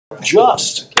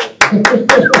Just. No, I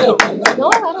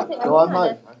don't think. No, I'm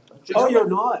not. Oh, you're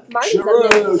not? Marty's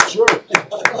Sure, sure.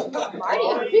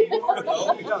 Marty.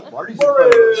 Marty's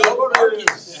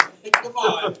Come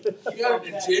on, you got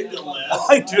an agenda left.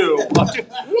 I do. I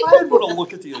want to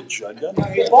look at the agenda.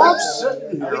 Bob's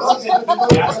sitting here.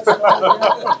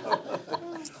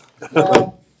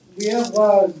 We have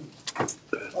our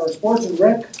sports and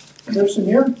rec person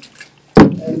here,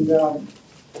 and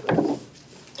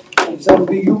that would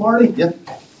be you, Marty? Yep.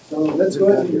 So let's go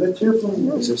ahead and let's hear from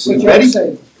you. What you Ready? have to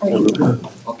say. Thank you.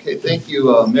 Okay, thank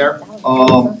you, Mayor.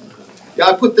 Yeah,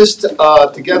 I put this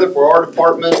together for our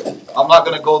department. I'm not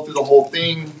going to go through the whole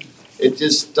thing. It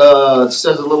just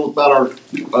says a little about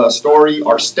our story.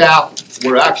 Our staff,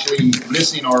 we're actually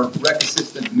missing our rec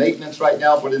assistant maintenance right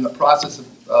now, but in the process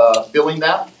of filling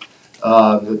that.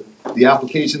 The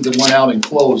applications have went out and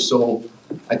closed, so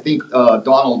I think Don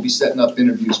will be setting up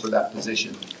interviews for that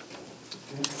position.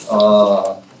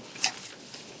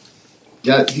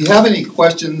 Yeah, if you have any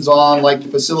questions on like the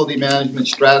facility management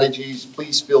strategies,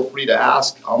 please feel free to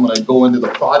ask. I'm going to go into the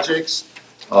projects,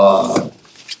 try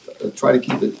to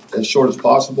keep it as short as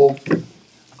possible.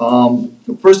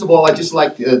 First of all, I'd just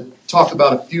like to talk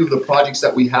about a few of the projects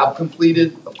that we have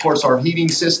completed. Of course, our heating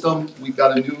system, we've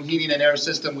got a new heating and air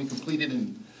system we completed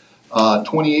in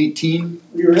 2018.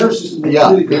 Your air system is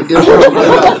Yeah. really good.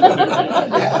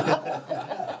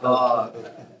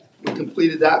 We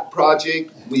completed that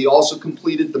project. We also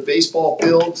completed the baseball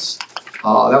fields.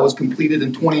 That was completed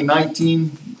in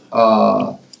 2019.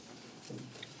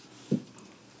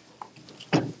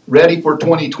 Ready for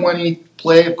 2020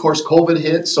 play. Of course, COVID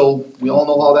hit, so we all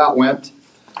know how that went.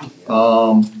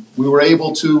 We were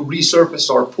able to resurface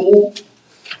our pool,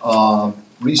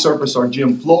 resurface our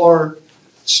gym floor.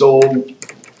 So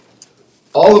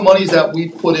all the monies that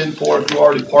we've put in for through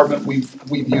our department, we've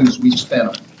used, we've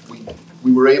spent them.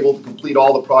 We were able to complete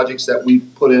all the projects that we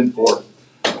put in for.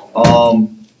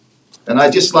 And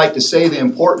I'd just like to say the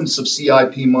importance of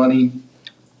CIP money,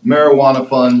 marijuana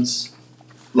funds,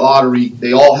 lottery,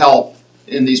 they all help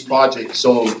in these projects.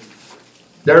 So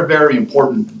they're very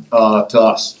important to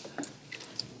us.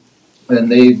 And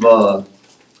they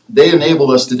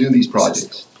enabled us to do these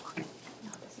projects.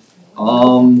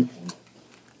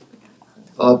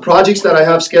 Projects that I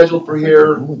have scheduled for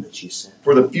here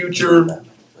for the future.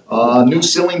 New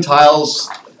ceiling tiles,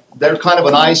 they're kind of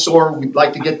an eyesore. We'd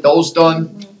like to get those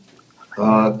done.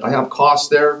 I have costs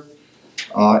there,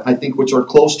 I think, which are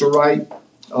close to right.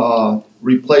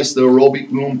 Replace the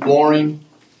aerobic room flooring,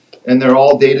 and they're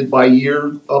all dated by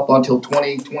year up until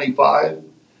 2025.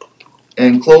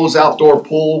 And close outdoor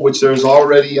pool, which there's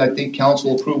already, I think,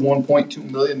 council approved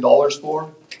 $1.2 million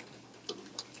for.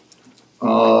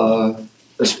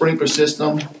 The sprinkler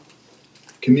system,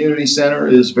 community center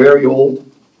is very old.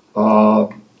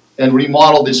 And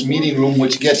remodel this meeting room,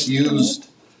 which gets used,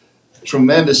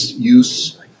 tremendous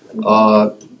use,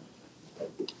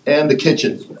 and the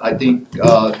kitchen. I think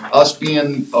us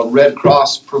being a Red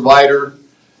Cross provider,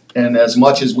 and as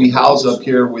much as we house up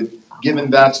here with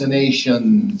giving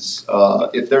vaccinations,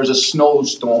 if there's a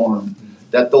snowstorm,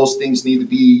 that those things need to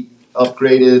be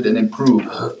upgraded and improved.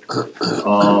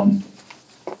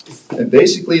 And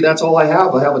basically that's all I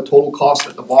have. I have a total cost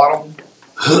at the bottom.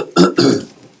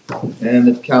 And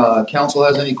if council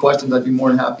has any questions, I'd be more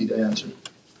than happy to answer.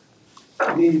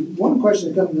 The one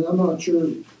question that comes, I'm not sure,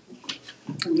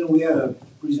 we had a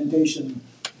presentation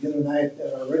the other night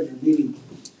at our regular meeting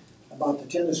about the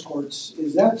tennis courts.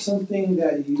 Is that something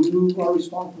that you are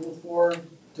responsible for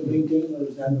to maintain, or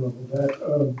is that? No,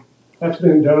 that's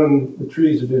been done, the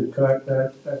trees have been cut,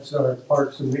 that's our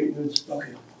parks and maintenance.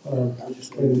 Okay.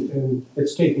 And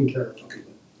it's taken care of. Okay.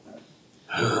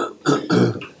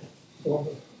 Well,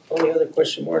 only other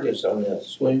question, Marty, is on the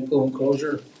swimming pool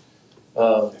enclosure.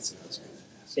 Is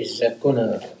that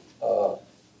gonna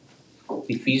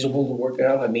be feasible to work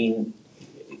out? I mean,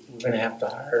 we're gonna have to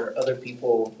hire other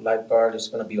people, lifeguard, it's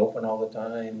gonna be open all the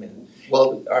time, and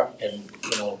Well,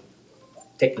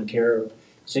 taken care of.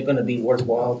 Is it gonna be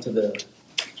worthwhile to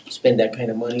spend that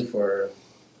kind of money for?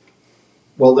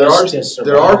 Well, there are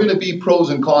survive? going to be pros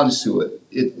and cons to it.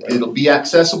 It'll be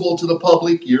accessible to the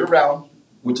public year round,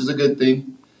 which is a good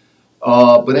thing.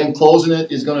 But then closing it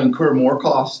is going to incur more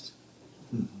cost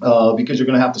because you're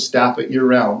going to have to staff it year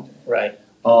round. Right.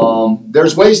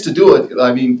 There's ways to do it.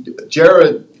 I mean,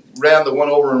 Jared ran the one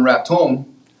over in Raton,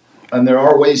 and there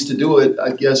are ways to do it.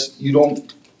 I guess you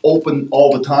don't open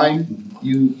all the time.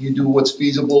 You do what's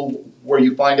feasible where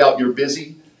you find out you're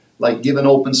busy. Like give an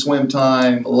open swim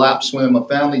time, a lap swim, a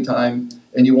family time,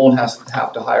 and you won't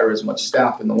have to hire as much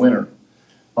staff in the winter.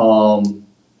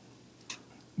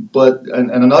 But,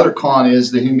 and another con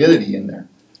is the humidity in there.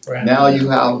 Right. Now you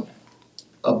have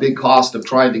a big cost of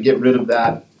trying to get rid of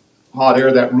that hot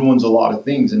air that ruins a lot of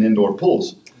things in indoor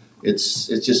pools. It's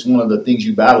just one of the things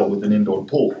you battle with an indoor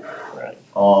pool. Right.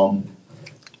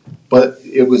 But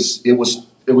it was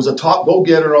a top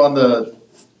go-getter on the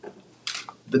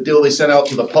deal they sent out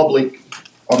to the public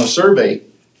on a survey.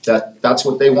 That's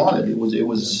what they wanted. It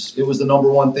was the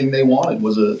number one thing they wanted,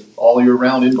 was a all year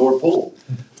round indoor pool.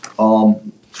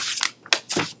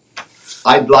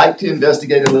 I'd like to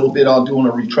investigate a little bit on doing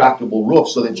a retractable roof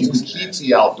so that you can keep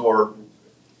the outdoor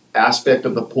aspect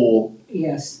of the pool.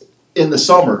 Yes. In the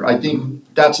summer. I think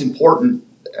that's important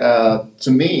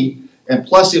to me, and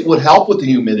plus it would help with the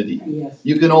humidity. Yes.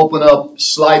 You can open up,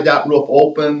 slide that roof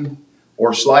open,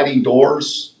 or sliding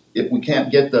doors if we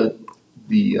can't get the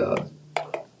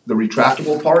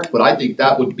retractable part. But I think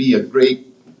that would be a great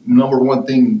number one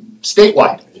thing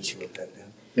statewide.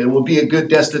 It would be a good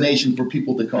destination for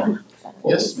people to come.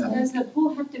 Yes, ma'am. Does the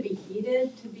pool have to be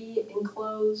heated to be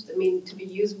enclosed? I mean, to be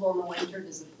usable in the winter,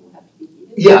 does the pool have to be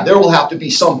heated? Yeah, there will have to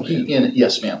be some heat in it.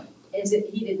 Yes, ma'am. Is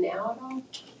it heated now at all?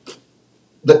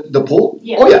 The pool?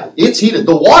 Yeah. Oh yeah, it's heated.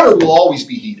 The water will always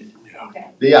be heated. Okay,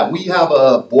 Yeah, we have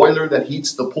a boiler that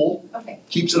heats the pool, okay,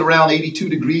 keeps it around 82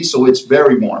 degrees, so it's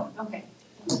very warm. okay.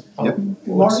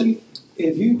 Marty,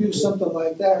 if you do something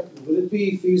like that, would it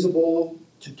be feasible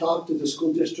to talk to the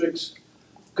school districts?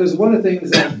 Because one of the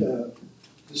things that the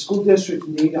school district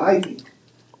need, I think,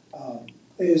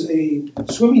 is a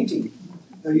swimming team.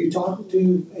 Have you talked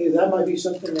to, hey, that might be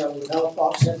something that would help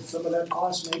offset some of that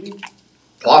cost maybe?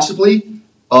 Possibly.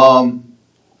 The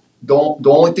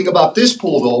only thing about this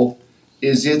pool though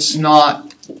is it's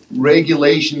not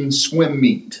regulation swim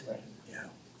meet.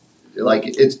 Like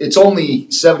it's only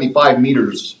 75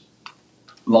 meters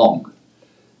long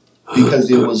because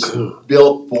it was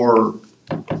built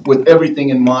with everything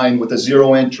in mind, with a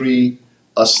zero entry,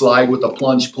 a slide with a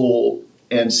plunge pool,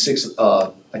 and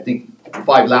 5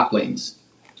 lap lanes.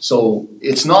 So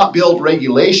it's not built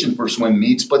regulation for swim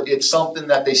meets, but it's something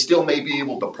that they still may be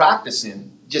able to practice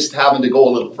in, just having to go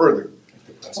a little further.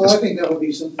 Well, I think that would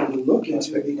be something to look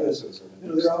into because,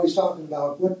 they're always talking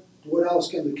about what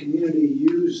else can the community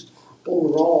use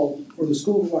overall for the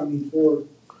school, for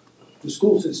the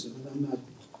school system. And I'm not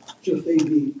sure if they'd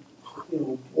be,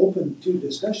 open to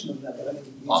discussion of that, but I think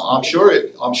it'd be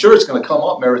I'm sure it's gonna come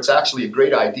up, Mayor. It's actually a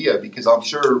great idea because I'm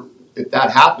sure if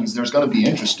that happens, there's gonna be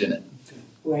interest in it.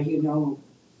 Well,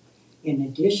 in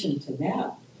addition to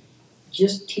that,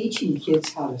 just teaching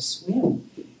kids how to swim,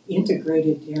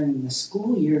 integrated during the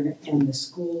school year and the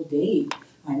school day.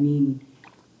 I mean,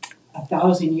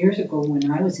 1,000 years ago when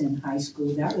I was in high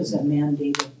school, that was a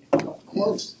mandated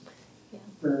course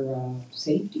for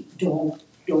safety. Don't.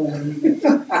 Wait, well, it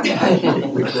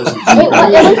was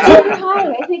junior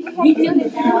high. I think we had to do it in junior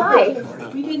high.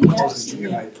 We didn't have That was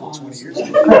junior high pool 20 years ago.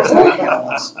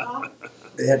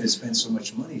 They had to spend so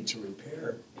much money to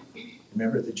repair.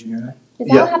 Remember at the junior high? Is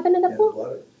that what happened in the Yeah,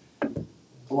 pool?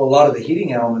 a lot of the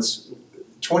heating elements.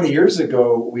 20 years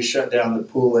ago, we shut down the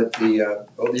pool at the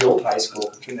old high school,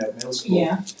 Trinidad Middle School.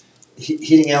 Yeah.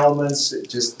 Heating elements,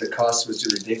 the cost was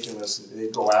just ridiculous.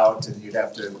 They'd go out and you'd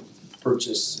have to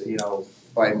purchase,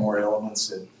 buy more elements,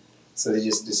 and so they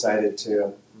just decided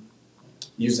to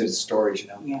use it as storage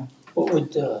now. Yeah. What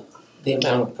would the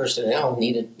amount of personnel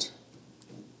needed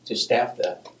to staff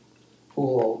that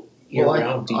pool year Well,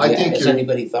 round? Has you're-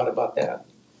 anybody thought about that?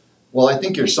 Well, I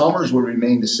think your summers would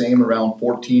remain the same, around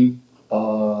 14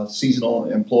 seasonal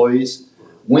employees.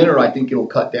 Winter, I think it'll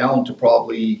cut down to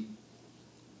probably,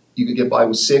 you could get by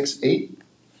with 6, 8.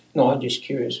 No, I'm just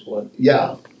curious what,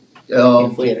 Yeah.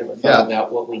 if we had ever thought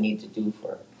about what we need to do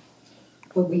for,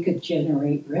 But we could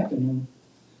generate revenue.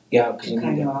 because we need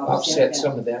Kind to of offset offset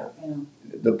some of that.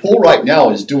 The pool right now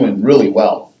is doing really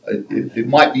well. It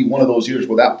might be one of those years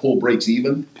where that pool breaks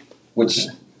even, which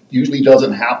usually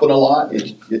doesn't happen a lot.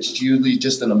 It's usually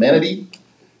just an amenity,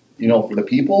 for the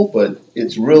people, but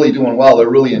it's really doing well. They're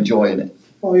really enjoying it.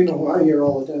 Well, I hear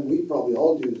all the time, we probably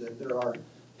all do, that there are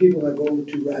people that go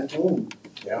to Raton.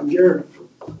 Yeah. Jared,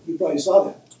 you probably saw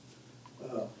that.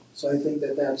 So I think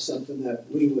that that's something that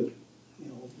we would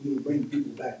bring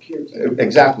people back here to.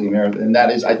 Exactly, Mayor, and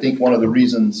that is, I think, one of the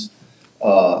reasons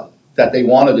that they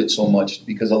wanted it so much,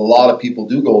 because a lot of people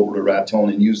do go over to Raton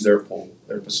and use their pool,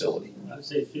 their facility. I'd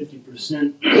say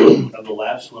 50% of the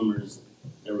lap swimmers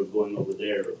that were going over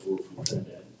there were from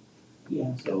Trinidad.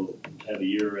 Yeah. So to have a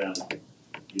year round,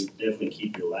 you definitely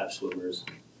keep your lap swimmers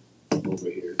over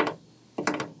here.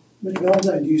 Mr.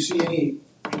 Valentine, do you see any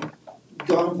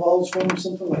downfalls from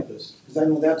something like this? Because I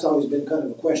know that's always been kind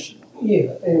of a question.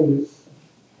 Yeah, and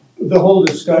the whole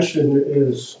discussion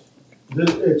is,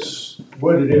 it's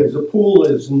what it is. The pool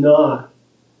is not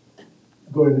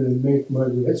going to make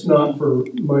money. It's not for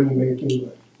money making.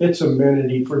 It's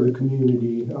amenity for the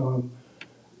community.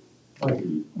 Like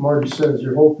Marty says,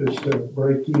 your hope is to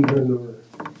break even or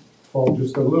fall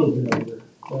just a little bit under,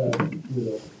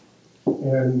 you know.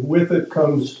 And with it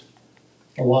comes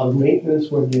a lot of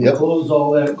maintenance when you close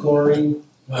all that chlorine.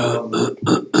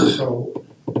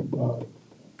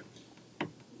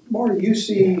 Marty, you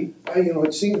see,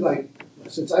 it seems like,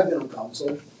 since I've been on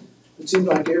council, it seems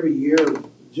like every year,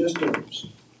 just to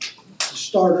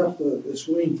start up the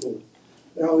swimming pool,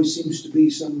 there always seems to be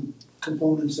some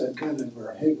components that kind of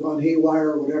are gone haywire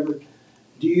or whatever.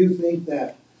 Do you think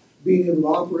that being able to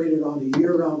operate it on a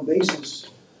year-round basis,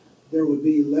 there would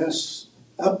be less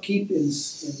upkeep in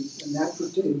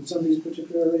some of these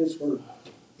particular areas where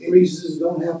freezes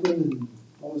don't happen and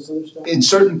all this other stuff? In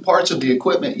certain parts of the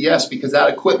equipment, yes, because that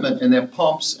equipment and them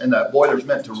pumps and that boiler's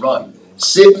meant to run.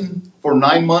 Sitting for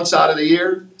 9 months out of the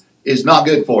year is not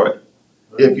good for it.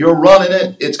 If you're running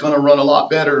it, it's gonna run a lot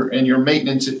better, and your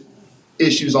maintenance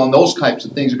issues on those types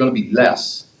of things are gonna be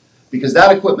less. Because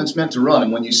that equipment's meant to run,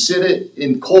 and when you sit it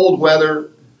in cold weather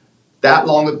that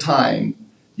long of time,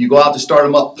 you go out to start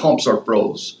them up, pumps are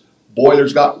froze.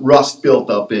 Boiler's got rust built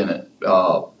up in it.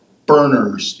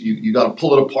 Burners, you gotta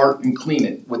pull it apart and clean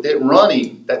it. With it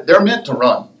running, they're meant to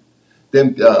run.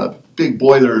 Them big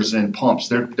boilers and pumps,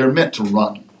 they're meant to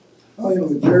run. Oh,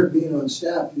 with Jared being on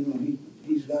staff,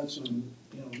 he's got some,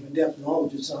 in-depth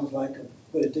knowledge, it sounds like, of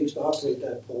what it takes to operate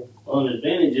that pool. Well, an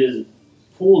advantage is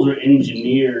pools are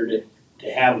engineered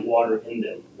to have water in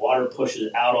them. Water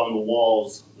pushes out on the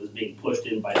walls, is being pushed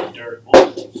in by the dirt.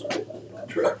 Oh, sorry about that.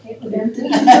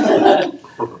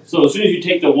 So as soon as you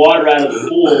take the water out of the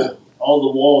pool, all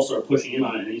the walls start pushing in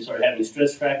on it, and you start having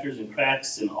stress fractures and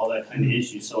cracks and all that kind of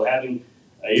issues. So having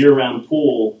a year-round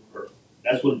pool,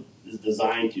 that's what it's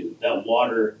designed to. That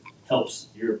water helps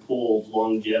your pool's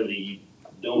longevity. You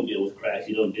don't deal with cracks.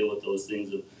 You don't deal with those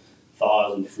things of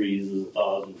thaws and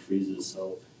freezes.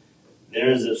 So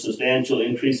there is a substantial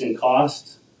increase in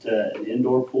cost to an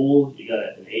indoor pool. You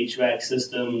got an HVAC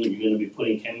system. You're going to be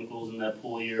putting chemicals in that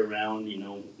pool year-round.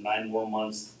 9 more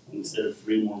months instead of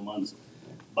 3 more months.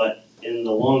 But in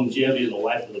the longevity of the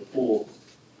life of the pool,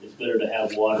 it's better to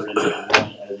have water in it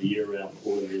as a year-round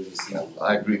pool than it is a season.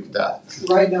 I agree with that.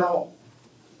 Right now,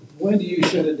 when do you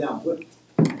shut it down?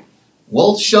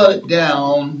 We'll shut it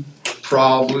down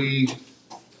probably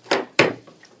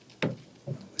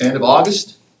end of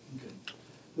August.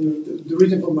 The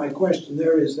reason for my question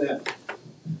there is that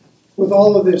with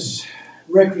all of this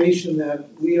recreation that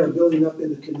we are building up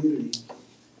in the community,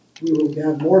 we will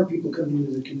have more people coming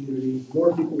into the community,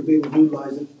 more people will be able to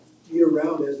utilize it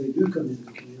year-round as they do come into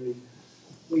the community.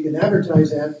 We can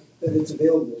advertise that it's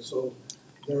available, so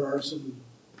there are some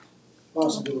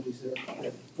possibilities there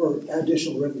for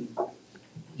additional revenue.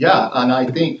 Yeah, and I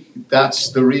think that's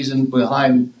the reason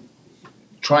behind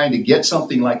trying to get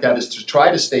something like that, is to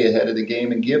try to stay ahead of the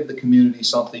game and give the community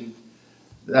something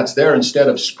that's there instead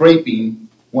of scraping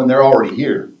when they're already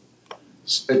here.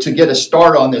 To get a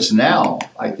start on this now,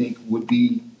 I think, would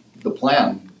be the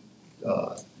plan.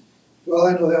 Well,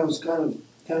 I know that was kind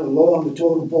of low on the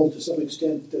totem pole to some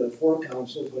extent for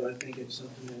council, but I think it's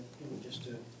something that just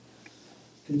to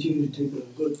continue to take a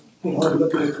good hard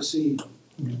look at it to see.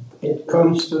 It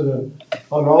comes to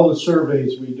on all the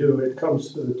surveys we do, it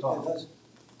comes to the top.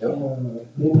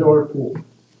 Indoor pool.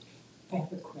 I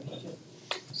have a question.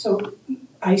 So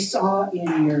I saw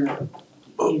in your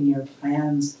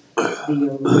plans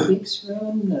the aerobics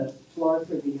room, the floor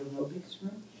for the aerobics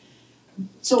room.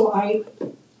 So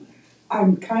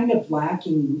I'm kind of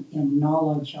lacking in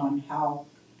knowledge on how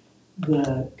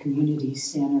the community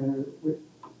center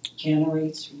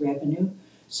generates revenue.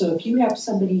 So if you have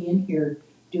somebody in here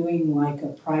doing like a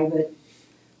private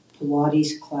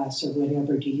Pilates class or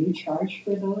whatever, do you charge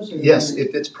for those? Or Yes,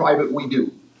 if it's private, we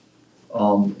do.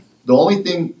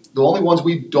 The only ones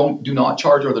we do not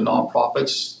charge are the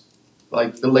nonprofits.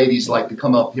 Like the ladies like to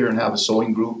come up here and have a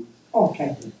sewing group.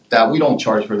 Okay. That we don't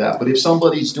charge for that. But if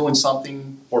somebody's doing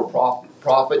something for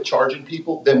profit, charging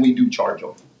people, then we do charge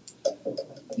them.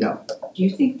 Yeah. Do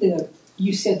you think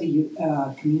you said the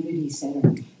community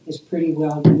center is pretty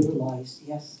well utilized,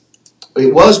 yes?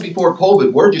 It was before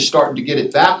COVID. We're just starting to get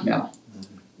it back now.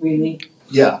 Really?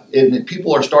 Yeah, and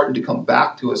people are starting to come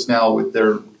back to us now with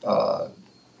their,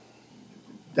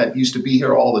 that used to be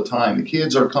here all the time. The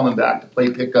kids are coming back to play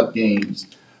pickup games.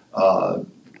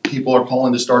 People are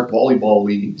calling to start volleyball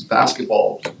leagues,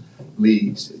 basketball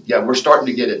leagues. Yeah, we're starting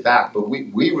to get it back, but we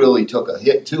really took a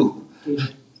hit too.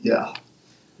 Yeah.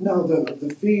 Now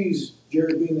the fees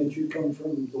Jared, being that you come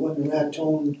from the one in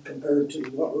Raton compared to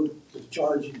what we're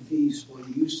charging fees for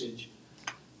the usage,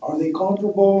 are they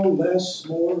comparable, less,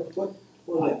 more? What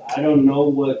were they? I don't know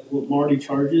what Marty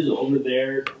charges over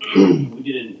there.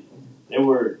 We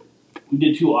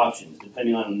did two options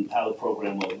depending on how the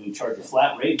program was. We would charge a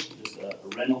flat rate, just a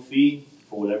rental fee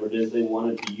for whatever it is they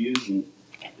wanted to use, and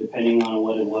depending on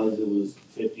what it was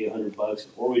 $50, $100,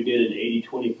 or we did an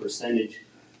 80-20 percentage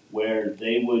where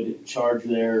they would charge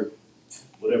their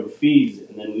whatever fees,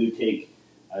 and then we would take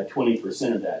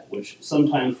 20% of that, which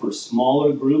sometimes for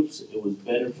smaller groups, it was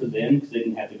better for them because they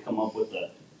didn't have to come up with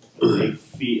a big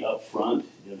fee up front.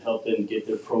 It would help them get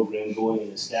their program going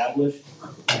and established.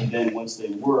 And then once they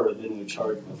were, then we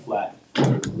charge them a flat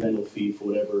rental fee for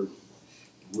whatever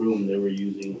room they were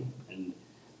using. And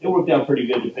it worked out pretty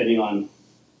good depending on,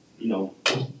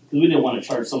 because we didn't want to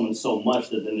charge someone so much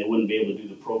that then they wouldn't be able to do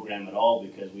the program at all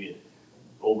because we had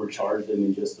overcharged them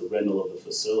in just the rental of the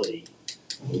facility.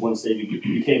 But once they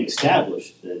became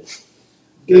established, then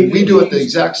We do it the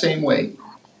exact same way.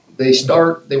 They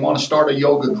want to start a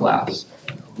yoga class.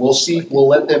 We'll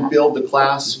let them build the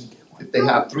class. If they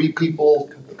have 3 people,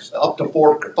 up to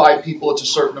 4 or 5 people, it's a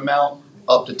certain amount.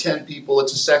 Up to 10 people,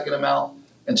 it's a second amount,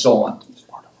 and so on.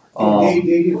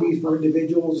 Daily fees for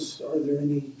individuals, are there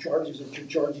any charges that you're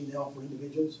charging now for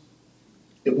individuals?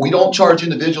 We don't charge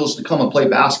individuals to come and play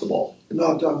basketball.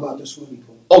 No, I'm talking about the swimming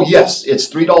pool. Oh yes, it's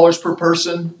 $3 per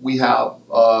person. We have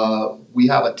a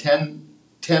 10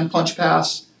 punch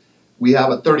pass. We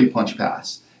have a 30 punch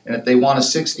pass. And if they want a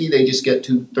 60, they just get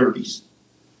 2 30s.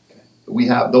 Okay. We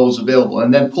have those available.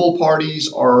 And then pool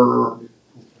parties are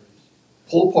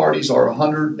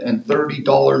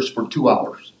 $130 for 2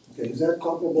 hours. Okay, is that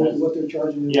comparable to what they're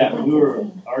charging? yeah,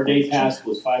 our day pass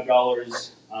was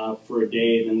 $5 for a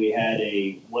day. And then we had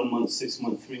a 1 month, 6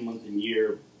 month, 3 month, and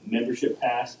year membership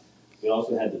pass. We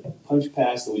also had the punch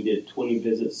pass that we did 20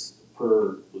 visits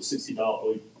per was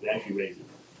 $60. We actually raised it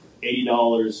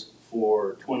 $80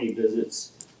 for 20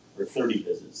 visits or 30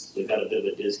 visits. So we got a bit of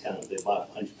a discount if they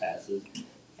bought punch passes,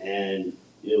 and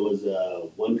it was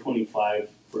 $125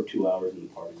 for 2 hours in the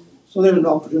party room. So there's an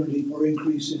opportunity for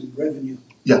increase in revenue.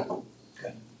 Yeah.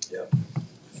 Okay. Yeah.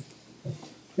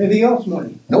 Anything else,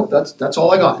 Marty? Nope, that's all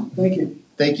I got. Thank you.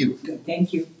 Thank you.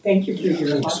 Thank you for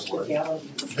your hospitality.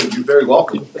 You're very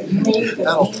welcome. You made a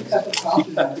cup of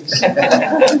coffee. How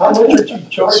much are you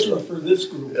charging for this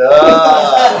group?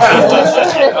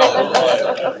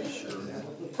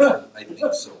 I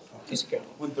think so. Discount.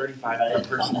 $135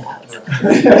 per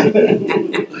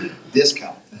person.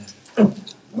 Discount.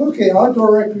 Okay,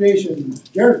 outdoor recreation.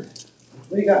 Jared,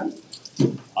 what do you got?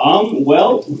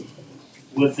 Well,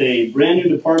 with a brand new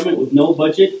department with no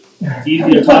budget, it's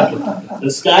easy to talk about.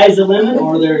 The sky's the limit,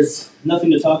 or there's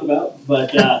nothing to talk about.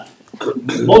 But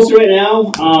mostly right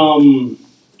now,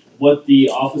 what the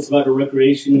Office of Outdoor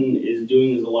Recreation is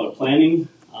doing is a lot of planning.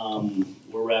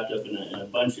 We're wrapped up in a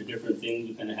bunch of different things.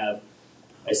 We kind of have,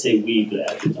 I say we, but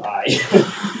actually it's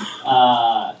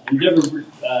I, and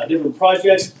different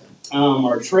projects.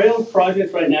 Our trails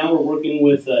project right now, we're working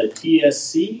with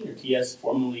TSC, or TS,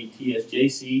 formerly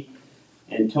TSJC,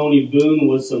 and Tony Boone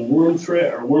with some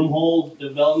wormhole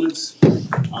developments.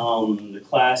 The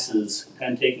class is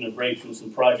kind of taking a break from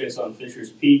some projects on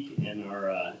Fisher's Peak and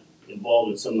are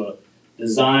involved in some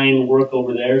design work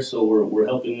over there, so we're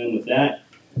helping them with that.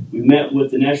 We met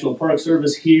with the National Park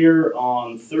Service here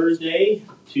on Thursday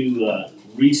to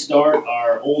restart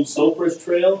our old Sopris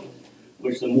Trail,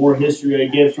 which the more history I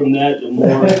get from that, the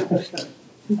more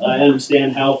I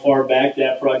understand how far back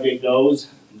that project goes.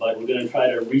 But we're going to try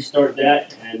to restart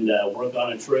that and work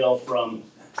on a trail from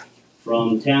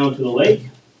town to the lake.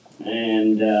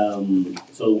 And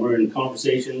so we're in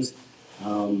conversations.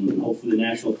 Hopefully the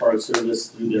National Park Service,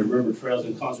 through their River Trails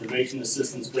and Conservation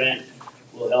Assistance Grant,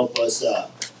 will help us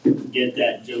get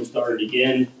that jump started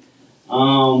again.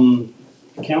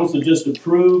 The council just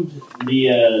approved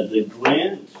the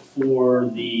grant for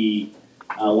the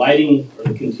lighting, or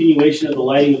the continuation of the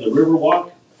lighting of the Riverwalk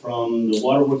from the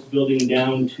Waterworks building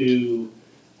down to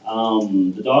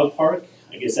the dog park.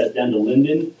 I guess that's down to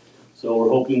Linden. So we're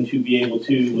hoping to be able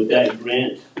to, with that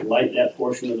grant, light that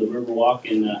portion of the Riverwalk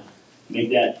and make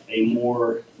that a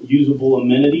more usable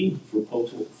amenity for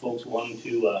folks wanting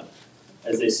to,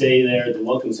 as they say there at the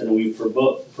Welcome Center, we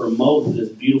promote this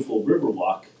beautiful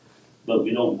Riverwalk, but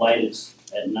we don't light it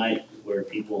at night where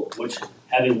people, which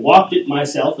having walked it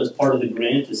myself as part of the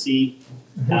grant to see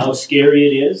how scary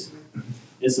it is,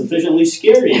 it's sufficiently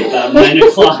scary at about 9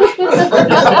 o'clock down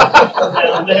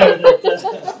there that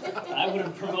I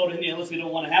wouldn't promote any unless we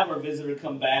don't want to have our visitor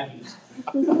come back and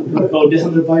go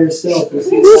down there by yourself. We'll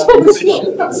see so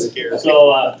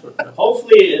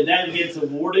hopefully that gets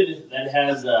awarded. That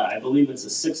has, I believe it's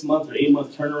a 6-month or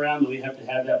 8-month turnaround that we have to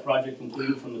have that project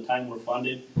completed from the time we're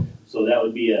funded. So that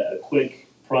would be a quick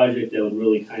project that would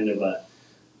really kind of,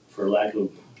 for lack of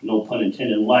no pun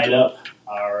intended, light up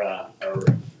our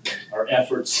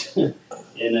efforts in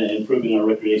improving our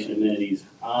recreation amenities.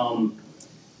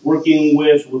 Working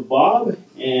with Bob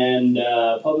and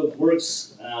Public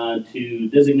Works to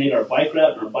designate our bike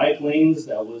route and our bike lanes.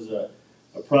 That was a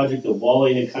project that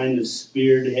Wally had kind of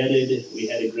spearheaded. We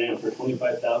had a grant for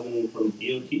 $25,000 from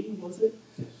DOT, was it?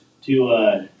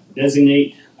 To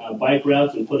designate bike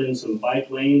routes and put in some bike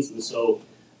lanes. And so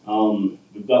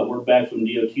we've got word back from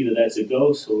DOT that that's a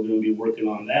go, so we're going to be working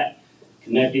on that.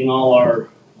 Connecting all our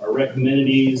rec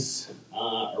amenities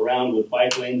around with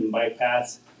bike lanes and bike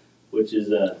paths, which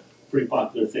is a pretty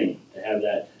popular thing to have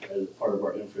that as part of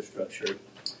our infrastructure.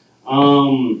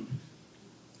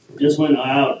 Just went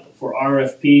out for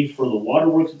RFP for the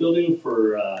Waterworks building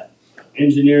for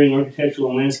engineering, architectural,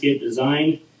 and landscape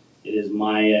design. It is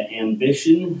my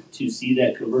ambition to see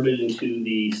that converted into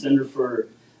the Center for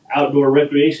Outdoor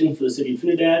Recreation for the City of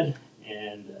Trinidad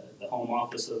and the home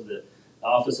office of the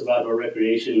Office of Outdoor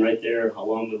Recreation right there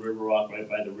along the River Rock, right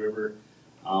by the river.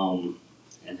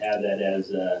 And have that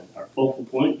as our focal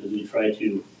point as we try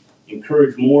to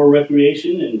encourage more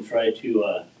recreation and try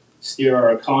to steer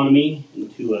our economy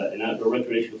into an outdoor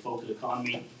recreation focused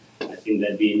economy. I think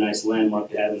that'd be a nice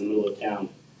landmark to have in the middle of town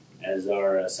as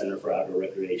our Center for Outdoor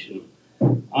Recreation.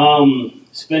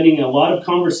 Spending a lot of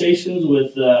conversations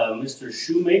with Mr.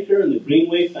 Shoemaker and the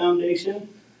Greenway Foundation.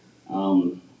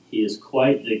 He is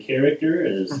quite the character,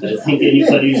 as I think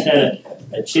anybody's had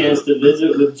a chance to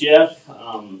visit with Jeff.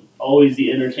 Always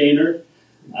the entertainer.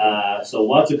 So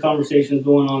lots of conversations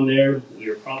going on there. We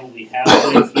are probably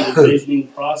halfway through the visioning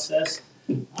process.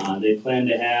 They plan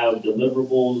to have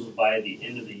deliverables by the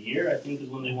end of the year, I think is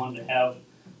when they wanted to have.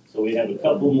 So we have a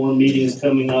couple more meetings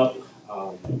coming up.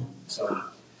 Some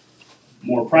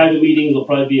more private meetings. There'll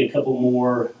probably be a couple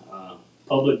more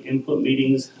public input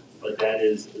meetings, but that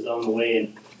is on the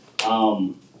way.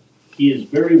 And he is a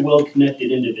very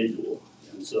well-connected individual.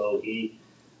 And so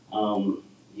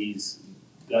he's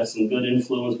got some good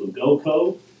influence with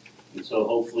GoCo, and so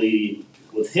hopefully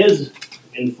with his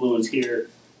influence here,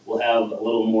 we'll have a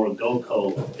little more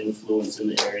GoCo influence in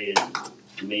the area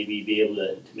and maybe be able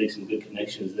to make some good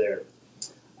connections there.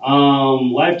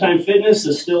 Lifetime Fitness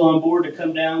is still on board to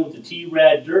come down with the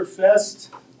T-Rad Dirt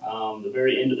Fest, the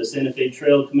very end of the Santa Fe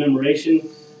Trail commemoration.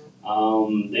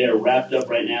 They are wrapped up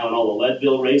right now in all the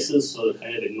Leadville races, so they're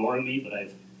kind of ignoring me, but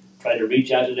I've tried to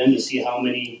reach out to them to see how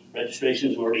many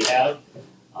registrations we already have.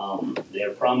 They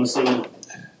are promising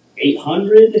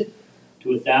 800 to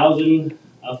 1,000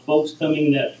 folks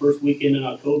coming that first weekend in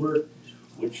October,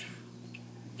 which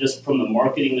just from the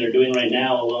marketing they're doing right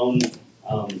now alone is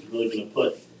really going to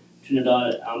put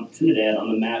Trinidad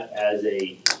on the map as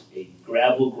a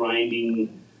gravel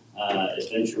grinding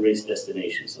adventure race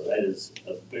destination. So that is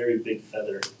a very big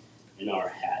feather in our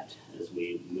hat as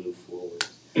we move forward.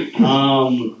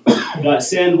 Got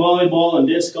sand volleyball and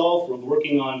disc golf. We're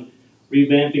working on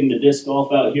revamping the disc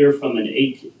golf out here from a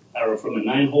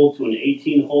 9-hole to an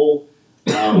 18-hole.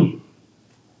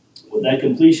 With that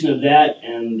completion of that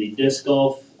and the disc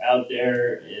golf out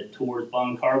there towards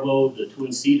Bon Carbo, the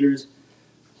Twin Cedars,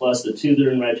 plus the two that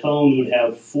are in Raton, we would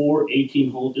have 4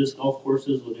 18-hole disc golf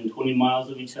courses within 20 miles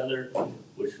of each other,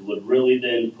 which would really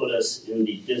then put us in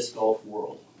the disc golf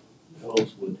world.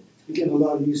 Folks would. You getting a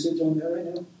lot of usage on that right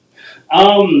now?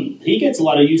 He gets a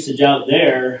lot of usage out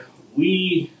there.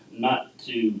 We, not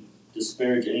to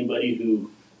disparage anybody who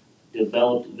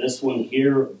developed this one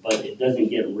here, but it doesn't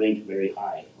get ranked very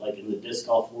high. Like in the disc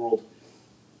golf world,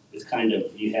 it's kind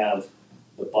of, you have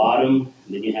the bottom,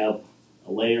 and then you have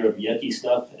a layer of yucky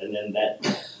stuff, and then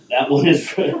that one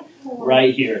is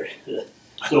right here.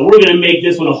 So we're going to make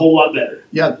this one a whole lot better.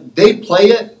 Yeah, they play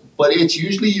it, but it's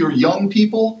usually your young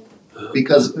people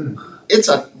because it's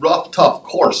a rough, tough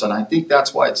course, and I think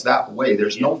that's why it's that way.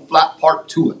 There's no flat part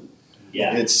to it.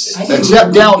 Yeah. It's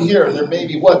except down here, there may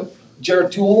be what,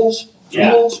 Jared, 2 holes? 3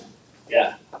 holes?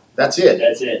 Yeah. That's it.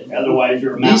 That's it. Otherwise,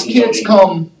 you're a mountain. These kids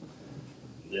come,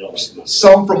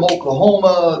 some from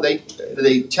Oklahoma,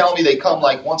 they tell me they come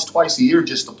like once, twice a year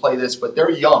just to play this, but they're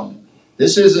young.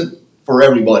 This isn't for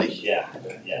everybody. Yeah,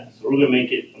 yeah. So we're going to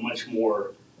make it much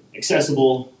more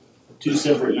accessible. 2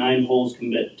 separate 9 holes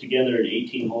commit together, an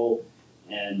 18-hole,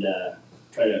 and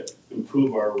try to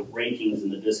improve our rankings in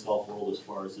the disc golf world as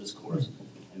far as this course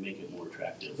and make it more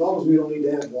attractive. As long as we don't need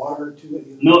to add water to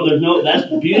it. No, there's no. That's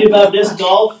the beauty about disc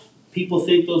golf. people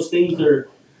think those things are,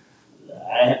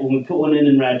 when we put one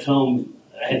in Raton,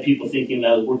 I had people thinking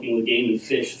that I was working with game and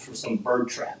fish for some bird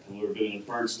trap, and we were doing a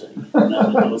bird study. And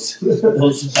those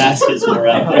baskets were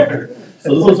out there.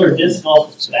 So those are disc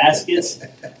golf baskets,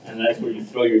 and that's where you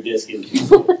throw your disc into.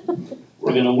 So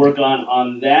we're going to work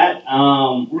on that.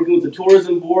 Working with the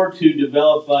tourism board to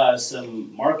develop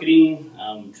some marketing.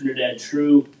 Trinidad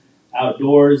True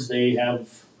Outdoors, we,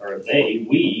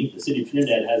 the city of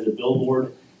Trinidad has a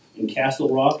billboard in Castle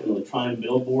Rock, an electronic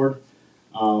billboard.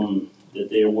 That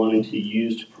they are wanting to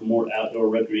use to promote outdoor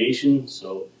recreation.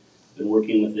 So I've been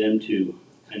working with them to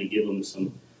kind of give them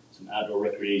some outdoor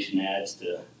recreation ads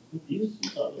to use.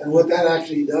 And what that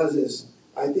actually does is,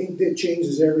 I think it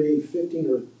changes every 15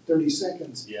 or 30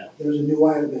 seconds. Yeah. There's a new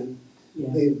item, and Yeah.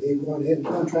 they've gone ahead and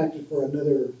contracted for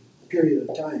another period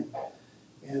of time.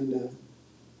 And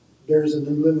there's an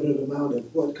unlimited amount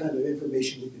of what kind of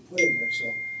information we can put in there.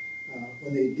 So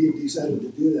when they decided to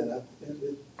do that,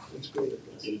 it's great.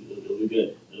 It'll be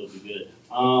good. It'll be good.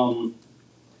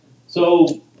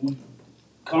 So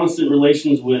constant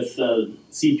relations with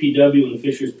CPW and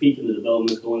Fisher's Peak and the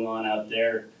developments going on out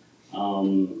there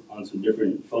on some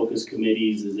different focus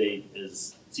committees as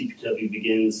CPW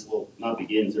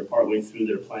they're partway through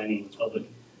their planning public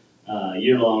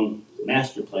year-long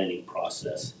master planning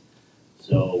process.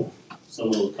 So some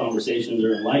of those conversations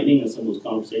are enlightening and some of those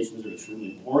conversations are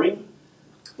extremely boring,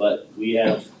 but we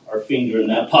have our finger in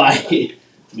that pie to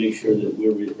make sure that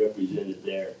we're represented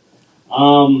there.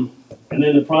 And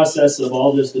then the process of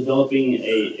all this, developing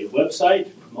a website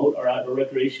to promote our outdoor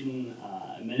recreation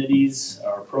amenities,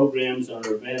 our programs, our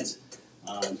events.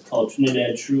 It's called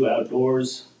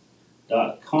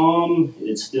TrinidadTrueOutdoors.com.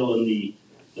 It's still in the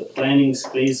planning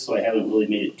space, so I haven't really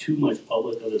made it too much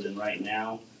public other than right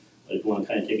now. But if you want to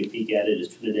kind of take a peek at it,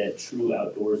 it's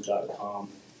TrinidadTrueOutdoors.com.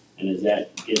 And as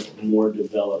that gets more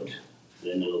developed,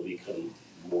 then it'll become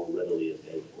more readily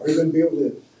available. Are you going to be able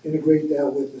to integrate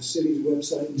that with the city's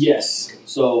website? Yes.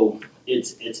 So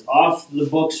it's off the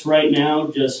books right now,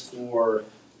 just for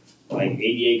like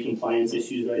ADA compliance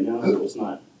issues right now.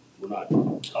 So we're not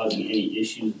causing any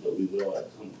issues, but we will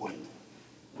at some point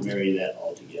marry that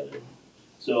all together.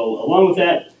 So along with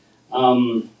that,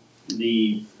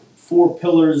 the 4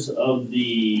 pillars of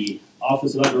the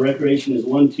Office of Outdoor Recreation is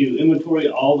 1, to inventory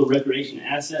all the recreation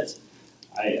assets.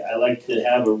 I like to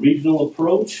have a regional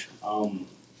approach,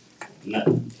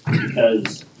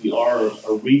 because we are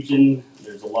a region.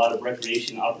 There's a lot of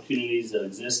recreation opportunities that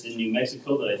exist in New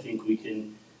Mexico that I think we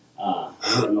can, I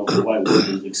don't know if the right word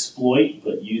is exploit,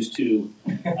 but use to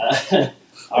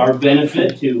our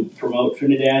benefit to promote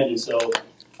Trinidad. And so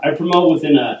I promote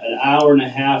within an hour and a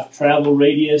half travel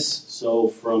radius. So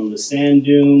from the sand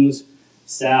dunes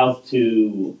south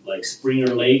to like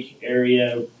Springer Lake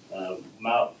area,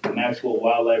 Maxwell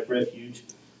Wildlife Refuge,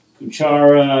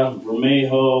 Cuchara,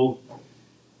 Bermejo.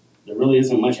 There really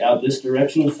isn't much out this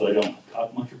direction, so I don't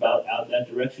talk much about out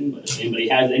that direction. But if anybody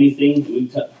has anything,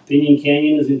 Pinion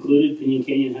Canyon is included. Pinion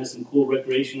Canyon has some cool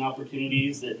recreation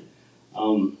opportunities that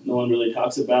no one really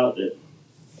talks about.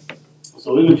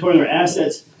 So inventorying our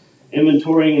assets,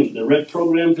 inventorying the rec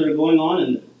programs that are going on,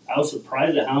 and I was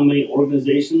surprised at how many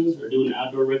organizations are doing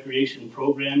outdoor recreation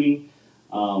programming.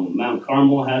 Mount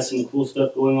Carmel has some cool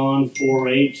stuff going on,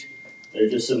 4-H.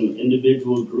 There's just some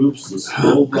individual groups, the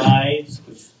slow rides,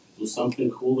 which was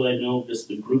something cool that I know, just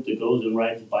the group that goes and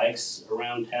rides bikes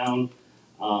around town.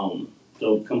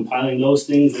 So compiling those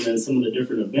things, and then some of the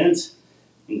different events,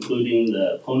 including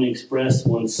the Pony Express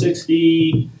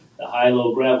 160, the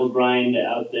high-low gravel grind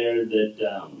out there that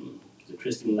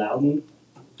Kristen Loudon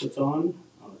puts on.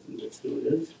 I think that's who it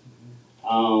is.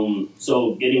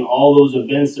 So getting all those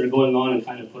events that are going on and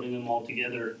kind of putting them all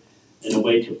together in a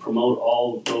way to promote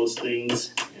all of those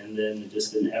things, and then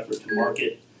just an effort to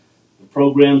market the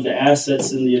programs, the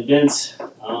assets, and the events,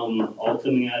 all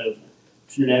coming out of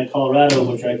Trinidad, Colorado,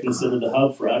 which I consider the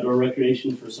hub for outdoor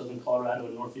recreation for southern Colorado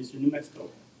and northeastern New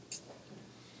Mexico.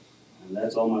 And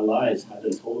that's all my lies. I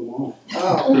done told them all.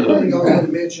 One thing I wanted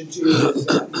to mention too is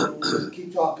that we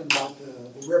keep talking about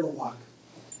the Riverwalk,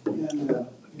 and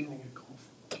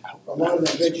a lot of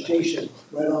that vegetation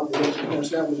right off the edge. Of course,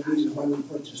 that was the reason why we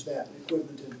purchased that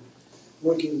equipment, and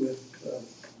working with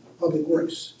Public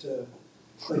Works to,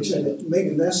 like I said, make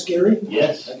it less scary.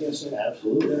 Yes, I guess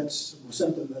absolutely. that's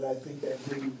something that I think that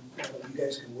you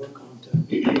guys can work on to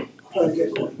try to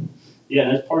get going. Yeah,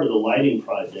 and that's part of the lighting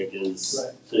project is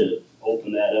to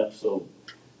open that up. So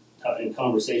in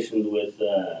conversations with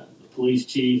the police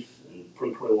chief and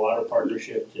Prince-Croix Water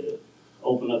Partnership to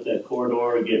open up that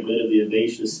corridor, get rid of the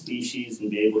invasive species,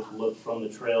 and be able to look from the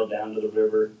trail down to the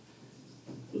river.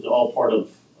 It was all part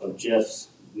of Jeff's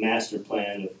master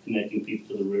plan of connecting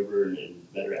people to the river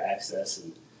and better access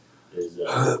and is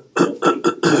hopefully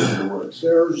in the works.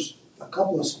 There's a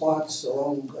couple of spots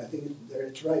along, I think there,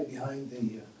 it's right behind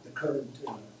the current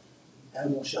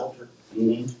animal shelter.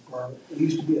 Where it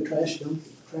used to be a trash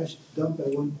dump at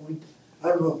one point. I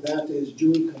don't know if that is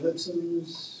Julie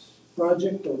Collinson's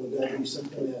project, or would that be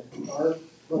something that our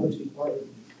public department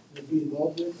would be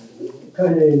involved with?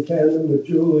 Kind of in tandem with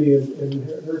Julie, and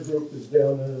her group is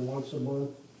down there once a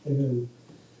month, and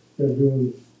they're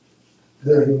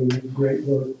doing great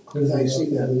work. Because I see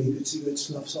that, you could see it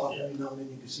sloughs off every now and then,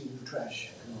 you can see new trash.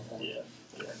 Yeah.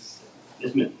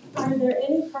 Yes, ma'am. Are there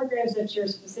any programs that you're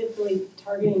specifically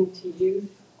targeting to youth?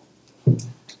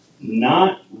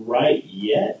 Not right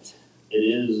yet. It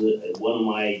is one of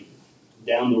my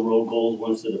down the road goals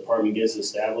once the department gets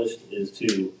established is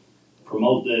to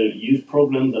promote the youth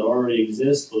programs that already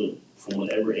exist from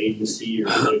whatever agency or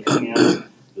they're coming out,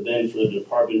 but then for the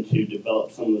department to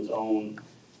develop some of its own,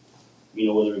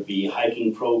 whether it be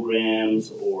hiking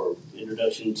programs or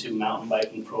introduction to mountain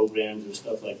biking programs or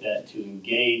stuff like that to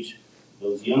engage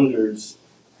those younger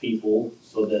people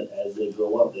so that as they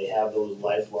grow up they have those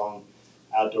lifelong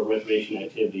outdoor recreation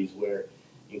activities where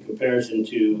in comparison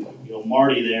to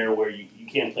Marty there where you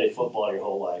can't play football your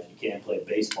whole life, you can't play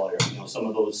baseball, or some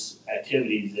of those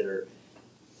activities that are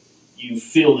you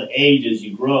feel the age as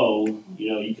you grow,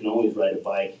 you can always ride a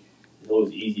bike. It's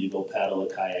always easy to go paddle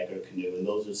a kayak or canoe, and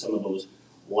those are some of those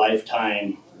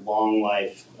lifetime, long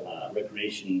life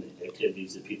recreation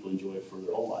activities that people enjoy for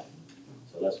their whole life.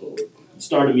 So that's what we're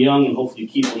start them young and hopefully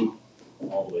keep them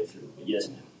all the way through. But yes,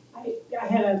 ma'am. I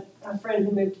had a friend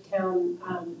who moved to town,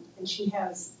 and she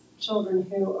has children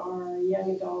who are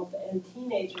young adult and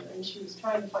teenager, and she was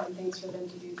trying to find things for them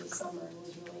to do this summer and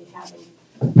was really having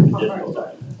a hard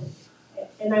time.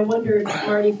 And I wondered,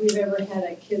 Marty, if we've ever had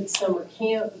a kids' summer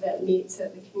camp that meets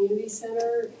at the community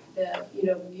center that,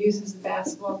 uses the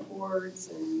basketball courts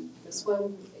and the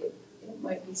swim. It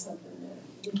might be something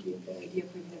that would be a good idea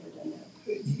if we've never done that.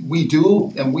 We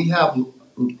do, and we have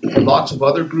lots of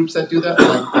other groups that do that,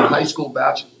 like the high school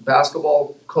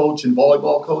basketball coach and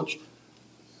volleyball coach.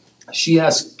 She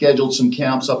has scheduled some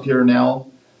camps up here now,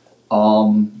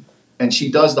 and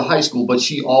she does the high school, but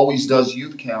she always does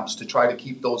youth camps to try to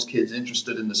keep those kids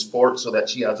interested in the sport so that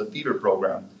she has a feeder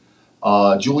program.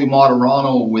 Julie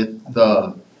Moderano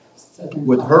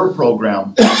with her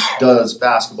program does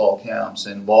basketball camps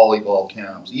and volleyball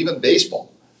camps, even baseball.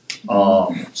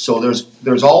 So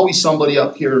there's always somebody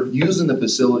up here using the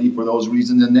facility for those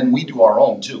reasons, and then we do our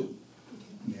own too.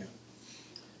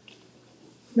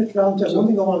 Mr. Valentine, one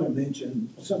thing I want to mention,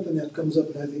 something that comes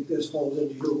up, and I think this falls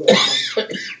into your role.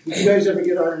 Did you guys ever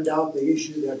get ironed out the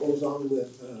issue that goes on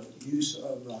with use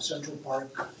of Central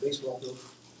Park baseball field?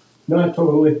 Not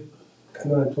totally,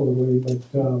 but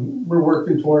we're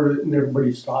working toward it and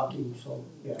everybody's talking, so,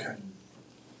 yeah. Okay.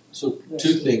 So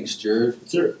two things, Jared.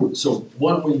 Sure. So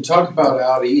one, when you talk about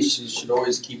out east, you should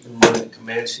always keep in mind the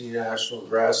Comanche National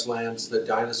Grasslands, the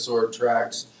dinosaur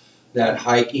tracks, that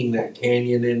hiking, that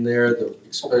canyon in there,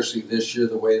 especially this year,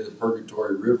 the way the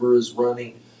Purgatory River is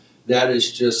running. That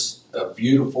is just a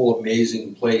beautiful,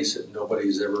 amazing place if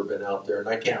nobody's ever been out there. And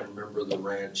I can't remember the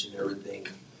ranch and everything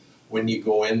when you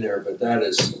go in there, but that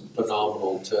is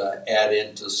phenomenal to add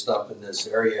into stuff in this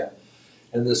area.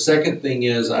 And the second thing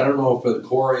is, I don't know if the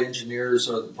Corps of Engineers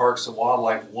or the Parks and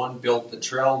Wildlife, one built the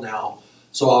trail now,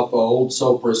 so off of Old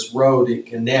Cypress Road, it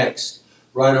connects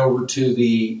right over to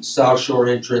the South Shore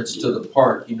entrance to the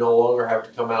park. You no longer have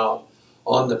to come out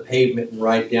on the pavement and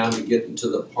right down to get into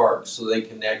the park. So they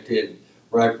connected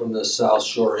right from the South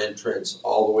Shore entrance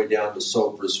all the way down to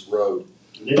Cypress Road.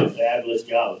 They did a fabulous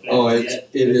job. Oh, it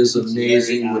is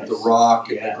amazing nice. With the rock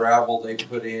and the gravel they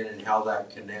put in and how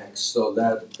that connects. So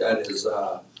that is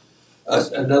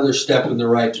another step in the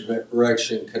right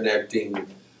direction, connecting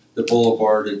the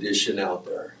Boulevard addition out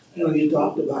there. You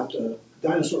talked about the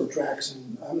dinosaur tracks,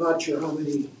 and I'm not sure how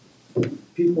many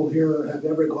people here have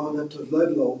ever gone up to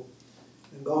Ludlow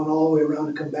and gone all the way around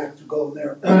and come back to go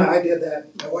there. I did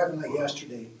that, my wife and I,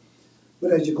 yesterday.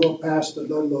 But as you go past the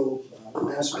Ludlow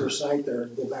massacre site there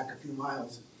and go back a few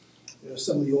miles, there's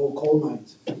some of the old coal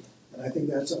mines. And I think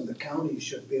that's something the county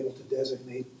should be able to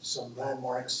designate some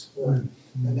landmarks for.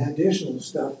 And additional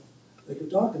stuff like you're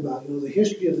talking about, the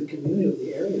history of the community of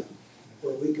the area,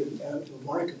 where we could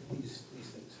market these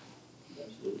things.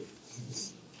 Absolutely.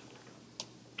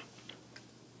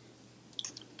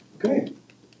 Okay.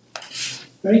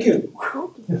 Thank you.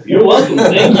 You're welcome.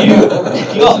 Thank you.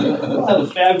 You all have a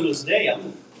fabulous day. I'm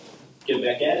going to get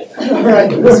back at it. All right.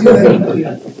 We'll see you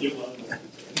later. You're welcome.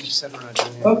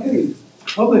 Okay.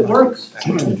 Public Works,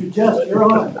 Mr. Jess, you're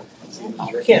on.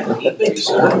 You can't leave me,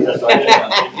 sir.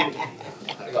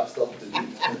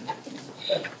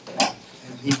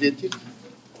 He did too.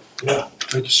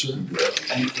 Thank you, sir.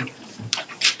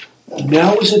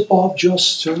 Now is it Bob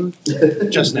Just, sir?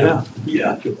 Just now.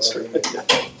 Yeah.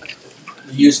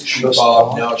 Used to be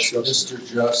Bob, now it's Mr.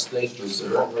 Just. Thank you,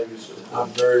 sir. I'm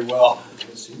very well. Good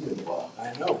to see you, Bob.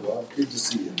 I know, Bob. Good to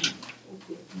see you.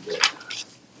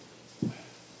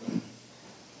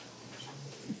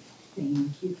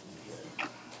 Thank you.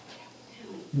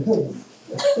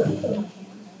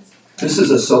 This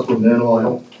is a supplemental. I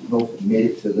don't know if it made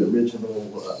it to the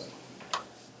original.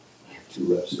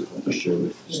 Two reps, I'm sure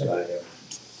with this guy here.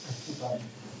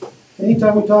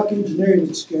 Anytime we talk engineering,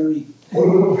 it's scary.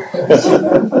 All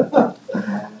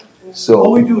So,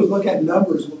 we do is look at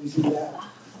numbers when we see that.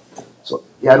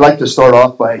 yeah, I'd like to start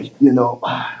off by,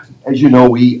 as you know,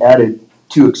 we added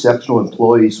 2 exceptional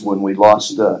employees when we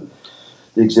lost the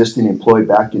existing employee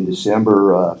back in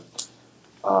December,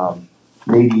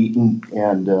 Nate Eaton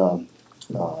and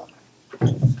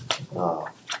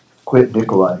Quint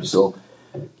Nikolai. So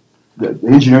the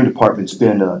engineering department's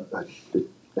been a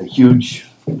huge,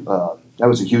 that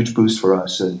was a huge boost for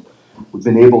us. And we've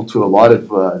been able to, a lot of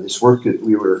this work that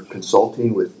we were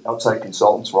consulting with outside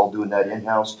consultants, we're all doing that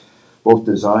in-house, both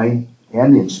design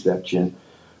and the inspection.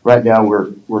 Right now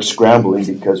we're scrambling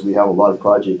because we have a lot of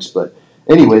projects. But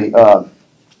anyway, I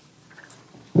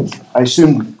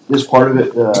assume this part of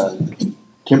it,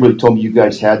 Kimberly told me you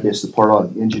guys had this, the part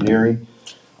on engineering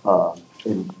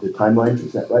and the timeline.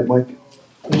 Is that right, Mike?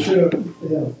 It should,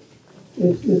 yeah.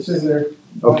 It's in there.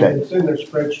 Okay. It's in their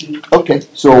spreadsheet. Okay,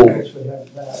 so I actually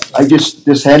have that.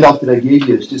 this handout that I gave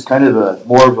you is just kind of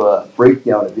more of a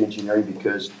breakdown of engineering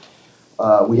because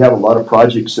we have a lot of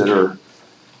projects that are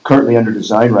currently under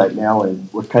design right now,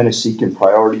 and we're kind of seeking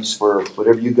priorities for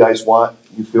whatever you guys want,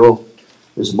 you feel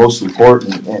is most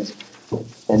important.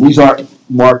 And these aren't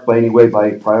marked by any way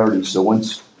by priorities. So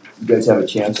once you guys have a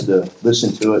chance to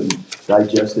listen to it and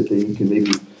digest it, then you can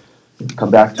maybe come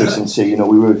back to us and say,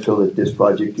 we really feel that this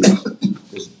project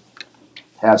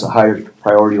has a higher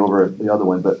priority over the other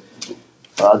one. But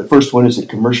the first one is a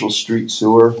commercial street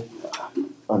sewer.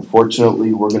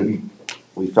 Unfortunately,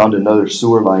 we found another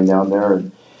sewer line down there,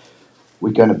 and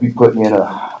we're going to be putting in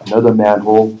another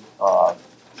manhole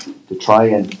to try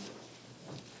and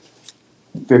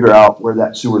figure out where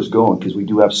that sewer's going, because we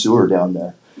do have sewer down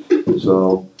there.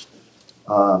 So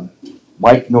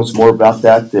Mike knows more about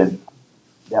that than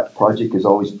that project has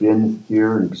always been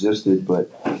here and existed,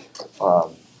 but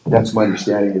that's my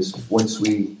understanding is once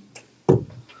we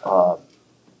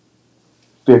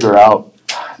figure out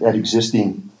that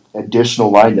existing additional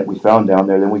line that we found down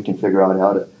there, then we can figure out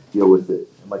how to deal with it.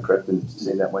 Am I correct in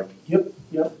saying that, Mike? Yep.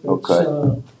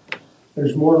 Okay.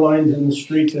 There's more lines in the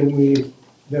street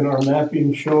than our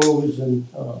mapping shows, and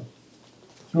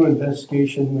through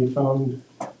investigation, we found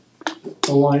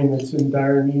a line that's in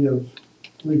dire need of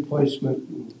replacement,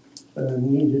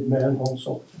 needed manhole,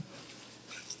 so.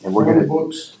 And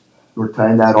we're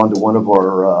tying that onto one of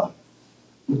our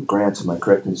grants. Am I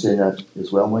correct in saying that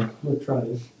as well, Mike? We're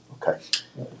trying. Okay.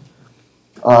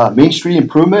 Main Street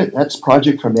improvement, that's a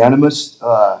project from Animas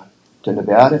to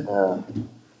Nevada.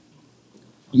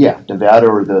 Nevada,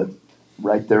 or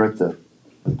right there at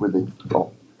where the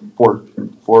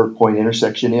 4-point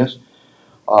intersection is.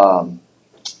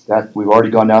 That we've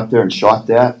already gone out there and shot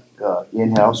that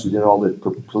in-house. We did all the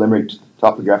preliminary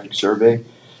topographic survey.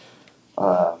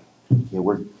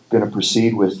 We're going to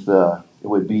proceed with it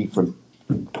would be from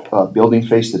building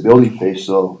face to building face,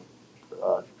 so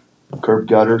curb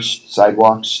gutters,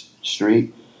 sidewalks,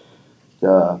 street.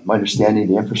 My understanding,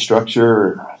 the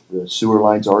infrastructure, the sewer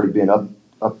line's already been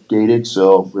updated,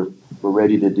 so we're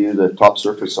ready to do the top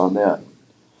surface on that.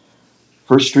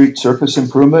 First Street surface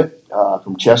improvement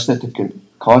from Chestnut to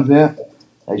Convent.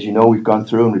 As you know, we've gone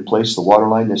through and replaced the water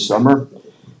line this summer,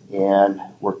 and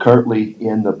we're currently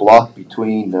in the block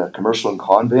between Commercial and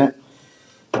Convent.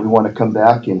 We want to come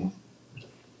back and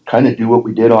kind of do what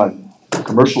we did on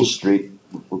Commercial Street.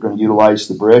 We're going to utilize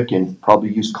the brick and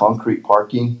probably use concrete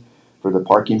parking for the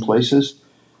parking places.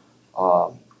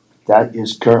 That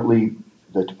is currently,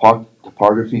 the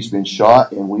topography's been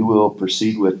shot, and we will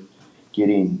proceed with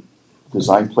getting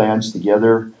design plans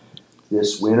together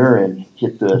this winter and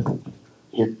hit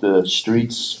the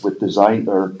streets with design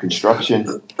or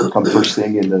construction come first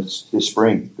thing in this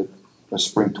spring, the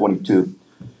spring 22.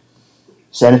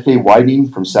 Santa Fe widening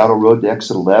from Saddle Road to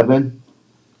exit 11.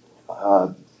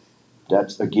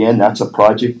 That's a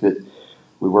project that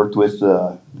we worked with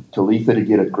Talitha to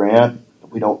get a grant.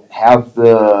 We don't have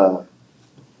the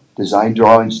design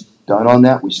drawings done on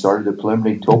that. We started a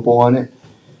preliminary topo on it.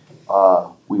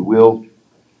 We will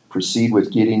proceed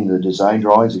with getting the design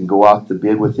drawings and go out to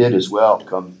bid with it as well.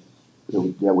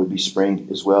 That would be spring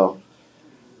as well.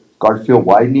 Garfield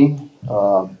widening,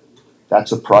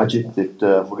 that's a project that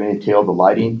we're going to entail the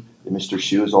lighting that Mr.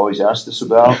 Shu has always asked us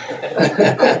about.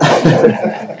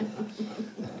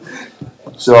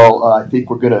 So I think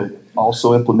we're going to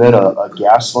also implement a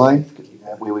gas line.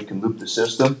 That way we can loop the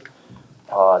system.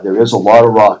 There is a lot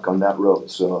of rock on that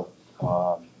road, so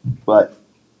but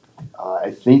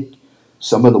I think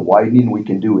some of the widening we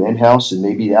can do in-house, and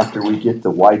maybe after we get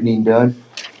the widening done,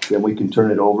 then we can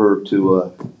turn it over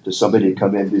to somebody to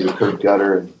come in, do the curb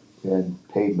gutter and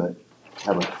pavement,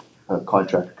 have a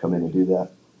contractor come in and do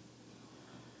that.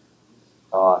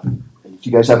 And if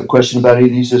you guys have a question about any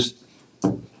of these, just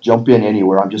jump in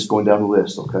anywhere. I'm just going down the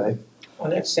list, okay? On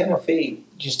that Santa Fe,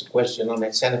 just a question on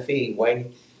that Santa Fe, why,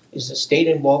 is the state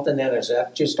involved in that, or is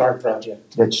that just our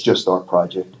project? It's just our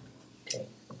project.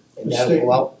 And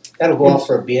that'll go out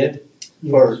for a bid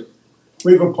for. Yes.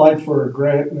 We've applied for a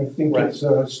grant, and I think Right. it's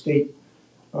a state,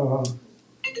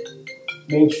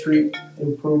 Main Street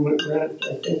Improvement Grant,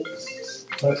 I think.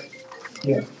 But,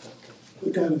 yeah.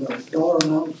 What kind of a dollar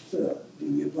amount do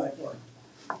you apply for?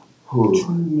 2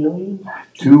 million?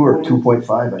 2 or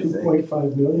 2.5, I think.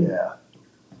 2.5 million? Yeah.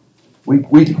 We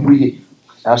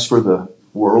asked for the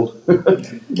world,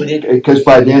 because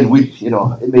by then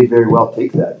it may very well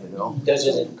take that, Does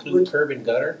it include curb and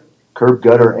gutter? Curb,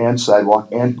 gutter, and sidewalk,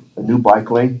 and a new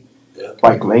bike lane,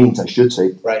 bike lanes, I should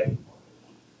say. Right.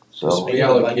 So We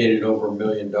allocated over $1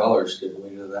 million, didn't we,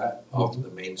 to that, off of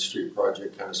the Main Street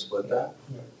project, kind of split that?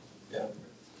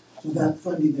 So that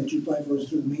funding that you apply for is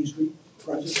through the Main Street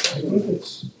project? I think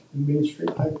it's Main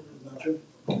Street, I'm not sure.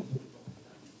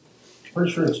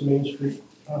 pretty sure it's Main Street,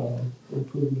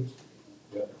 improvements.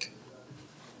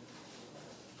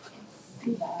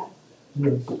 See that?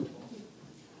 Yes,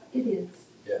 It is.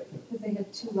 Yeah. Because they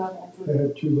have 2 levels. they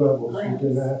have 2 levels, you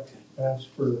can ask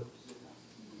for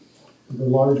the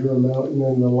larger amount, and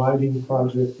then the lighting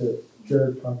project that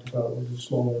Jared talked about was a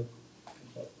smaller.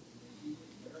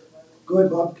 Go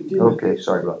ahead, Bob, continue. okay,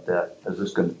 sorry about that. I was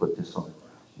just going to put this on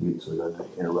mute so I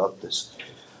don't interrupt this.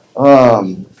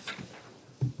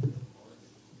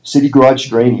 City garage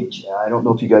drainage. I don't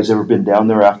know if you guys ever been down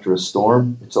there after a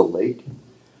storm. It's a lake.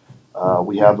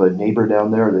 We have a neighbor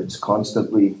down there that's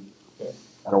constantly,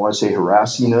 I don't want to say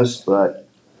harassing us, but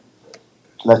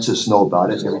lets us know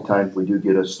about it every time we do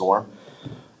get a storm.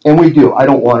 And we do. I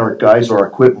don't want our guys or our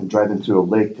equipment driving through a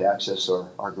lake to access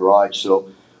our garage.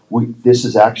 So this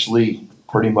is actually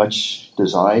pretty much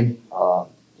designed,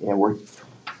 and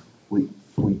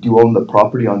we do own the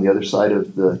property on the other side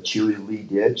of the Chile Lee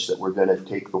ditch that we're going to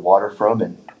take the water from.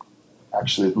 And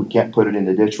actually, if we can't put it in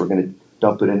the ditch, we're going to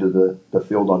dump it into the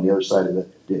field on the other side of the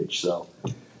ditch. So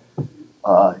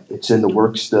it's in the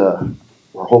works. We're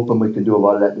hoping we can do a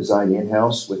lot of that design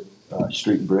in-house with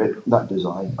street and brick, not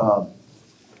design,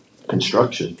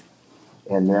 construction.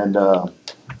 And then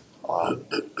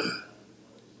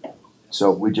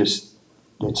so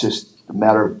it's just a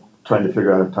matter of trying to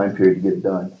figure out a time period to get it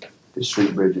done. The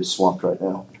street bridge is swamped right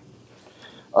now.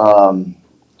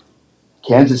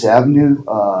 Kansas Avenue,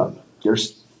 I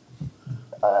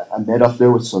met up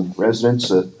there with some residents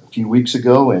a few weeks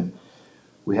ago, and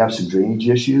we have some drainage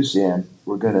issues, and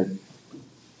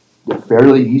they're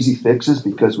fairly easy fixes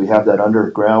because we have that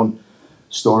underground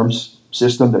storms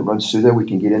system that runs through there. We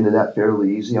can get into that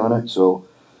fairly easy on it. So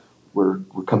we're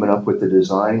coming up with the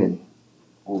design, and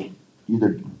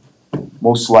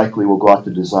most likely we'll go out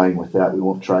to design with that. We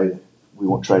won't try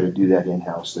to do that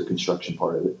in-house, the construction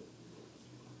part of it.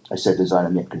 I said design, I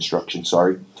meant construction,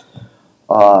 sorry.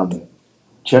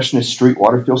 Chestnut Street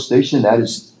Waterfill Station, that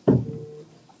is, as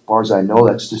far as I know,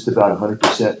 that's just about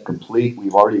 100% complete.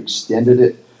 We've already extended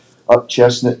it up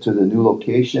Chestnut to the new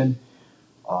location.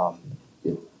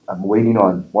 I'm waiting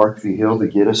on Mark V. Hill to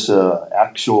get us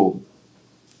actual,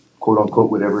 quote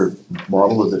unquote, whatever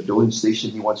model of the filling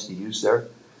station he wants to use there.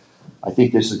 I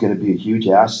think this is going to be a huge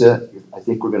asset. I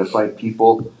think we're going to find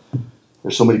people.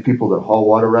 There's so many people that haul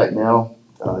water right now,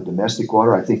 domestic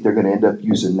water. I think they're going to end up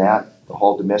using that to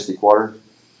haul domestic water.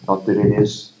 Not that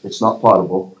it's not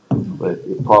potable, but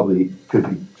it probably could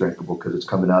be drinkable because it's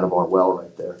coming out of our well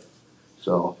right there.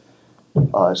 So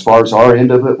as far as our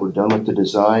end of it, we're done with the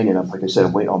design, and like I said,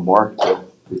 I'm waiting on Mark to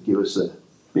give us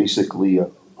basically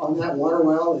on that water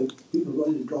well, if people are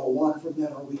going to draw water from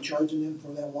that, are we charging them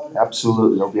for that water?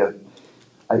 Absolutely. There'll be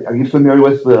are you familiar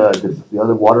with the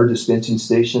other water dispensing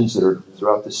stations that are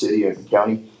throughout the city and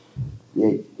county?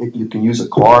 You can use a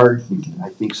card. I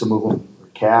think some of them are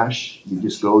cash. You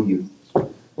just go, and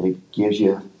it gives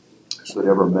you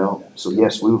whatever amount. So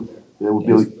yes, it will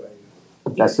be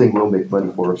that thing will make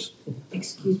money for us.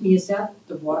 Excuse me, is that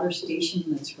the water station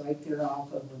that's right there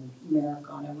off of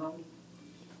Americana Road?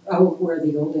 Oh, where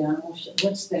the old animal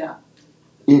what's that?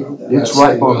 It's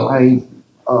right behind,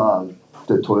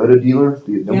 the Toyota dealer,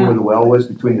 remember where the well was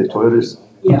between the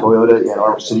Toyota and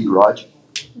our city garage?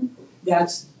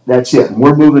 That's it, and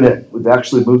we're moving it, we've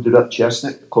actually moved it up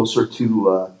Chestnut, closer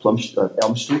to,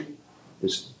 Elm Street. I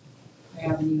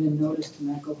haven't even noticed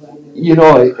when I go by there. You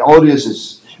know, all it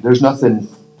is, there's nothing,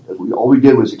 all we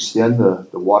did was extend the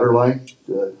water line,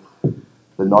 the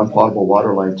non-potable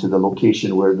water line to the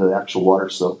location where the actual water,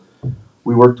 so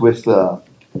we worked with,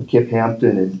 Kip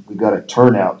Hampton, and we got a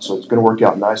turnout, so it's gonna work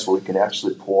out nice where we can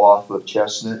actually pull off of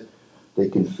Chestnut, they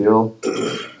can fill,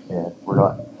 and we're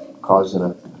not causing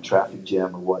a traffic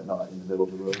jam or whatnot in the middle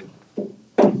of the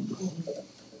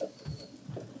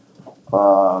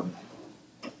road.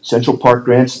 Central Park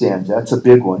grandstands, that's a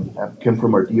big one, that came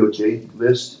from our DOJ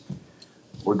list.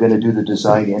 We're gonna do the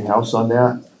design in-house on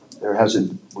that. There has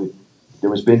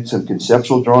been some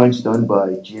conceptual drawings done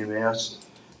by GMS,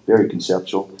 very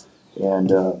conceptual.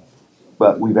 And,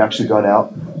 but we've actually gone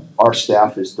out, our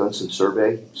staff has done some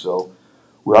survey, so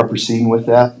we are proceeding with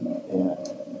that. And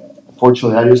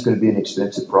unfortunately, that is gonna be an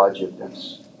expensive project.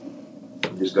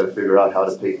 We just gotta figure out how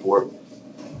to pay for it.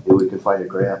 If we can find a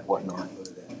grant, whatnot.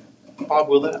 Bob,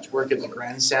 will that work at the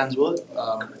grandstands? Will it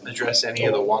address any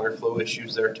of the water flow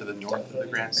issues there to the north of the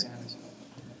grandstands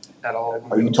at all?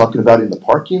 Are you talking about in the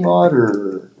parking lot,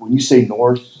 or when you say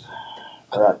north,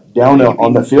 down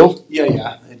on the field?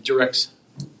 Yeah, it directs.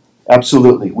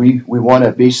 Absolutely. We want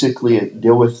to basically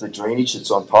deal with the drainage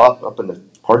that's on top, up in the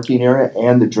parking area,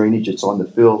 and the drainage that's on the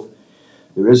field.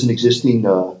 There is an existing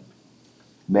storm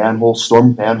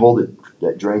manhole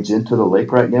that drains into the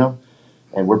lake right now,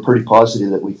 and we're pretty positive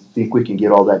that we think we can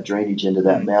get all that drainage into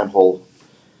that manhole.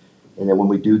 And then when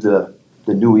we do the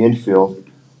new infill,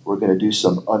 we're going to do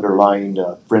some underlying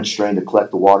French drain to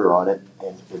collect the water on it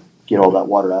and get all that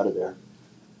water out of there.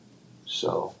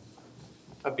 So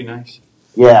that'd be nice.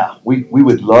 Yeah, we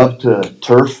would love to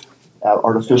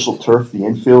artificial turf the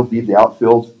infield, leave the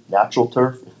outfield natural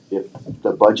turf if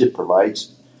the budget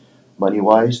provides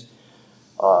money-wise.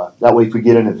 That way if we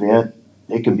get an event,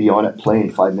 they can be on it playing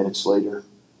 5 minutes later.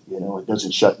 You know, it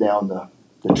doesn't shut down the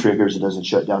triggers, it doesn't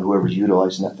shut down whoever's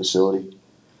utilizing that facility.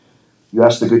 You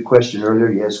asked a good question earlier.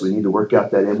 Yes, we need to work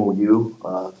out that MOU.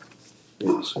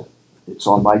 It's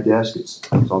on my desk, it's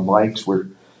on Mike's.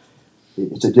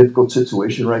 It's a difficult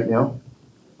situation right now.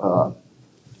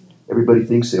 Everybody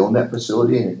thinks they own that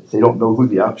facility, and they don't know who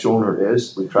the actual owner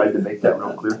is. We tried to make that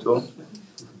real clear to them,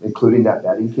 including that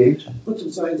batting cage. Put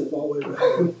some signs up all the way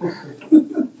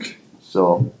around.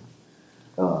 So,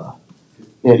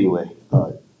 anyway,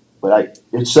 but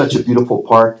it's such a beautiful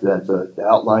park that the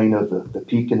outline of the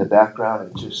peak in the background,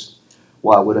 it's just,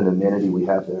 wow, what an amenity we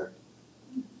have there.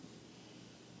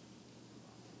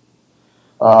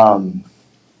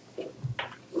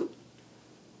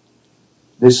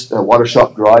 This water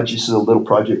shop garage, this is a little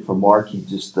project from Mark. He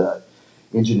just,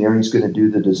 engineering's gonna do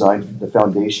the design, the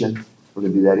foundation. We're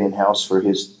gonna do that in-house for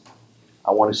his,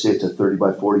 I wanna say it's a 30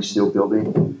 by 40 steel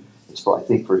building. It's probably, I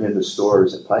think for him to store,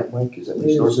 is it pipe, Mike? Is that what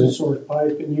he stores? It's a sort of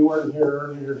pipe, and you weren't here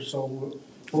earlier, so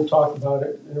we'll talk about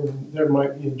it. There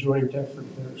might be a joint effort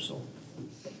there, so,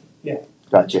 yeah.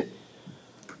 Gotcha.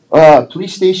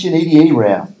 Police station ADA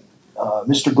ramp.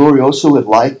 Mr. Glorioso would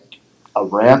like a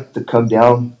ramp to come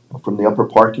down from the upper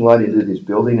parking lot into his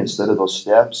building instead of those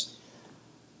steps.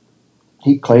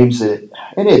 He claims that,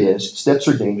 and it is, steps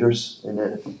are dangerous,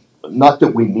 and not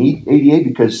that we need ADA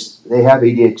because they have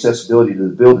ADA accessibility to the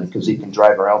building because he can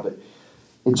drive around, but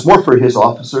it's more for his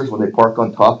officers when they park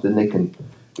on top, then they can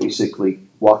basically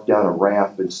walk down a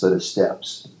ramp instead of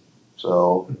steps.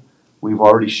 So we've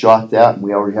already shot that, and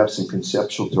we already have some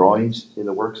conceptual drawings in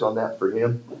the works on that for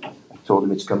him. I told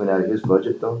him it's coming out of his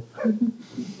budget though.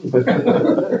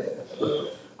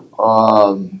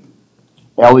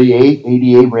 LEA,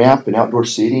 ADA ramp and outdoor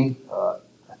seating.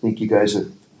 I think you guys are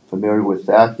familiar with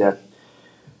that. That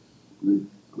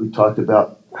we talked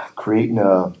about creating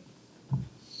an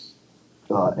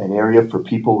area for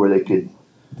people where they could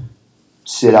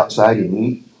sit outside and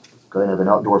eat. Kind of an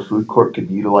outdoor food court could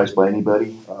be utilized by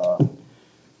anybody.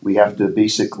 We have to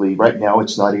basically, right now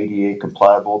it's not ADA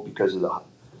compliable because of the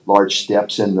large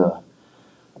steps in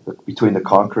between the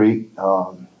concrete.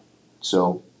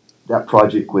 So that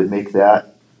project would make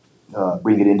that,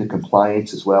 bring it into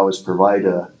compliance as well as provide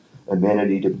a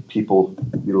amenity to people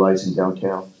utilizing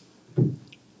downtown.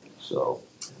 So.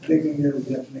 Big thing there,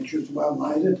 we have to make sure it's well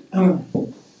lighted.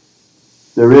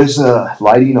 There is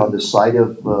lighting on the side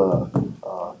of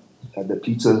the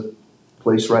pizza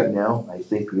place right now. I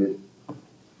think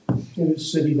It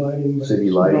is city lighting, but City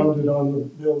it's lighting. mounted on the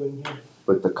building here.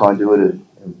 But the conduit and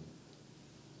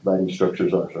lighting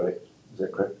structures are, right? Is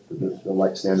that correct? The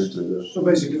light standards are the, So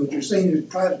basically what you're saying is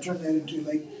try to turn that into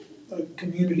like a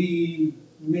community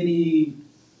mini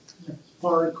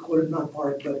park, or not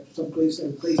park, but someplace, a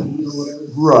place to eat or whatever.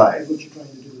 Right. That's what you're trying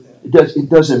to do with that. it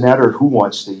doesn't matter who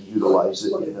wants to utilize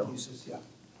it, you know? Uses, yeah.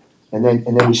 And then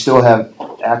we still have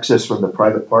access from the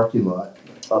private parking lot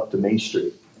up to Main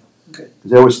Street. Okay.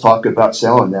 Cause they always talk about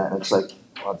selling that, and it's like,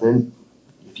 well then,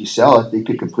 if you sell it, they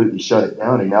could completely shut it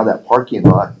down, and now that parking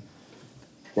lot,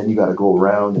 then you gotta go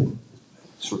around, and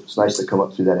it's nice to come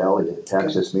up through that alley to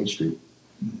access Main Street.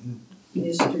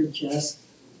 Mr. Just,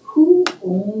 who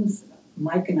owns,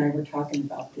 Mike and I were talking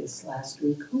about this last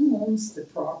week, who owns the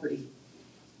property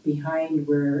behind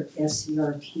where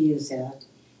SCRT is at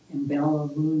and Bella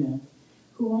Luna?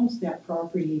 Who owns that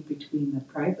property between the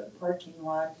private parking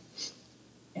lot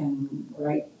and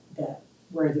right that,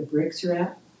 where the bricks are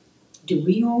at? Do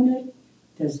we own it?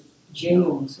 Does Jay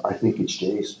owns it? I think it's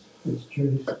Jay's. It's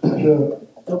just,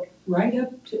 Right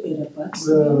up to, it abuts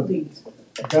The- the buildings.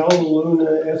 Bella Luna,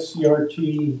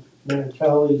 SCRT,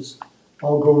 Mantelli's,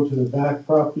 all go to the back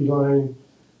property line.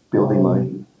 Building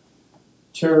line.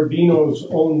 Cherubino's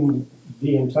own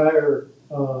the entire,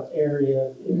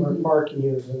 area where parking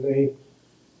is, and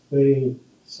they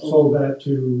sold that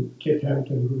to Kit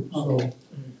Hampton Group,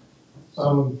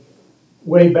 so.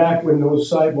 Way back when those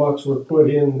sidewalks were put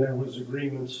in, there was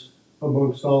agreements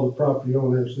amongst all the property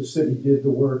owners. The city did the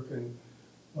work, and,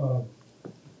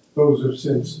 those have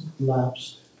since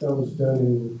lapsed. That was done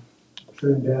in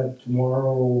Trinidad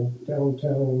downtown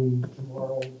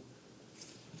tomorrow.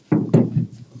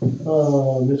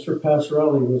 Mr.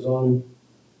 Passarelli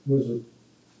was a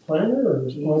planner or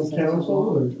on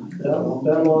council or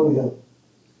that long ago.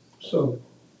 So,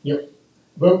 yep.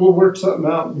 But we'll work something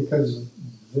out because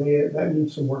that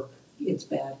needs some work. It's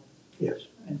bad. Yes.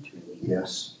 And truly.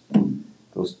 Yes.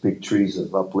 Those big trees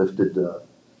have uplifted,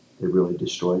 they really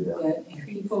destroyed that. And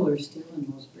people are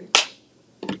stealing those bricks.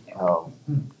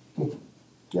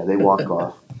 Yeah, they walk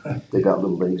off. They got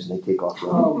little legs and they take off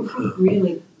running. Oh,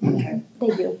 really? Okay. They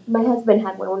do. My husband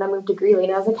had one when I moved to Greeley,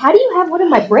 and I was like, "How do you have one of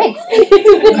my bricks?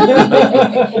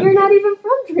 You're not even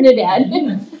from Trinidad."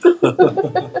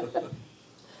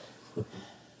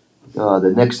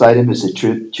 The next item is the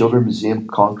Children's Museum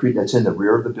concrete that's in the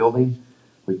rear of the building.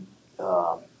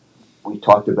 We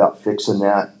talked about fixing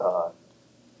that,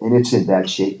 and it's in bad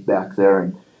shape back there.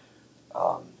 And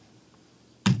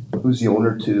who's the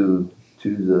owner to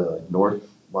the north,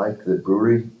 Mike, the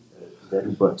brewery? That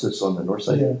who butts us on the north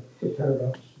side? Yeah, the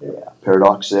Paradox. Yeah. Yeah,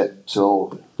 Paradox.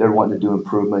 So they're wanting to do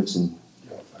improvements, and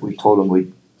we told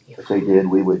them if they did,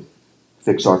 we would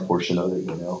fix our portion of it,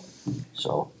 you know.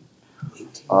 So.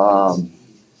 On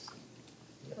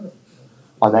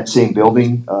that same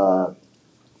building,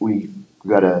 we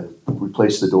gotta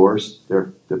replace the doors.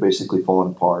 They're basically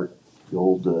falling apart. The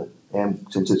old, and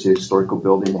since it's a historical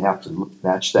building, they have to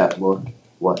match that look,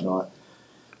 whatnot.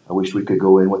 I wish we could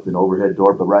go in with an overhead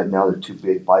door, but right now they're two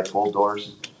big bifold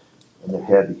doors, and they're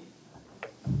heavy,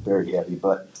 very heavy.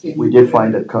 But we did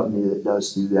find a company that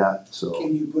does do that. So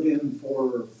Can you put in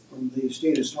from the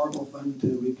state historical fund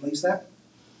to replace that?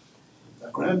 A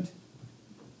grant?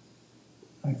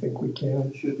 I think we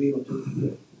can. Should be able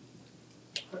to.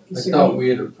 I thought we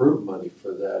had approved money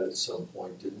for that at some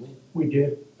point, didn't we? We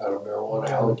did. Out of marijuana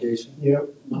allocation? Yep,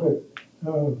 but,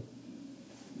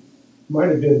 might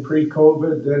have been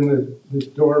pre-COVID, then the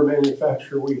door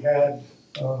manufacturer we had,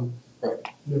 Right.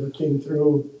 never came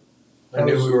through. I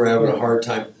knew we were having a hard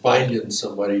time finding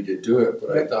somebody to do it,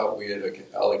 but I thought we had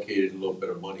allocated a little bit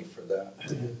of money for that.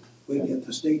 We can get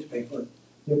the state to pay for it.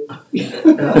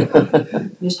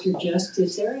 Mr. Just,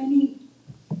 is there any,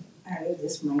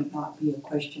 this might not be a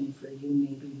question for you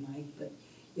maybe, Mike, but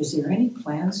is there any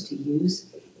plans to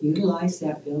utilize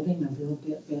that building a little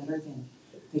bit better than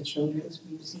the Children's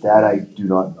Museum? that I do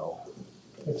not know.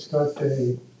 It's got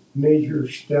a major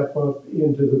step up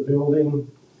into the building.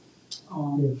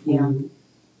 If we Yeah,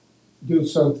 do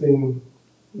something,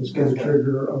 it's gonna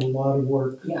trigger a lot of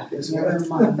work. yeah, never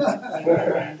mind.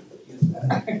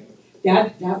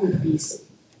 That would be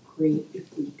great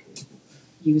if we could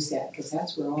use that, because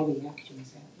that's where all the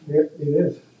action's at. It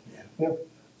is.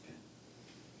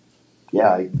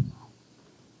 Yeah,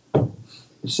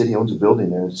 the city owns a building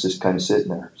there. It's just kind of sitting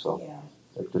there. So Yeah,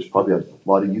 there's probably a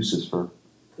lot of uses for.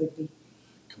 could be.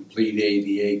 Complete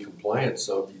ADA compliance,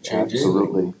 so if you change anything,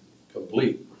 Absolutely.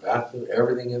 complete, bathroom,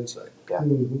 everything inside. Yeah.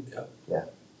 Mhm. Yeah.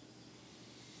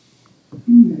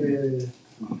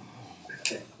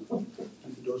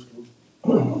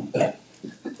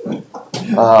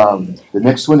 The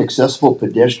next one, accessible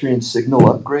pedestrian signal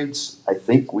upgrades. I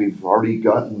think we've already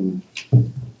gotten,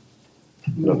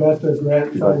 We got the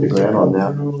grant. We got the grant on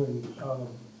that.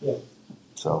 Yeah,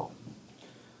 so.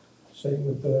 same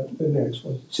with the next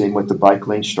one. Same with the bike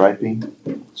lane striping,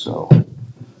 so.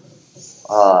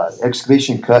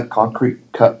 Excavation cut, concrete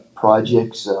cut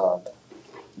projects, the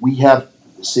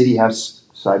city has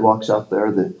sidewalks out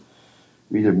there that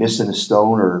are either missing a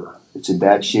stone or it's in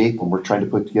bad shape, and we're trying to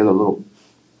put together a little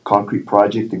concrete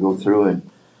project to go through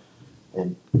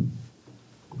and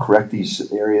correct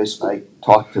these areas. I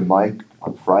talked to Mike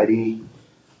on Friday.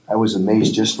 I was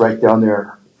amazed, just right down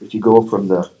there, if you go from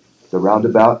the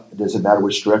roundabout, it doesn't matter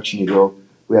which direction you go,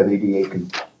 we have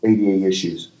ADA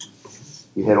issues.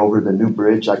 You head over the new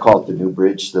bridge, I call it the new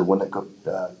bridge, the one that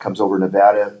comes over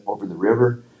Nevada, over the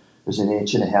river. There's an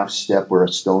 1.5 inch step where a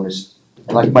stone is,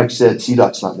 and like Mike said,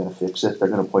 CDOT's not gonna fix it, they're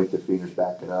gonna point their fingers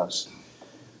back at us.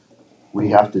 We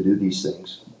have to do these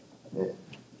things.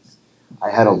 I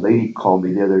had a lady call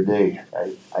me the other day,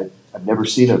 I've never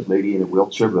seen a lady in a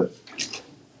wheelchair, but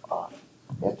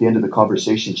at the end of the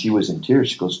conversation, she was in tears.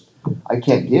 She goes, I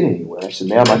can't get anywhere. I said,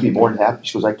 ma'am, I'd be more than happy.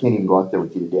 She goes, I can't even go out there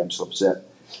with you today. I'm so upset.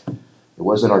 It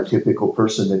wasn't our typical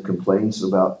person that complains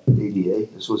about ADA.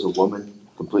 This was a woman,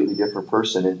 completely different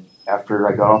person. And after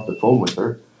I got off the phone with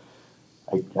her,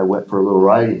 I went for a little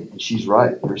ride, and she's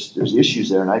right. There's issues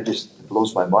there, and it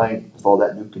blows my mind with all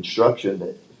that new construction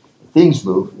that things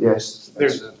move. Yes,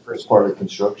 it's part of the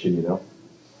construction, you know.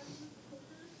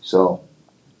 So.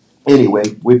 Anyway,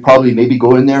 we probably maybe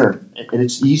go in there, and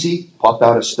it's easy, pop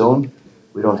out a stone.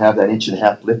 We don't have that 1.5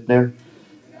 inch lift there.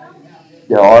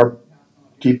 There are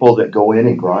people that go in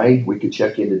and grind. We could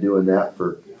check into doing that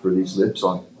for these lips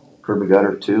on curb and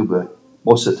gutter too, but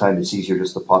most of the time it's easier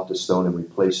just to pop the stone and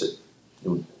replace it.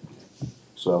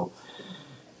 So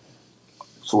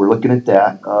we're looking at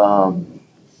that.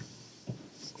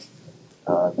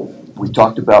 We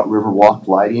talked about Riverwalk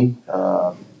lighting.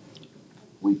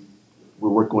 We're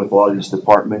working with a lot of these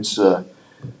departments.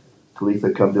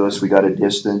 Talitha come to us, we got a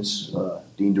distance.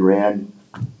 Dean Duran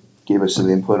gave us some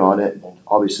input on it. And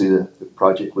obviously the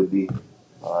project would be,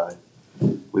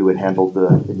 we would handle the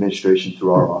administration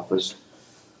through our office.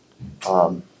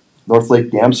 North Lake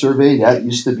Dam Survey, that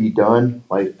used to be done,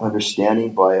 by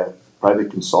understanding, by a private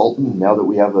consultant. Now that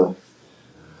we have an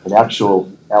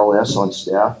actual LS on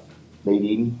staff, Nate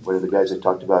Eden, one of the guys I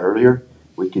talked about earlier,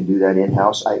 we can do that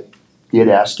in-house. I did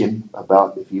ask him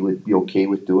about if he would be okay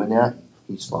with doing that.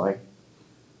 He's fine.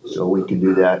 So we can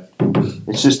do that.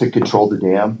 It's just to control the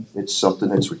dam. It's something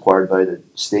that's required by the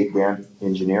state dam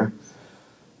engineer.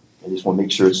 I just want to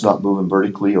make sure it's not moving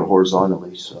vertically or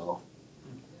horizontally. So,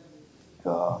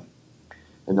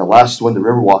 and the last one, the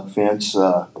Riverwalk fence,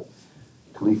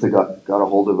 Talitha got a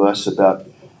hold of us about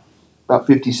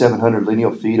 5,700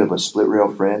 lineal feet of a split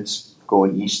rail fence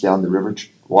going east down the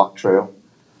Riverwalk Trail.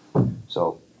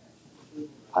 So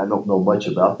I don't know much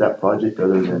about that project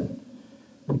other than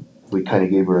we kind of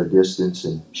gave her a distance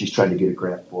and she's trying to get a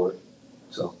grant for it.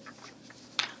 So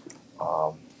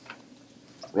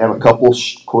we have a couple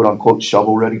quote unquote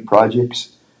shovel ready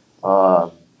projects.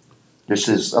 This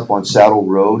is up on Saddle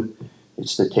Road.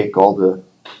 It's to take all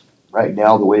right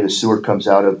now the way the sewer comes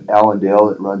out of Allendale,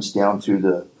 it runs down through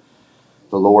the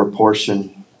lower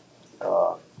portion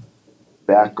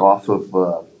back off of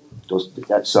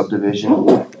that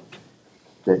subdivision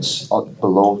that's up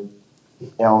below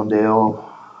Allendale,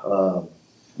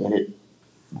 and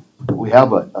we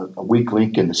have a weak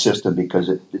link in the system because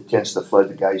it tends to flood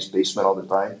the guy's basement all the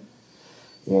time,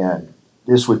 and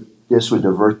this would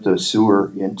divert the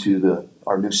sewer into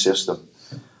our new system.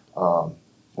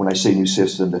 When I say new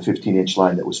system, the 15-inch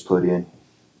line that was put in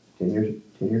 10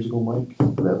 years ago, Mike,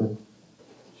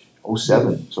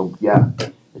 07. So yeah,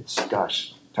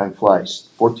 gosh, time flies.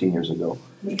 14 years ago.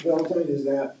 Mr. Valentine, is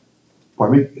that?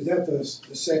 Pardon me? Is that the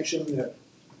section that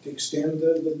to extend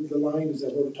the line? Is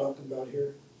that what we're talking about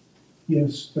here?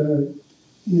 Yes, the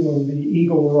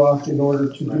Eagle Rock, in order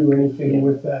to do anything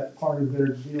with that part of their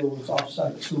deal, was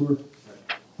offsite sewer.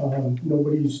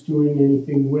 Nobody's doing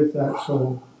anything with that,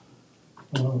 so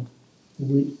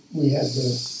we had to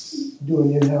do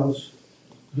an in-house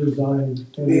design.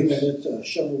 Being that it's a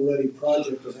shovel-ready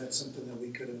project, is that something that we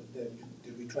could have?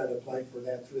 Did we try to apply for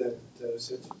that through that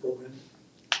CITS program?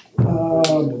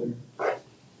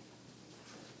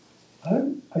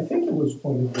 I think it was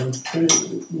one of them.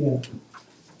 Yeah.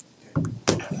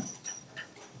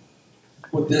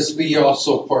 Would this be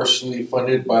also partially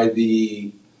funded by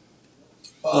the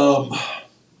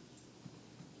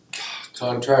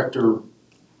contractor?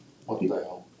 What the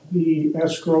hell? The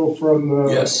escrow from the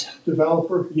Yes.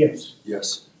 developer? Yes.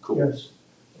 Yes. Cool. Yes.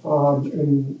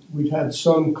 And we've had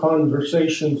some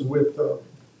conversations with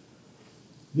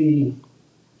the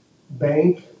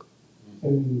bank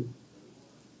and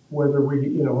whether we,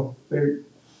 you know, they're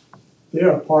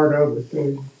a part of it,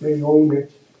 they own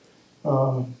it.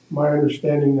 My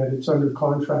understanding that it's under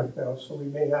contract now, so we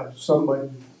may have somebody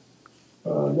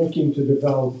looking to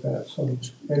develop that. So,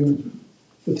 and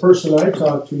the person I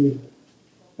talked to,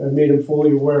 I made him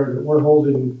fully aware that we're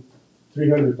holding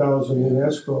 $300,000 in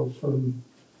escrow from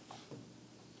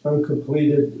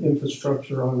uncompleted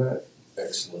infrastructure on that.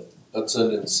 Excellent. That's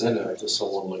an incentive to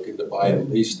someone looking to buy at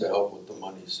least to help with the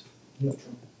monies. Yep.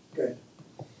 Okay.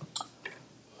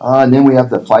 And then we have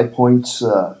the 5 points,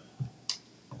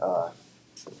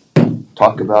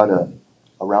 talk about a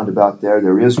roundabout there.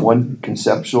 There is one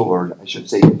conceptual, or I should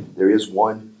say, there is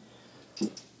one.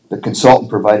 The consultant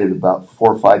provided about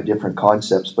 4 or 5 different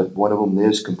concepts, but one of them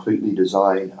is completely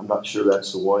designed. I'm not sure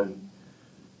that's the one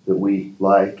that we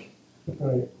like.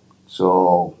 Right.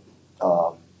 So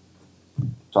I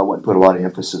wouldn't put a lot of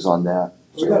emphasis on that.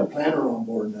 We got a planner on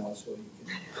board now, so you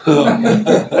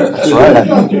That's right.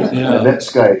 I met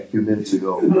Sky a few minutes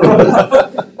ago.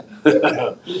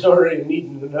 He's already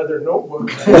needing another notebook.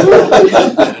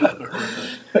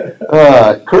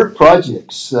 Kurt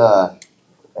projects.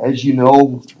 As you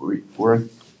know, we're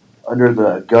under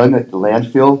the gun at the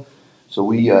landfill, so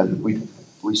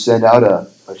we sent out a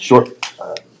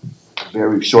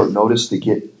very short notice to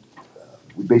get.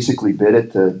 We basically bid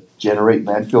it to generate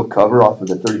landfill cover off of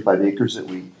the 35 acres that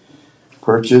we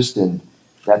purchased, and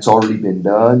that's already been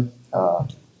done.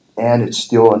 And it's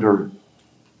still under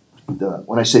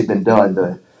when I say been done,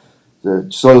 the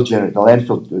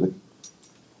landfill,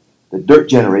 the dirt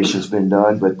generation's been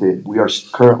done, but we are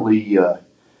currently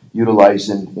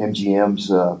utilizing MGM's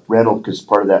rental, because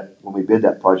part of that, when we bid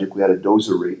that project, we had a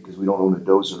dozer rate, because we don't own a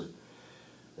dozer,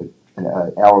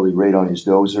 an hourly rate on his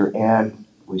dozer, and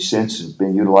we since have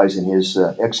been utilizing his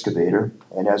excavator,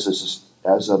 and as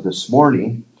of this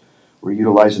morning, we're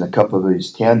utilizing a couple of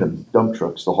his tandem dump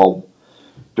trucks to haul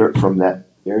dirt from that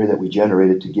area that we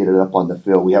generated to get it up on the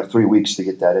fill. We have 3 weeks to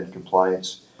get that in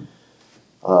compliance,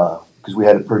 because we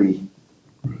had a pretty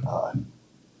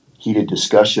heated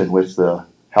discussion with the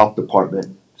health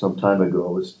department some time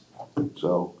ago.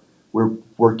 So we're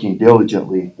working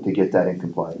diligently to get that in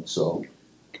compliance. So,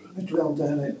 Mr.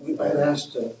 Valentine, I had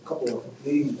asked a couple of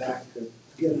meetings back to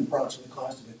get an approximate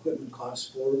cost of equipment costs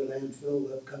for the landfill,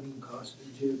 the upcoming cost.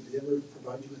 Did they ever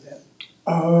provide you with that?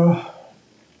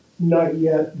 Not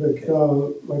yet, but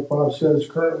like Bob says,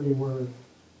 currently we're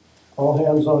all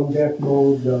hands on deck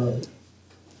mode.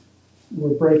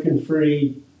 We're breaking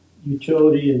free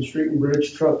utility and street and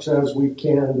bridge trucks as we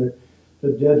can.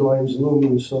 The deadline's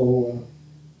looming, so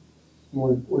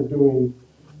we're doing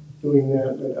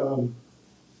that. But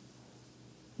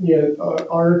yeah,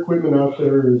 our equipment out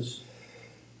there is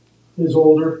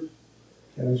older,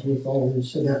 as with all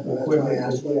this That's why I equipment.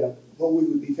 asked Yeah. what we're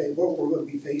going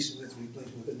to be facing with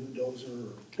replacing with a new dozer,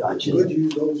 or gotcha. good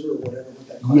used dozer, or whatever. What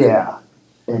that costs. Yeah,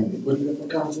 and Looking for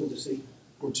council to see.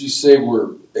 Would you say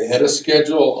we're ahead of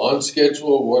schedule, on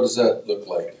schedule? What does that look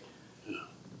like?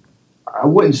 I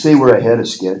wouldn't say we're ahead of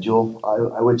schedule.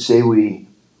 I would say we,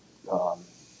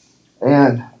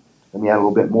 and let me add a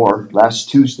little bit more. Last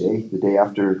Tuesday, the day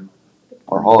after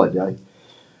our holiday,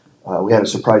 we had a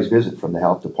surprise visit from the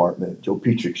health department. Joe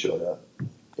Petrick showed up.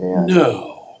 And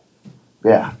No.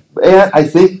 yeah, and I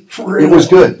think it was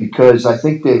good, because I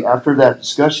think after that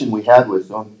discussion we had with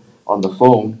them on the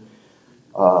phone,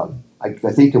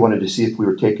 I think they wanted to see if we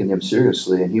were taking them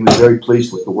seriously, and he was very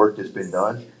pleased with the work that's been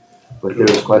done, but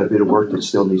there's quite a bit of work that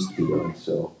still needs to be done,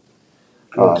 so.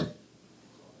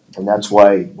 And that's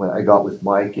why when I got with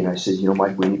Mike and I said,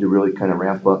 Mike, we need to really kind of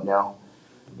ramp up now,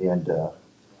 and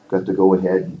got to go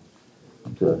ahead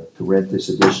to rent this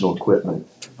additional equipment.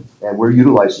 And we're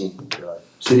utilizing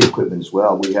city equipment as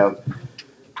well. We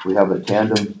have a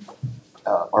tandem,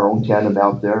 our own tandem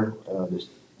out there. The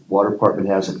water department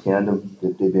has a tandem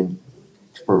that they've been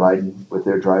providing with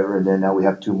their driver, and then now we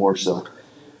have 2 more. So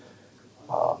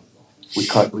we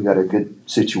got a good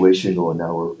situation going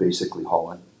now. We're basically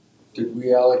hauling. Did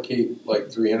we allocate like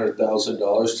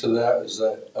 $300,000 to that? Is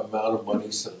that amount of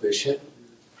money sufficient?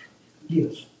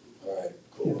 Yes. All right,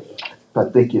 cool. I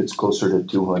think it's closer to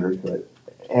 200,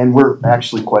 and we're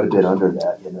actually quite a bit under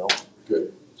that,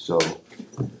 Good. So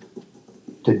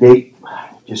to date,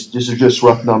 these are just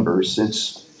rough numbers.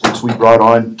 Since we brought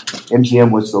on,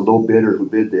 MGM was the low bidder who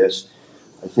bid this.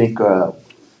 I think the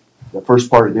first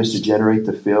part of this to generate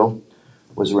the fill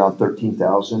was around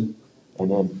 $13,000,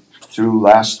 and then through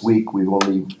last week we've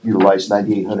only utilized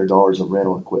 $9,800 of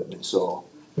rental equipment. So,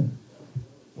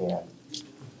 yeah.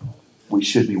 we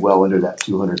should be well under that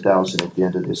 200,000 at the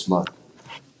end of this month,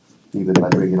 even by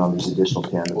bringing on these additional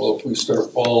tandems. Well, if we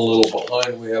start falling a little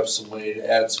behind, we have some money to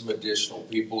add some additional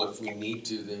people if we need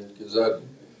to then, because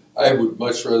I would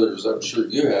much rather, as I'm sure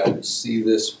you had, see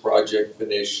this project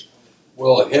finish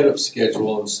well ahead of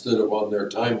schedule instead of on their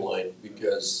timeline,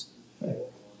 because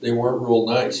they weren't real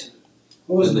nice.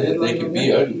 What was And the they deadline can on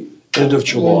be that? ugly. End of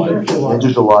July. End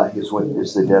of July is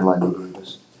the deadline they gave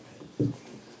us.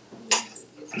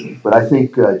 But I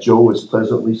think Joe was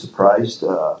pleasantly surprised.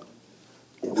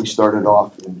 We started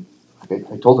off, and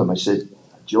I told him, I said,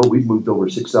 Joe, we've moved over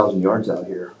 6,000 yards out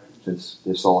here since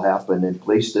this all happened and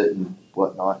placed it and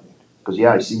whatnot. Because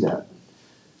yeah, I see that.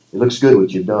 It looks good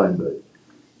what you've done,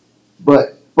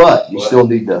 but you still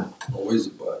need to Always a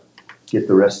but. get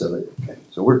the rest of it. Okay.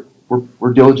 So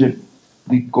we're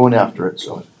diligently going after it.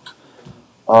 So,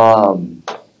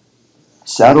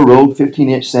 Saddle Road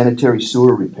 15-inch sanitary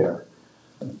sewer repair.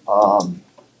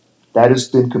 That has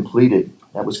been completed.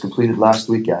 That was completed last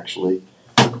week, actually.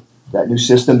 That new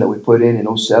system that we put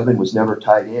in 07 was never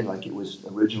tied in like it was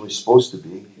originally supposed to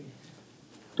be.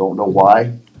 Don't know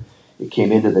why. It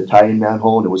came into the tie-in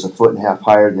manhole and it was 1.5 feet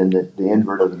higher than the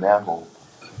invert of the manhole.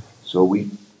 So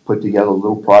we put together a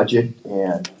little project,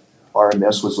 and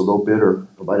RMS was a little bidder,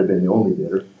 or might have been the only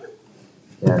bidder.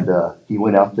 And he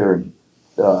went out there and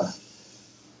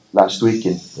last week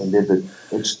and did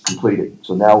it's completed.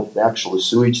 So now the actual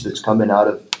sewage that's coming out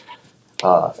of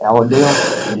Allendale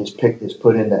is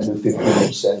put in that new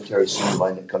 15-inch sanitary sewer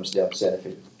line that comes down Santa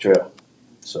Fe Trail.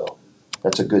 So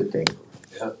that's a good thing.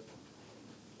 Yeah.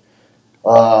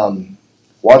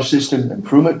 Water system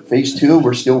improvement, phase 2,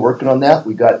 we're still working on that.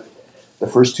 We got the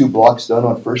first 2 blocks done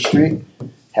on First Street,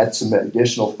 had some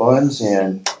additional funds,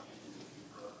 and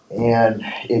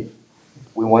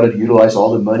we wanted to utilize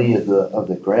all the money of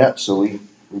the grant, so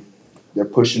they're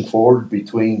pushing forward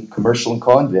between commercial and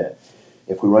convent.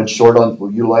 If we run short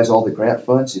we'll utilize all the grant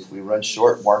funds. If we run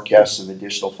short, Mark has some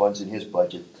additional funds in his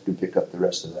budget to pick up the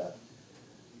rest of that.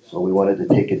 So we wanted to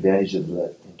take advantage of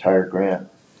the entire grant.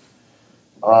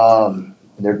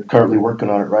 They're currently working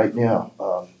on it right now.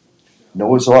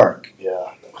 Noah's Ark,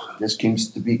 yeah. This seems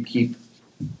to be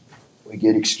we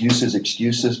get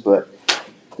excuses, but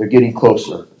they're getting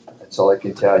closer. That's all I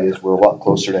can tell you is we're a lot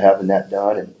closer to having that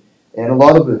done, and a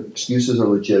lot of the excuses are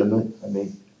legitimate. I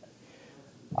mean,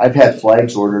 I've had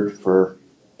flags ordered for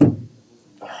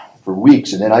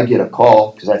weeks, and then I get a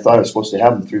call because I thought I was supposed to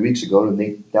have them 3 weeks ago,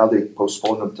 and now they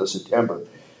postponed them to September.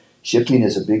 Shipping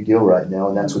is a big deal right now,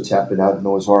 and that's what's happened out at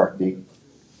Noah's Ark. They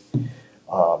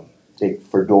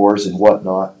for doors and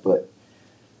whatnot, but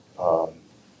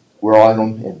we're on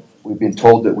them, and we've been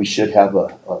told that we should have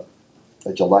a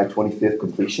July 25th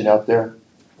completion out there.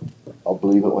 I'll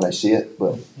believe it when I see it,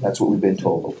 but that's what we've been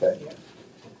told, okay?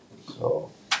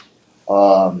 So,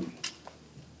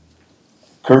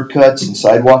 curb cuts and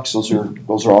sidewalks, those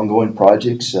are ongoing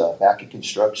projects, back at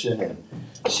construction, and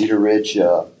Cedar Ridge,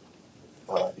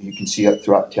 you can see up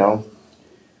throughout town.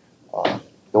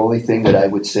 The only thing that I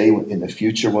would say in the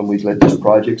future when we let these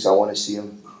projects, I want to see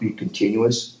them be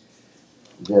continuous.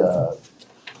 The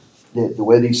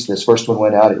way this first one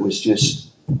went out, it was just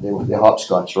they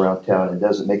hopscotch around town. It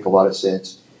doesn't make a lot of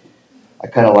sense. I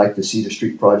kind of like the Cedar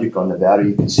Street project on Nevada.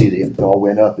 You can see it all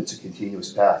went up. It's a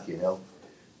continuous path,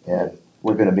 and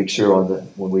we're going to make sure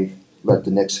when we let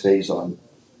the next phase on.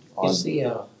 Is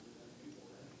the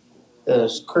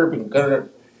curb and gutter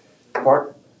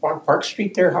Park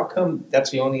Street there? How come that's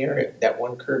the only area, that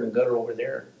one curb and gutter over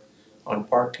there on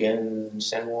Park in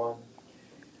San Juan?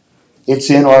 It's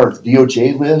in our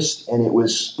DOJ list, and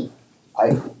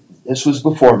this was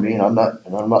before me, and I'm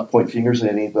not pointing fingers at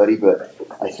anybody, but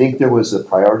I think there was a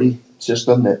priority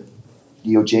system that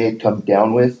DOJ had come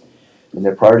down with, and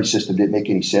their priority system didn't make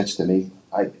any sense to me.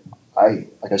 Like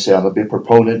I said, I'm a big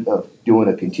proponent of doing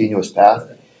a continuous path.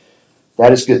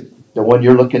 That is good. The one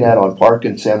you're looking at on Park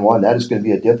in San Juan, that is going to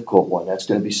be a difficult one. That's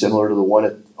going to be similar to the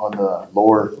one on the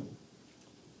lower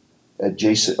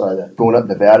adjacent, going up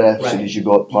Nevada. As soon as you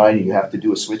go up Pine, you have to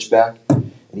do a switchback.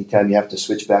 Anytime you have to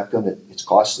switch back them, it's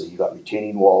costly. You got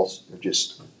retaining walls. They're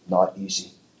just not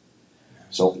easy.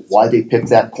 So why they picked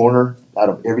that corner out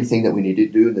of everything that we need to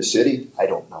do in the city, I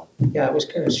don't know. Yeah, it was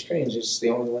kind of strange. It's the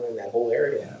only one in that whole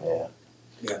area.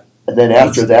 Yeah. And then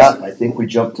after that, I think we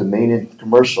jumped to Main and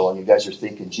Commercial, and you guys are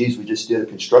thinking, geez, we just did a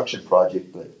construction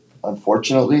project, but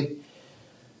unfortunately,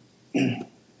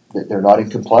 they're not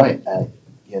in compliant. None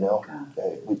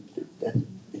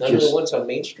of the ones on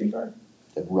Main Street are?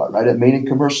 Right at Main and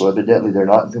Commercial, evidently they're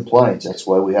not in compliance. That's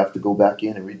why we have to go back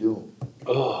in and redo them.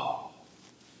 Oh.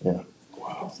 Yeah.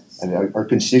 Wow. I mean, our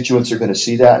constituents are going to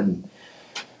see that, and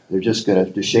they're just gonna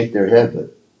just shake their head,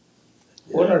 but.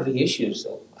 What are the issues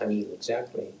though? I mean,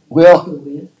 exactly. Well,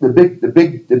 Who with?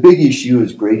 the big issue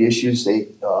is grade issues.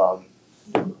 The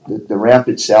ramp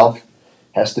itself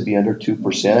has to be under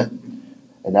 2%,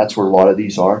 and that's where a lot of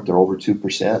these aren't. They're over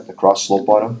 2%, the cross slope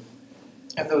on them.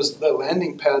 And the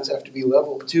landing pads have to be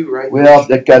level too, right? Well,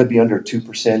 that gotta be under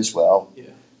 2% as well. Yeah.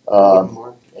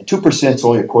 And 2% is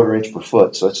only a quarter inch per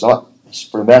foot, so it's not,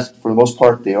 for the most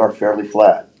part, they are fairly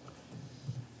flat.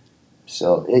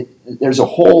 So there's a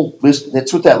whole list.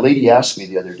 That's what that lady asked me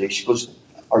the other day. She goes,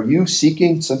 "Are you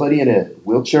seeking somebody in a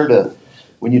wheelchair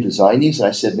when you design these?" And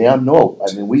I said, "Ma'am, no.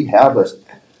 I mean, we have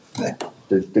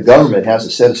the government has a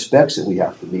set of specs that we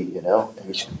have to meet, you know."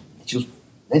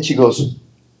 And she goes,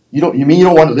 "You mean you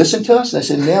don't want to listen to us?" And I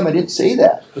said, "Ma'am, I didn't say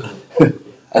that.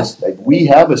 We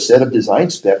have a set of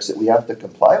design specs that we have to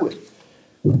comply with."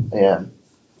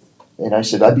 And I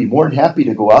said, I'd be more than happy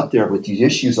to go out there with these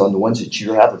issues on the ones that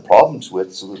you're having problems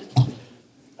with, so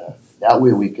that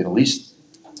way we can at least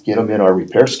get them in our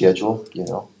repair schedule, you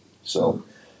know. So.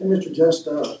 Hey, Mr. Just,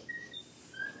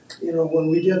 you know, when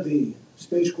we did the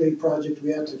Space Grade project, we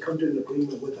had to come to an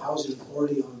agreement with the Housing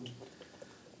Authority on,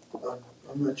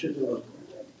 I'm not sure,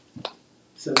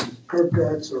 some curb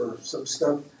cuts or some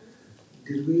stuff.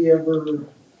 Did we ever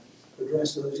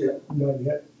address those yet? Not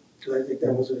yet. Because I think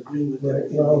that was an agreement. Right,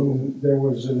 there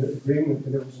was an agreement,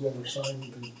 but it was never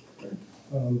signed.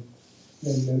 And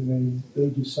then they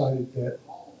decided that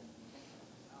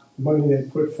the money they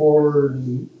put forward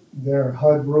and their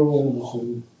HUD rules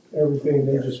and everything,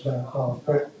 they just backed off.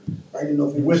 But I didn't know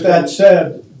if with that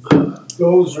said,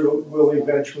 those will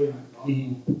eventually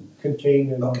be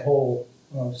contained in our whole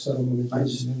settlement I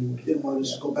just agreement. didn't want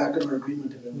us to go back on our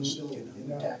agreement if it was still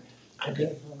intact.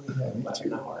 Okay. About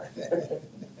an hour.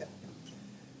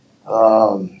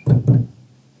 So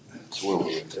where were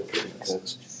we?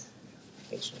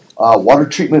 Water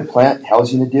treatment plant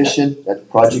housing addition. That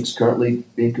project's currently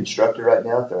being constructed right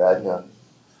now. They're adding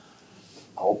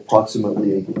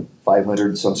approximately 500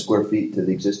 and some square feet to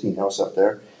the existing house up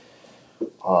there.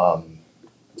 The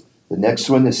next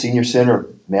one, the senior center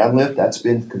man lift, that's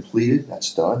been completed.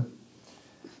 That's done.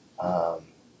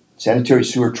 Sanitary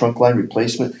sewer trunk line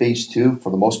replacement phase 2. For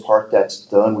the most part, that's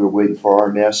done. We were waiting for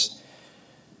RMS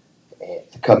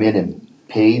to come in and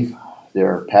pave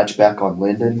their patch back on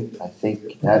Linden. I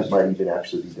think that might even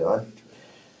actually be done.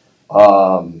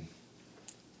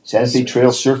 Santa Fe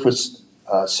Trail surface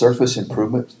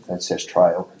improvement. That says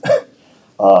trial.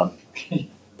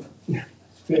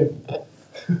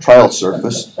 Trial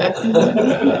surface.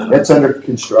 That's under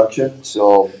construction.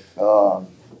 So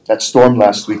that storm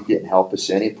last week didn't help us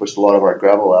any. It pushed a lot of our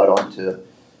gravel out onto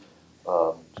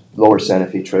lower Santa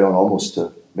Fe Trail and almost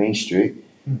to Main Street.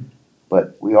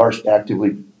 But we are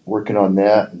actively working on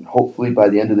that, and hopefully by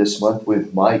the end of this month we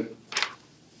might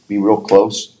be real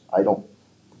close. I don't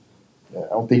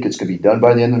think it's gonna be done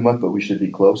by the end of the month, but we should be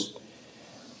close.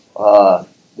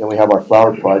 Then we have our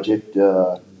flower project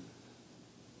that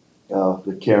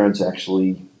Karen's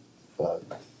actually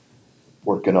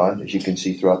working on, as you can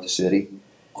see throughout the city.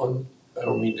 I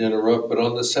don't mean to interrupt, but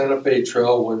on the Santa Fe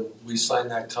Trail, when we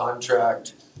signed that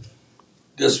contract,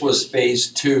 this was phase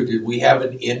 2. Did we have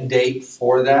an end date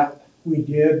for that? We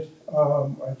did.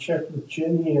 I checked with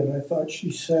Jenny and I thought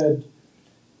she said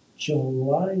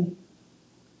July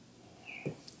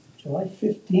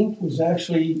 15th was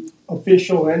actually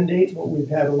official end date, but we've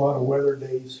had a lot of weather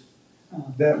days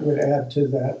that would add to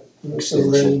that, with the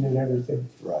rain and everything.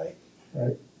 Right.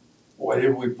 Why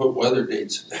didn't we put weather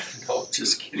dates in there? No,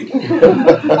 just kidding.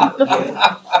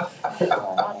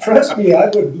 Trust me, I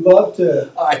would love to.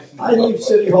 I leave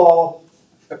City Hall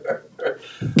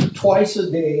twice a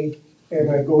day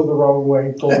and I go the wrong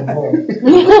way going home.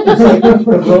 It's like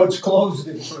the road's closed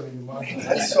in front of you, Mike.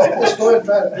 So let's go ahead and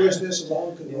try to push this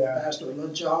along, because we're past our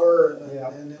lunch hour,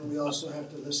 and then we also have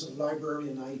to listen to library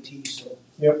and IT, so.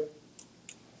 Yep.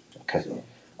 Okay.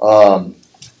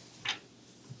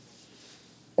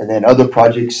 And then other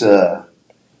projects that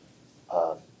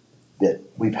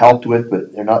we've helped with,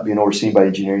 but they're not being overseen by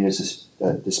engineering, is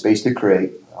the space to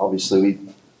create. Obviously, we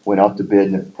went out to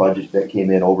bid, and the project that came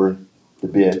in over the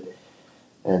bid.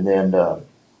 And then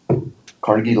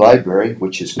Carnegie Library,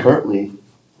 which is currently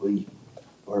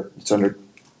it's under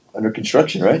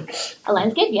construction, right? A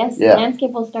landscape, yes. Yeah. Landscape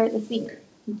will start this week.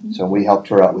 So we helped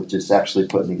her out with just actually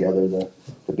putting together the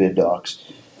bid docs.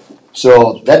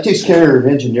 So that takes care of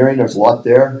engineering. There's a lot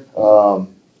there.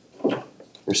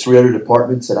 There's 3 other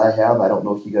departments that I have. I don't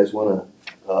know if you guys want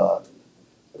to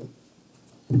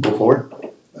go forward.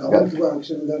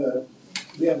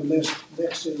 We have a list.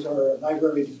 Next is our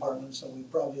library department, so we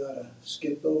probably ought to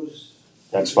skip those.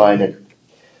 That's fine.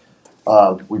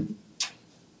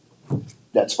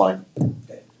 That's fine.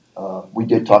 We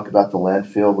did talk about the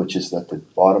landfill, which is at the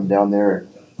bottom down there,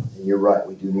 and you're right,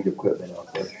 we do need equipment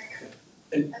out there.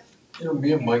 You know,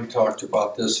 me and Mike talked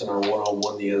about this in our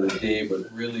one-on-one the other day,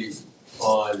 but really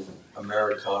on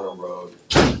Americana Road,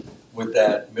 with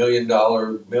that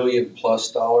 $1 million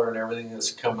plus and everything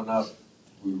that's coming up,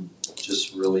 we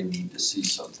just really need to see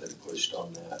something pushed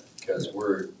on that, because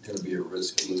we're gonna be at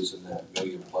risk of losing that $1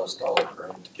 million plus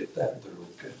grant to get that through.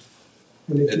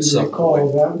 And if At you some recall,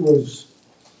 point. that was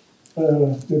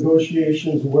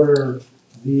negotiations where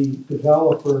the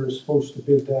developer is supposed to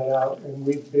bid that out, and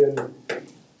we've been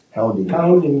Hounding.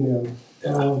 them.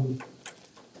 Yeah.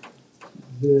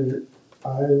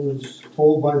 I was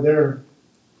told by their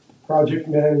project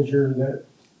manager that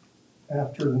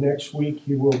after next week,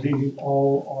 he will be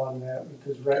all on that,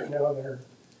 because right now they're,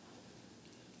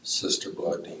 Sister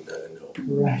Bloodine, I know,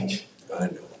 right, I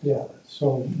know. yeah,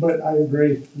 so, but I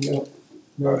agree, All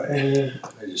right.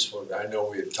 I just wanted, I know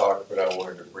we had talked, but I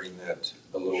wanted to bring that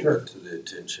a little Sure. bit to the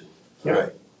attention. Yeah. All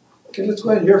right, Okay, let's go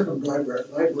ahead and hear from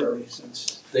library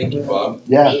since. thank you, Bob.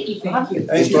 Yeah, Thank you. Thank you.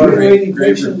 Great, Waiting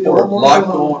great patiently report, all lot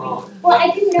morning going long. on. Well,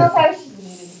 I didn't know if I was be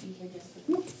here just for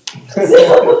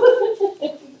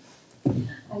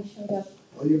I showed up.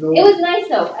 Well, you know, It was nice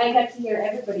though. I got to hear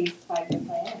everybody's 5-year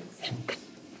plans.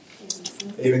 So.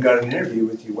 I even got an interview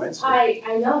with you Wednesday. I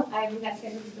know. I haven't got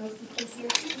scheduled to go see this year.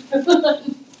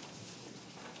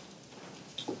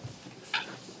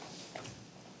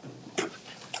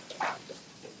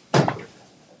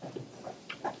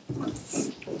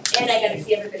 And I got to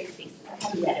see everybody's faces. I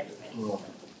haven't met everybody.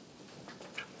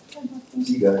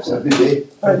 see you guys, have a good day.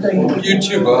 all right, thank you. You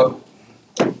too, Bob.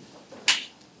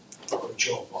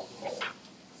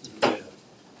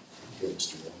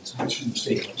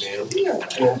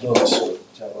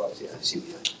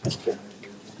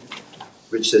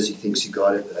 Rich says he thinks he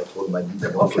got it, but I told him I need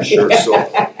to know for sure, so,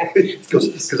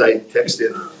 because I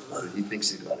texted him, he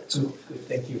thinks he got it, so,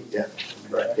 Thank you. yeah.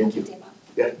 Thank you.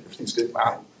 Yeah, everything's good.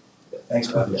 Wow. Thanks,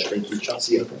 Bob. Yeah, thank you,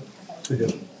 see you.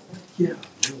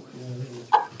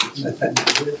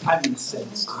 I'm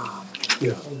incensed.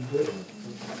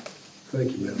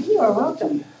 Thank you, man. You are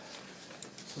welcome.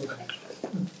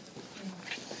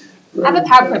 I have a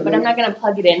PowerPoint, but I'm not going to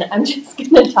plug it in. I'm just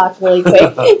going to talk really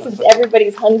quick since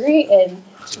everybody's hungry and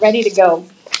ready to go.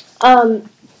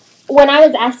 When I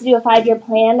was asked to do a 5-year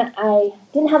plan, I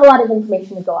didn't have a lot of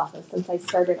information to go off of since I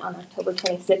started on October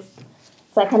 26th.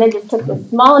 So I kind of just took a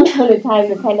small amount of time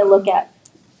to kind of look at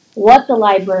what the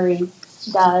library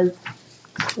does,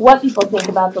 what people think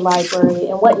about the library,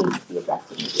 and what needs to be addressed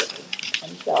immediately.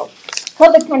 And so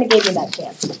COVID kind of gave me that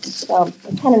chance. So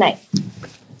it's kind of nice.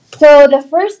 So the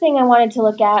first thing I wanted to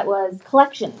look at was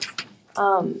collections.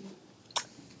 The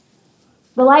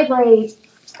library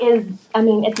is,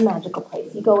 it's a magical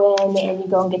place. You go in and you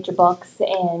go and get your books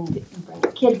and you bring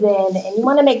your kids in and you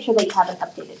want to make sure that you have an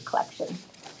updated collection.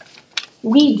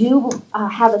 We do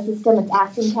have a system, it's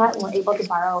AsyncCat, and we're able to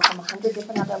borrow from 100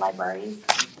 different other libraries.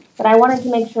 But I wanted to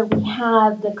make sure we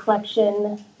have the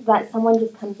collection that someone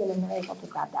just comes in and they're able to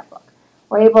grab that book.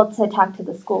 We're able to talk to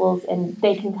the schools and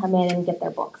they can come in and get their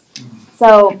books.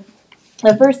 So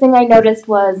the first thing I noticed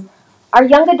was our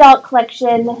young adult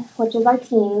collection, which is our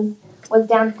teens, was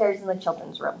downstairs in the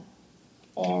children's room.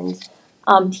 And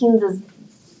teens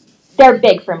they're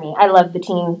big for me. I love the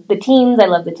teens, I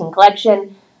love the teen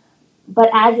collection. But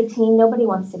as a teen, nobody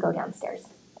wants to go downstairs.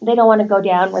 They don't want to go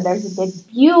down where there's a big,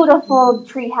 beautiful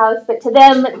tree house, but to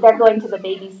them, they're going to the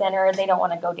baby center. They don't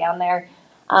want to go down there.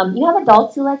 You have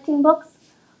adults who like teen books,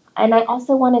 and I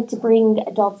also wanted to bring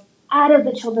adults out of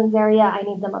the children's area. I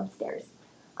need them upstairs.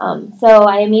 So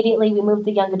we moved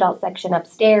the young adult section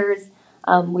upstairs.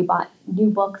 We bought new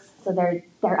books, so they're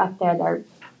up there.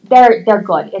 They're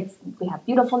good. We have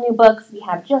beautiful new books. We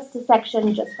have just a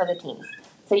section just for the teens.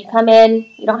 So you come in,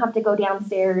 you don't have to go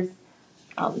downstairs.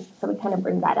 So we kind of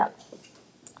bring that up.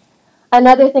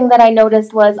 Another thing that I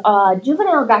noticed was a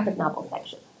juvenile graphic novel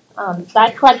section.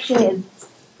 That collection is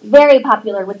very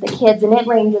popular with the kids, and it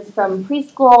ranges from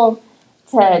preschool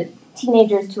to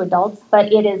teenagers to adults,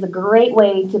 but it is a great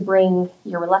way to bring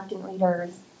your reluctant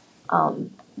readers,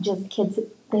 just kids,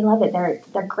 they love it.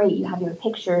 They're great. You have your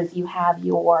pictures, you have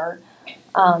your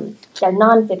they're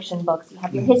nonfiction books, you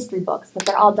have your history books, but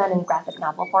they're all done in graphic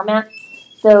novel format.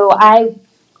 So I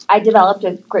developed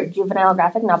a great juvenile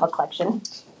graphic novel collection,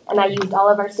 and I used all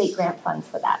of our state grant funds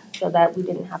for that, so that we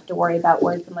didn't have to worry about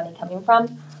where's the money coming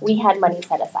from. We had money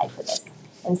set aside for this.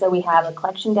 And so we have a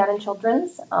collection down in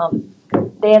Children's.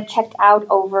 They have checked out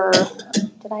over,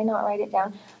 did Did I not write it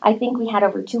down? I think we had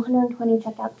over 220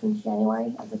 checkouts since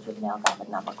January of the juvenile graphic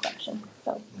novel collection.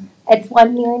 So it's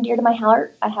one near and dear to my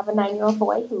heart. I have a 9-year-old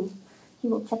boy who he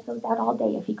will check those out all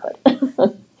day if he could.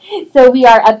 So we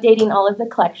are updating all of the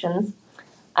collections.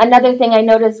 Another thing I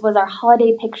noticed was our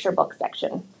holiday picture book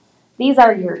section. These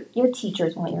are your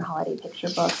teachers want your holiday picture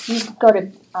books. You go to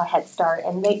Head Start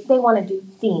and they want to do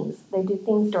themes. They do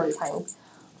theme story times.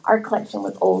 Our collection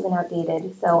was old and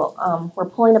outdated, so we're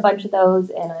pulling a bunch of those,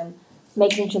 and I'm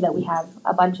making sure that we have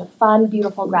a bunch of fun,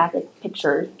 beautiful graphic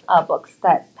picture books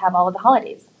that have all of the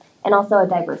holidays, and also a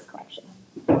diverse collection.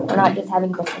 We're not just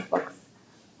having Christmas books.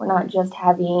 We're not just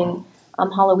having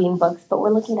Halloween books, but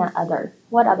we're looking at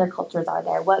what other cultures are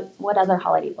there, what other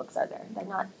holiday books are there.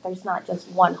 There's not just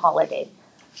one holiday.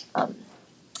 And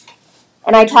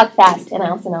I talk fast, and I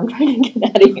also know I'm trying to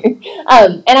get out of here.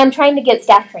 And I'm trying to get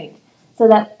staff trained so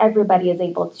that everybody is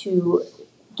able to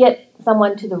get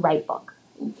someone to the right book.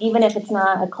 Even if it's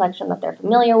not a collection that they're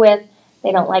familiar with,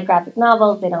 they don't like graphic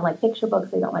novels, they don't like picture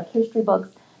books, they don't like history books,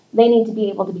 they need to be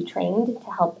able to be trained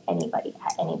to help anybody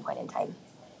at any point in time.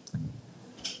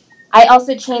 I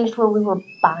also changed where we were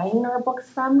buying our books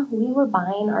from. We were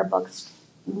buying our books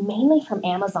mainly from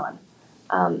Amazon,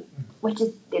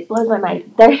 it blows my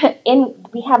mind.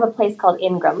 We have a place called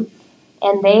Ingram,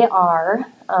 and they are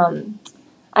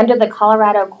under the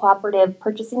Colorado Cooperative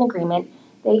Purchasing Agreement.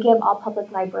 They give all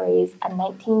public libraries a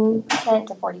 19%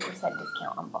 to 40%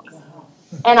 discount on books.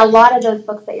 And a lot of those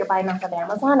books that you're buying off of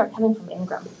Amazon are coming from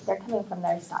Ingram. They're coming from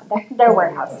their stock, their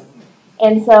warehouses.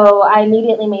 And so I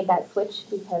immediately made that switch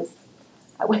because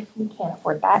we can't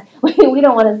afford that. We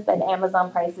don't want to spend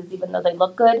Amazon prices, even though they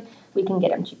look good. We can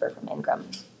get them cheaper from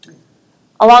Ingram.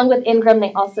 Along with Ingram,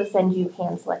 they also send you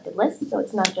hand-selected lists, so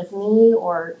it's not just me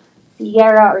or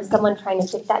Sierra or someone trying to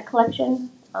fit that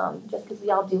collection, just because we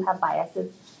all do have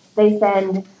biases. They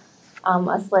send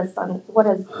us lists on what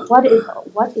is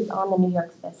on the New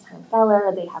York's best time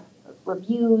seller. They have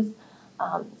reviews,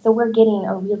 so we're getting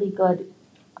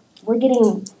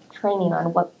training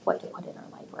on what to put in our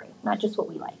library, not just what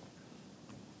we like.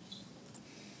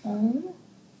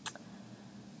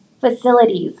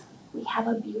 Facilities. We have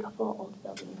a beautiful old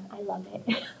building. I love it.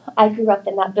 I grew up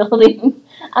in that building,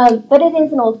 but it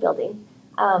is an old building.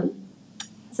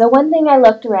 So one thing I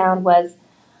looked around was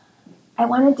I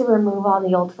wanted to remove all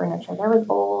the old furniture. There was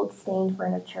old, stained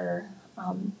furniture.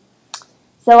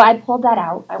 So I pulled that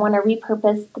out. I want to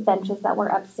repurpose the benches that were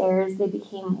upstairs. They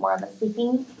became more of a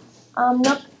sleeping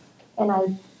nook,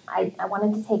 and I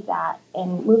wanted to take that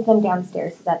and move them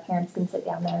downstairs so that parents can sit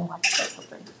down there and watch their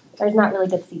children. There's not really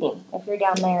good seating. If you're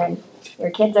down there and your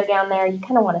kids are down there, you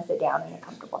kind of want to sit down in a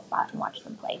comfortable spot and watch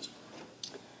them play.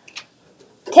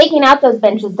 Taking out those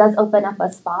benches does open up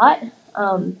a spot.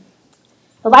 The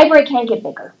library can't get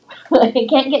bigger. It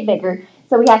can't get bigger,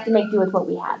 so we have to make do with what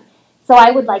we have. So I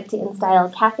would like to install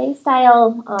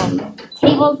cafe-style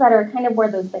tables that are kind of where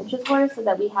those benches were, so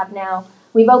that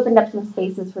we've opened up some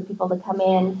spaces for people to come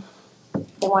in.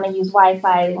 They want to use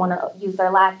Wi-Fi, they want to use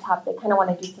their laptop, they kind of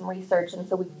want to do some research, and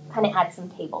so we kind of add some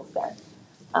tables there.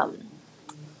 And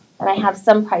I have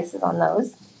some prices on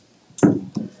those.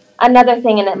 Another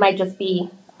thing, and it might just be,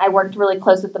 I worked really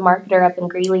close with the marketer up in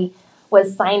Greeley,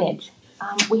 was signage.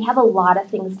 We have a lot of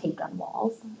things taped on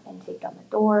walls and taped on the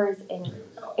doors, and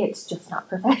it's just not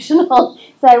professional.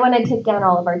 So I want to take down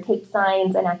all of our tape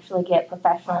signs and actually get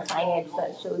professional signage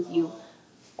that shows you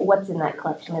what's in that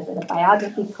collection. Is it a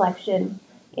biography collection?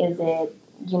 Is it,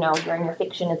 you're in your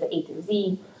fiction, is it A through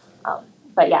Z?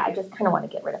 But yeah, I just kind of want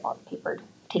to get rid of all the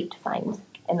taped signs,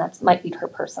 and that might be her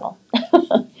personal.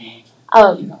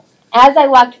 As I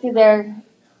walked through there,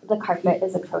 the carpet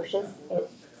is atrocious. It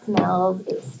smells,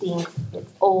 it stinks,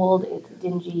 it's old, it's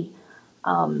dingy.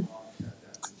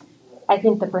 I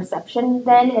think the perception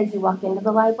then as you walk into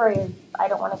the library is, I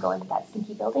don't want to go into that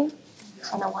stinky building.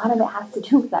 And a lot of it has to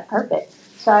do with that carpet.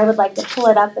 So I would like to pull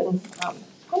it up and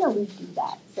kind of redo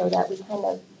that so that we kind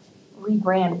of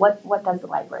rebrand what does the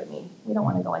library mean. We don't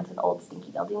want to go into the old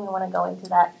stinky building. We want to go into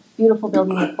that beautiful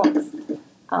building with books.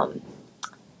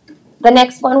 The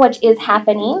next one, which is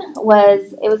happening,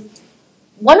 was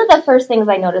one of the first things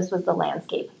I noticed was the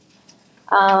landscape.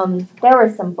 There were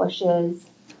some bushes.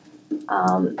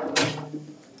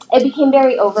 It became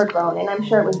very overgrown, and I'm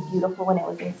sure it was beautiful when it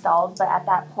was installed, but at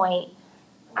that point,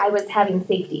 I was having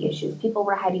safety issues. People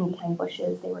were hiding behind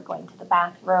bushes. They were going to the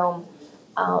bathroom.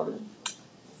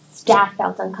 Staff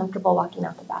felt uncomfortable walking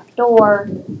out the back door.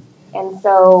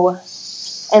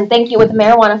 And thank you, with the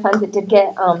marijuana funds, it did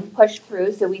get pushed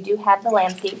through, so we do have the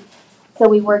landscape. So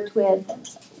we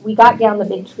got down the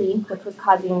big tree, which was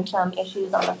causing some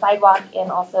issues on the sidewalk,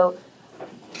 and also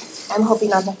I'm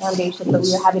hoping on the foundation, but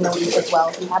we were having a leak as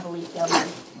well. We have a leak down there.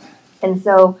 And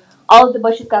so all of the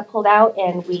bushes got pulled out,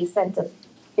 and we sent a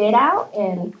bid out,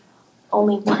 and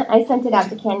only one, I sent it out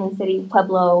to Canyon City,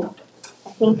 Pueblo, I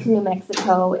think to New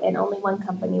Mexico, and only one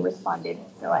company responded.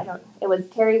 So it was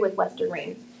Terry with Western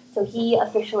Rain. So he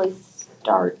officially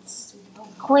starts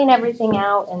pulling everything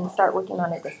out and start working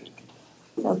on it this week.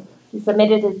 So he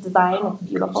submitted his design. It's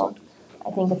beautiful.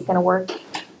 I think it's going to work.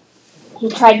 He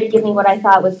tried to give me what I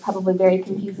thought was probably very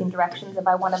confusing directions. If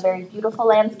I want a very beautiful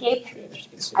landscape,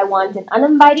 I want an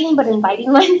uninviting but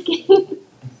inviting landscape.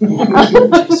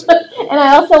 And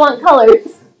I also want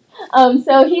colors.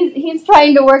 So he's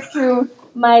trying to work through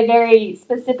my very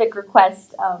specific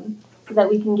request so that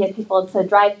we can get people to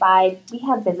drive by. We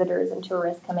have visitors and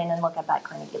tourists come in and look at that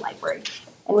Carnegie Library.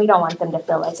 And we don't want them to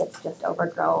feel like it's just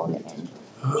overgrown. And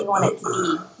we want it to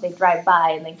be, they drive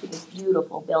by and they see this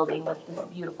beautiful building with this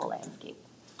beautiful landscape.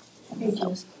 Hey,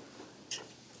 Jess,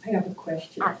 I have a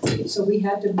question. So we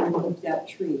had to remove that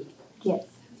tree. Yes.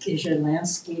 Is your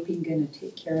landscaping gonna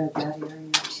take care of that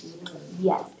area too? Or?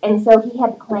 Yes, and so he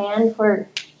had planned for,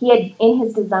 in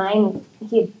his design,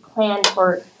 he had planned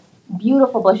for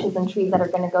beautiful bushes and trees that are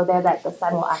gonna go there that the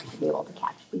sun will actually be able to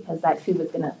catch, because that tree was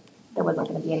there wasn't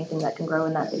gonna be anything that can grow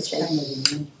in that big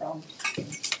space.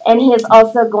 And he is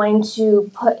also going to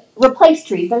replace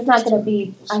trees. There's not gonna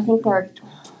be, I think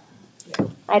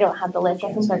I don't have the list,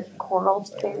 I think they're coral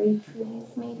berry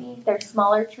trees maybe. They're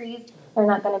smaller trees, they're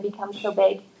not gonna become so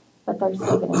big, but there's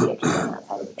still gonna be a tree on that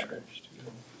side of the building.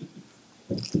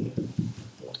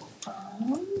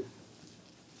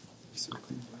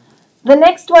 The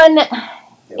next one,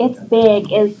 it's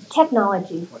big, is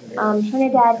technology.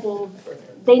 Trinidad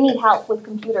they need help with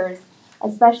computers,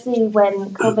 especially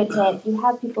when COVID hit. You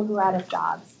have people who are out of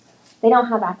jobs. They don't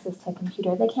have access to a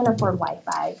computer. They can't afford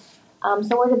Wi-Fi.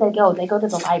 So where do they go? They go to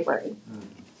the library.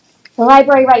 The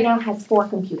library right now has 4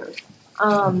 computers.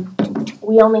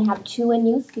 We only have 2 in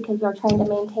use because we're trying to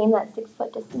maintain that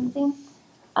 6-foot distancing.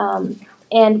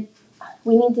 And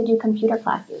we need to do computer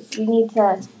classes. We need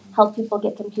to help people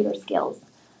get computer skills.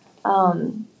 How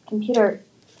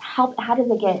do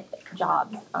they get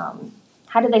jobs?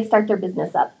 How do they start their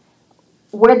business up?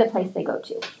 We're the place they go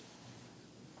to.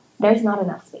 There's not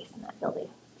enough space in that building.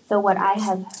 So what I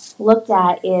have looked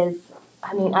at is,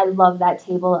 I love that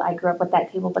table. I grew up with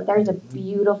that table, but there's a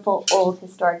beautiful old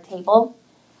historic table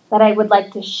that I would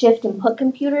like to shift and put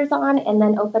computers on, and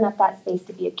then open up that space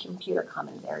to be a computer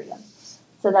commons area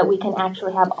so that we can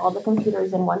actually have all the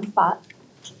computers in one spot.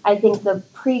 I think the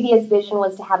previous vision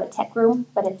was to have a tech room,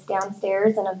 but it's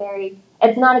downstairs in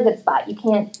it's not a good spot. You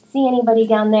can't see anybody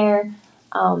down there.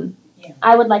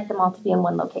 I would like them all to be in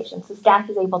one location, so staff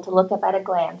is able to look up at a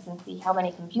glance and see how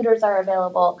many computers are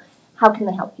available, how can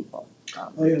they help people.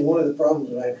 One of the problems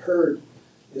that I've heard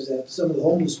is that some of the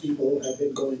homeless people have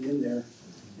been going in there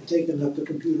and taking up the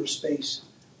computer space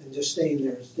and just staying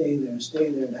there,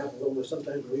 and half of them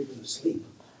sometimes are even asleep.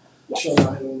 Yes. So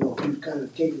I don't know if you've kind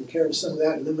of taken care of some of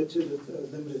that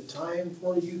limited time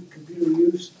for computer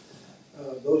use,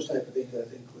 those type of things I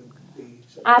think would be.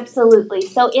 Absolutely.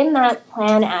 So in that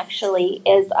plan actually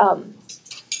is,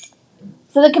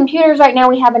 so the computers right now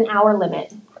we have an hour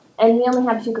limit, and we only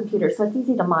have 2 computers, so it's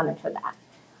easy to monitor that.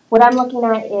 What I'm looking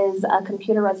at is a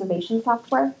computer reservation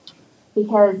software,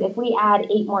 because if we add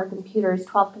 8 more computers,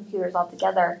 12 computers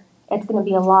altogether, it's going to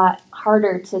be a lot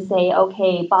harder to say,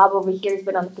 okay, Bob over here has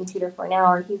been on the computer for an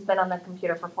hour, he's been on the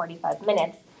computer for 45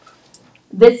 minutes.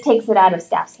 This takes it out of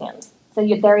staff's hands. So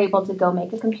they're able to go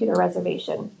make a computer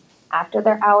reservation. After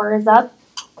their hour is up,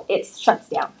 it shuts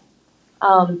down.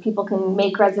 People can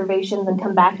make reservations and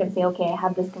come back and say, okay, I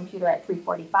have this computer at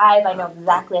 3:45. I know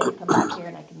exactly I can come back here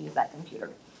and I can use that computer.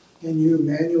 Can you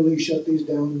manually shut these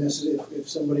down if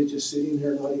somebody's just sitting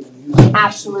there not even using it?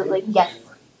 Absolutely, yes.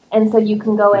 And so you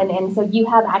can go in, and so you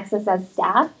have access as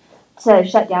staff to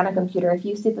shut down a computer. If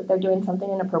you see that they're doing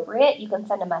something inappropriate, you can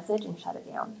send a message and shut it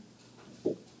down.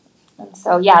 And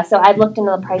so, so I've looked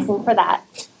into the pricing for that.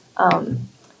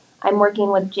 I'm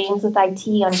working with James with IT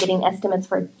on getting estimates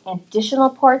for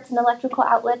additional ports and electrical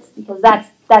outlets, because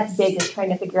that's big, is trying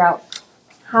to figure out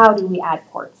how do we add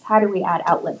ports? How do we add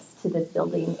outlets to this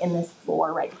building in this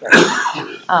floor right here?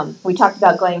 We talked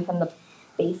about going from the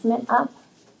basement up,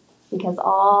 because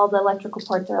all the electrical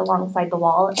ports are alongside the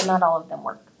wall and not all of them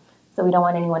work. So we don't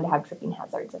want anyone to have tripping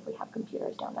hazards if we have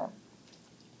computers down there.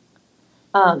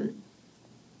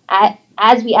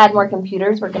 As we add more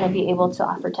computers, we're going to be able to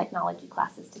offer technology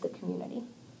classes to the community.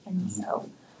 And so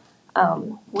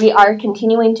we are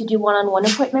continuing to do one-on-one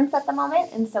appointments at the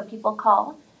moment. And so people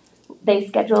call, they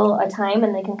schedule a time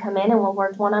and they can come in and we'll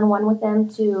work one-on-one with them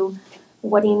to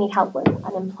what do you need help with?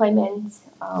 Unemployment,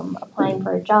 applying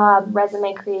for a job,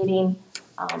 resume creating.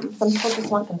 Some people just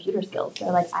want computer skills.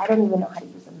 They're like, I don't even know how to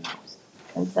use a mouse.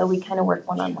 And so we kind of work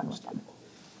one-on-one with them.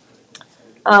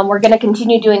 We're going to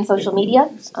continue doing social media.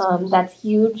 That's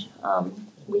huge.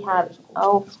 We have,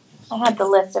 I had the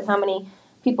list of how many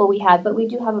people we had, but we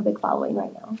do have a big following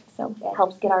right now. So it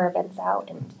helps get our events out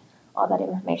and all that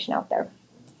information out there.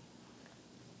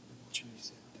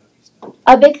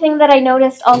 A big thing that I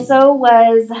noticed also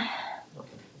was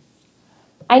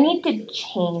I need to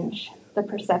change the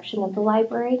perception of the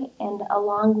library, and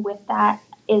along with that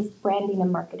is branding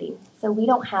and marketing. So we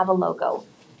don't have a logo.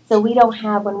 So we don't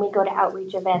have, when we go to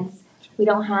outreach events, we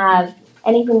don't have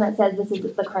anything that says this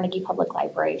is the Carnegie Public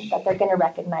Library, that they're going to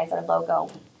recognize our logo.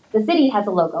 The city has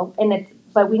a logo,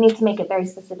 but we need to make it very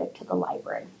specific to the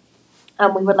library.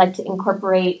 We would like to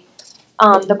incorporate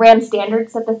the brand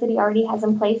standards that the city already has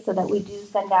in place, so that we do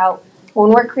send out,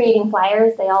 when we're creating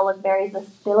flyers, they all look they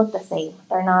look the same.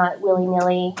 They're not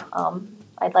willy-nilly.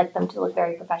 I'd like them to look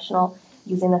very professional,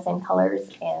 using the same colors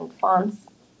and fonts.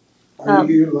 Are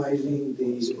you utilizing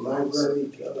the library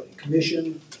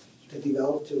commission to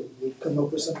develop, to come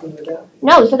up with something like that?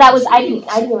 No, so that was, I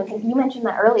didn't even think, you mentioned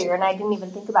that earlier, and I didn't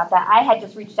even think about that. I had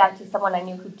just reached out to someone I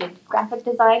knew who did graphic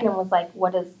design and was like,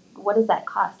 what does that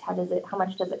cost? How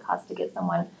much does it cost to get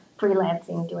someone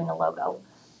freelancing doing a logo?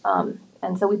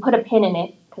 And so we put a pin in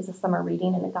it because of summer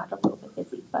reading, and it got a little bit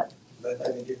busy, but I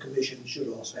think your commission should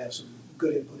also have some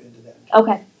good input into that.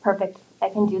 okay, perfect. I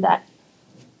can do that.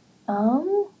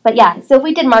 But yeah, so if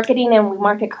we did marketing and we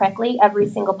market correctly, every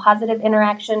single positive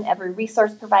interaction, every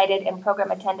resource provided and program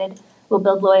attended will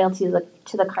build loyalty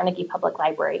to the Carnegie Public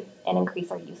Library and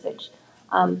increase our usage.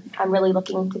 I'm really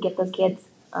looking to get those kids.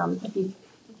 If you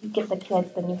get the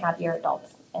kids, then you have your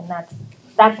adults, and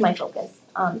that's my focus.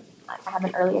 I have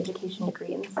an early education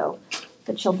degree, and so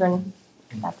the children,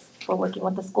 we're working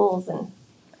with the schools, and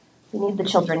we need the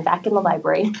children back in the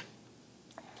library.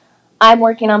 I'm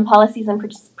working on policies and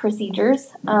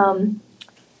procedures.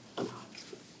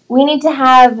 We need to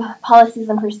have policies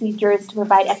and procedures to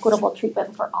provide equitable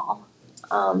treatment for all,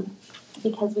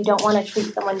 because we don't want to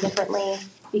treat someone differently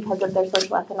because of their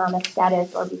socioeconomic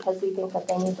status or because we think that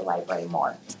they need the library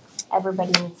more.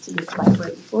 Everybody needs to use the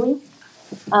library equally.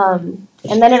 And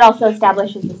then it also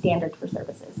establishes the standard for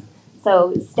services.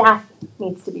 So staff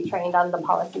needs to be trained on the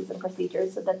policies and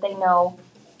procedures so that they know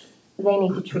they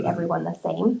need to treat everyone the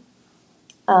same.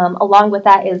 Along with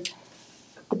that is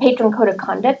the patron code of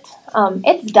conduct.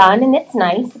 It's done and it's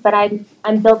nice, but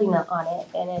I'm building on it,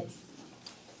 and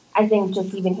I think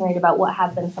just even hearing about what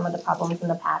have been some of the problems in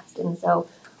the past, and so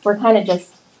we're kind of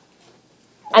just,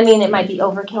 it might be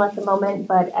overkill at the moment,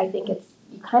 but I think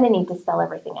you kind of need to spell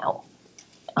everything out.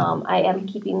 I am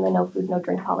keeping the no food, no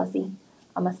drink policy,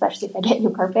 especially if I get new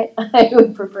carpet. I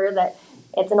would prefer that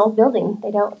it's an old building.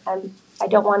 I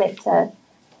don't want it to.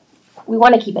 We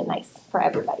want to keep it nice for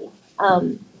everybody.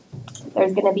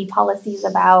 There's going to be policies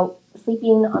about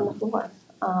sleeping on the floor.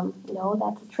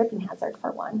 That's a tripping hazard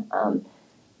for one.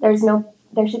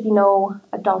 There should be no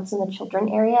adults in the children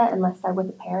area unless they're with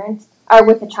a parent or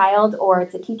with a child, or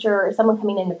it's a teacher or someone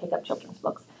coming in to pick up children's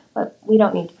books. But we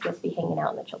don't need to just be hanging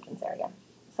out in the children's area.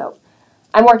 So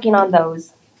I'm working on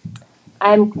those.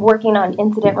 I'm working on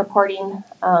incident reporting.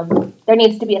 There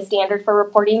needs to be a standard for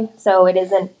reporting, so it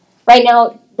isn't. Right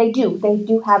now, they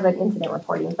do have an incident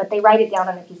reporting, but they write it down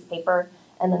on a piece of paper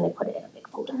and then they put it in a big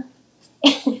folder.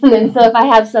 And so if I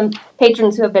have some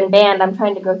patrons who have been banned, I'm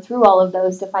trying to go through all of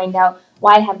those to find out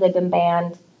why have they been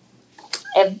banned.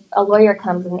 If a lawyer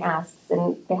comes and asks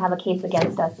and they have a case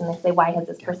against us and they say, why has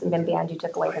this person been banned? You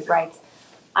took away his rights.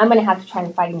 I'm going to have to try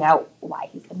and find out why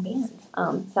he's been banned.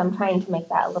 So I'm trying to make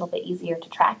that a little bit easier to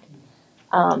track.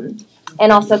 And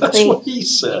also That's create. what he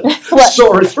said.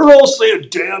 Sorry, they're all saying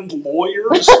damned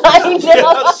lawyers. I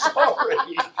know.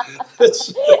 Sorry.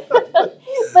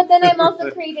 But then I'm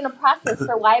also creating a process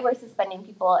for why we're suspending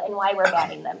people and why we're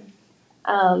banning them.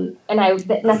 And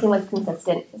nothing was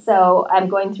consistent. So I'm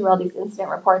going through all these incident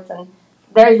reports, and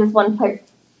there's this one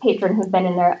patron who'd been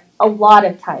in there a lot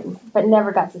of times, but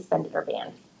never got suspended or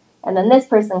banned. And then this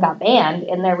person got banned,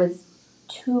 and there was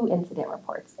 2 incident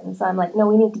reports. And so I'm like, no,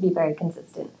 we need to be very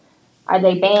consistent. Are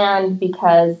they banned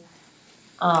because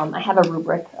I have a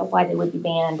rubric of why they would be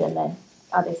banned, and then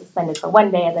are they suspended for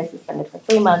 1 day? Are they suspended for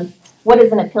 3 months? What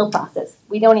is an appeal process?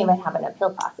 We don't even have an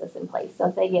appeal process in place. So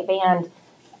if they get banned,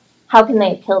 how can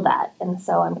they appeal that? And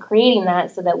so I'm creating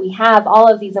that so that we have all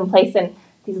of these in place, and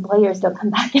these lawyers don't come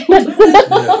back at us.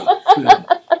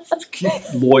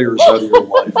 Keep lawyers out of your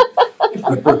life.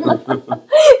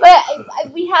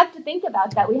 But we have to think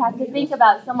about that. We have to think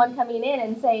about someone coming in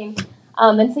and saying,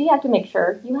 And so you have to make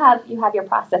sure you have your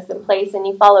process in place and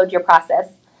you followed your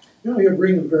process. You know, you're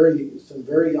bringing some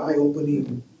very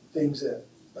eye-opening things that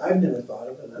I've never thought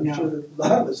of, and I'm sure a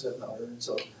lot of us have not heard,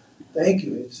 so thank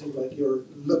you. It seems like you're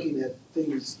looking at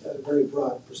things at a very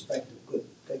broad perspective. Good,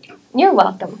 thank you. You're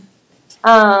welcome.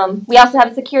 We also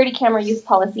have a security camera use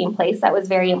policy in place. That was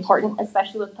very important,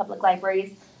 especially with public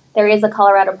libraries. There is a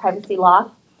Colorado privacy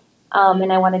law,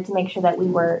 and I wanted to make sure that we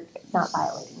were not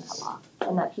violating that law,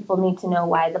 and that people need to know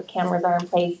why the cameras are in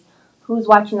place, who's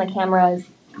watching the cameras,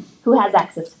 who has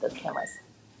access to those cameras.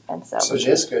 And so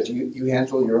Jessica, do you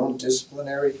handle your own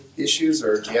disciplinary issues,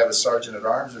 or do you have a sergeant at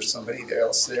arms or somebody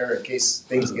else there in case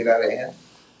things get out of hand?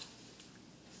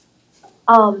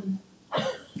 You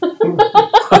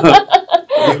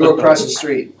go across the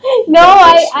street. No,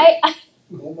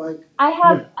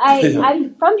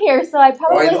 I'm from here, so I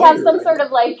probably have some sort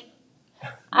of like,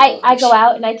 I go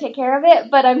out and I take care of it,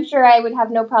 but I'm sure I would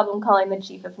have no problem calling the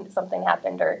chief if something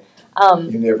happened or,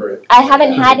 You never. I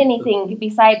haven't had anything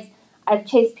besides I've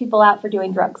chased people out for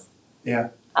doing drugs. Yeah.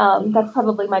 That's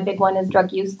probably my big one is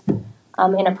drug use,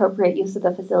 inappropriate use of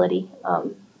the facility.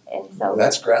 And so. Well,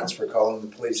 that's grounds for calling the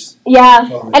police. Yeah,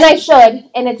 and I should.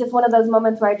 And it's just one of those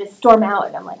moments where I just storm out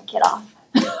and I'm like, get off.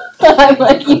 I'm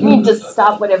like, you need to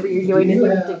stop whatever you're doing and you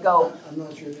need to go. I'm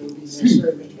not sure if it would be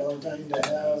necessary, Mr. Valentine, to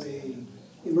have a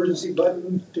emergency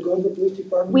button to go to the police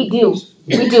department. We do.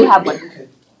 We do have one. Okay.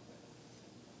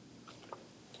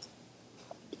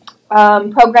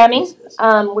 Programming.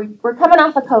 We're coming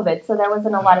off of COVID, so there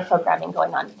wasn't a lot of programming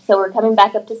going on. So we're coming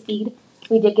back up to speed.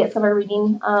 We did get summer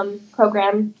reading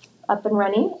program up and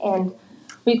running, and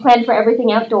we planned for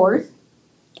everything outdoors,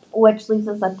 which leaves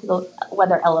us up to the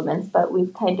weather elements, but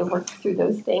we've kind of worked through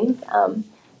those things.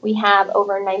 We have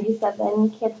over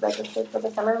 97 kids registered for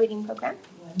the summer reading program.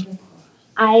 Wonderful.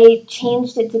 I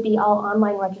changed it to be all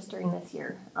online registering this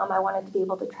year. I wanted to be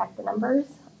able to track the numbers,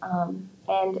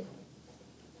 and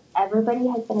everybody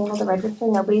has been able to register.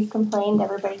 Nobody's complained.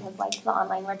 Everybody has liked the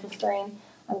online registering.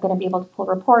 I'm going to be able to pull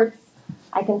reports.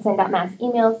 I can send out mass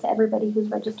emails to everybody who's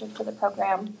registered for the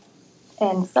program.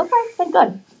 And so far, it's been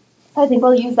good. So I think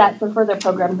we'll use that for further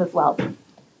programs as well.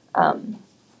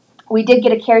 We did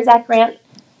get a CARES Act grant,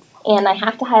 and I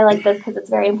have to highlight this because it's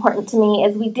very important to me,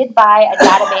 is we did buy a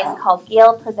database called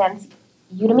Gale Presents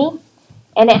Udemy,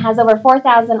 and it has over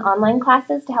 4,000 online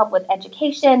classes to help with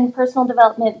education, personal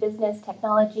development, business,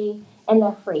 technology, and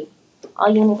they're free. All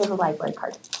you need is a library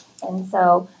card. And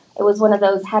so it was one of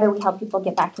those, how do we help people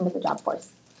get back into the job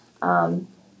force?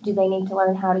 Do they need to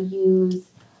learn how to use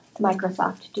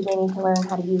Microsoft? Do they need to learn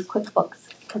how to use QuickBooks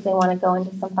because they want to go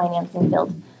into some financing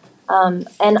field?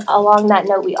 And along that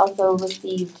note, we also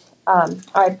received,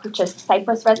 I purchased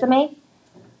Cypress Resume.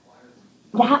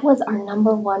 That was our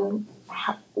number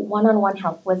one-on-one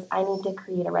help was I need to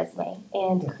create a resume.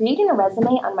 And creating a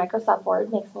resume on Microsoft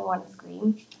Word makes me want to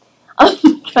scream.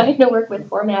 Trying to work with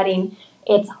formatting,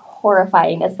 it's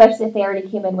horrifying, especially if they already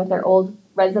came in with their old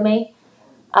resume.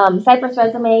 Cypress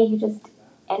Resume, you just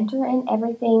enter in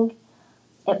everything.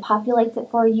 It populates it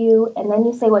for you, and then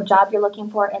you say what job you're looking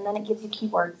for, and then it gives you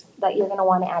keywords that you're going to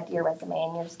want to add to your resume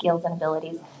and your skills and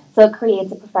abilities. So it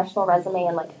creates a professional resume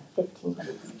in like 15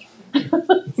 minutes.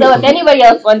 So if anybody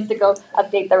else wants to go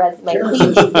update the resume, please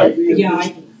use this.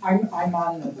 Yeah, I'm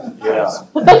on the. Yeah.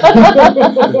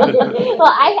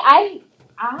 Well, I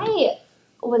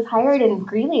was hired in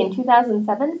Greeley in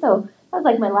 2007, so that was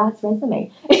like my last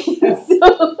resume. So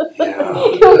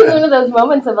it was one of those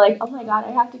moments of like, oh my god,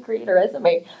 I have to create a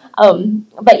resume.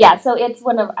 But yeah, so it's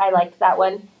I liked that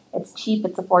one. It's cheap,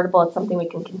 it's affordable, it's something we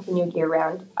can continue year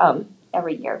round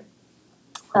every year.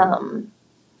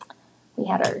 We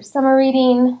had our summer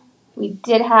reading. We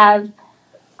did have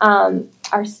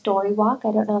our story walk.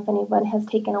 I don't know if anyone has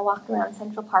taken a walk around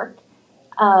Central Park.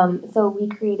 So we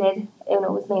created, and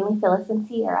it was mainly Phyllis and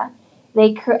Sierra.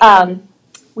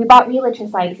 We bought realtor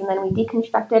signs, and then we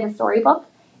deconstructed a storybook,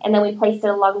 and then we placed it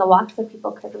along the walk so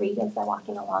people could read as they're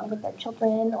walking along with their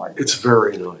children. Or It's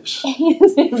very nice.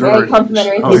 It's very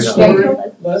complimentary. Oh, It's yeah. very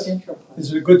nice.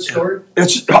 Is it a good story?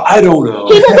 I don't know.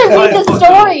 He doesn't read the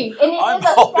story, and it I'm is a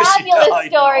always fabulous dying.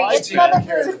 story. I It's do. one of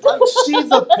those. See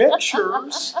the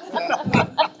pictures.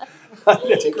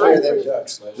 Take care of them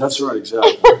ducks. That's right,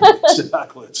 exactly.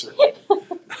 Exactly, that's right.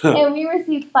 And we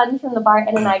received funds from the Bar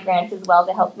N&I grant as well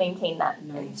to help maintain that.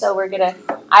 Nice. And so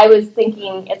I was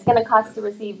thinking it's gonna cost to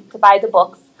buy the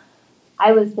books.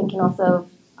 I was thinking also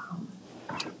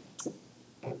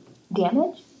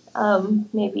damage.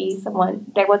 Maybe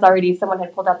there was already someone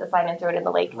had pulled out the sign and threw it in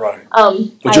the lake. Right.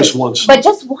 But just one sign. But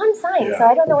just one sign, so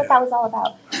Yeah, I don't know what that was all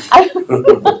about.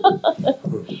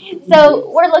 So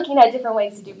we're looking at different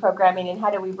ways to do programming and how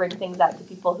do we bring things out to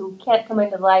people who can't come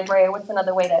into the library. What's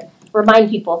another way to remind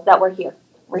people that we're here?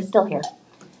 We're still here.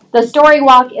 The story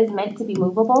walk is meant to be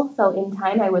movable, so in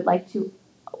time I would like to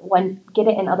get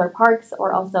it in other parks,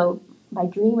 or also my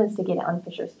dream is to get it on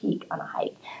Fisher's Peak on a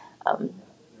hike.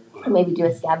 Maybe do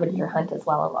a scavenger hunt as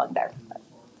well along there.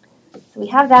 So we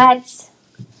have that.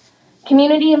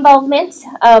 Community involvement.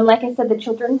 Like I said, the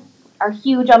children are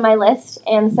huge on my list,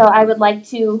 and so I would like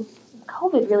to,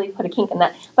 COVID really put a kink in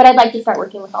that, but I'd like to start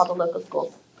working with all the local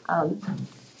schools.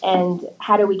 And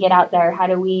how do we get out there? How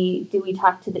do we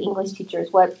talk to the English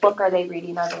teachers? What book are they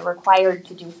reading? Are they required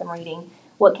to do some reading?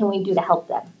 What can we do to help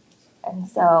them? And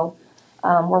so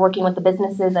we're working with the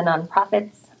businesses and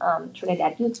nonprofits.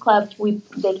 Trinidad Youth Club,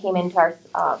 they came into our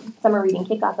summer reading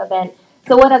kickoff event.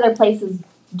 So what other places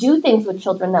do things with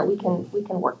children that we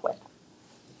can work with?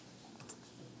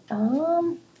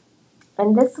 And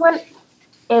this one,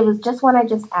 it was just one I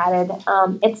just added.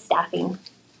 It's staffing.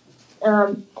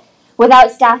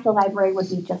 Without staff, the library would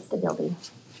be just a building,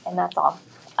 and that's all.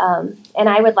 And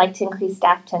I would like to increase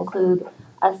staff to include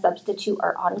a substitute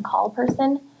or on-call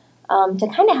person to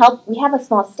kind of help. We have a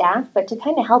small staff, but to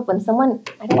kind of help when someone,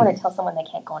 I don't want to tell someone they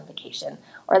can't go on vacation,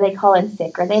 or they call in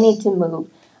sick, or they need to move.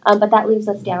 But that leaves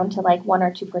us down to like 1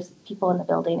 or 2 people in the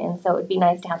building, and so it would be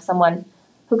nice to have someone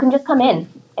who can just come in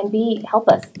and help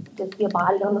us, just be a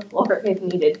body on the floor if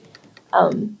needed.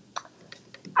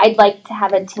 I'd like to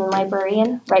have a teen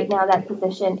librarian. Right now that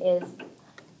position is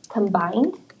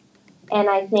combined, and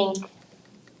I think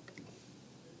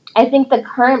the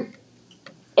current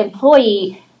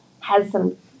employee has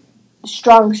some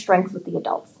strong strengths with the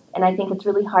adults, and I think it's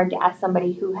really hard to ask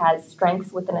somebody who has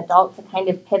strengths with an adult to kind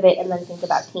of pivot and then think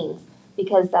about teens,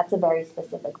 because that's a very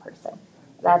specific person.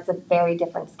 That's a very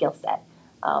different skill set.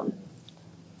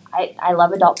 I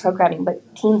love adult programming,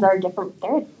 but teens are different.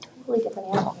 They're a totally different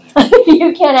animal.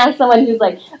 You can't ask someone who's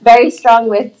like very strong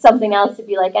with something else to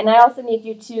be like, and I also need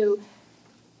you to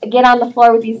get on the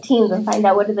floor with these teens and find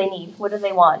out what do they need, what do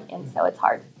they want, and so it's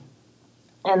hard.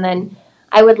 And then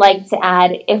I would like to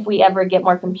add, if we ever get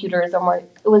more computers or more,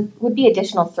 would be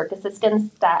additional circ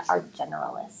assistants that are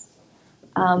generalists.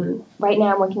 Right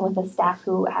now I'm working with a staff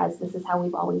who this is how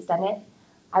we've always done it.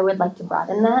 I would like to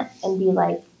broaden that and be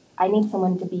like, I need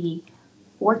someone to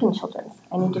work in children's.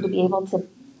 I need you to be able to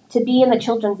be in the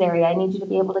children's area. I need you to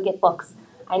be able to get books.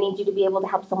 I need you to be able to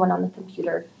help someone on the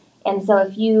computer. And so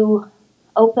if you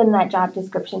open that job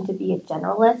description to be a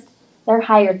generalist, they're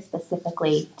hired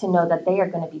specifically to know that they are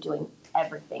going to be doing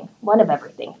everything, one of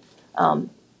everything.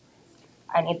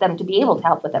 I need them to be able to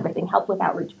help with everything, help with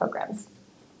outreach programs.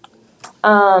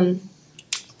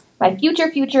 My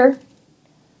future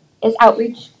is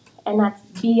outreach, and that's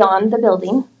beyond the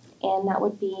building, and that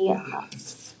would be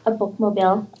a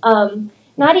bookmobile.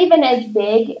 Not even as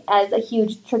big as a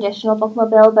huge traditional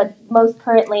bookmobile, but most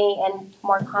currently and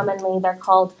more commonly they're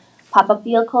called pop-up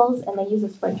vehicles, and they use a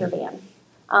Sprinter van.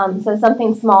 So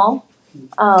something small,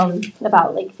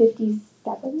 about like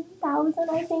 57,000,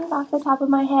 I think, off the top of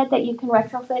my head, that you can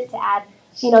retrofit to add,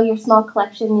 your small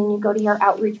collection, and you go to your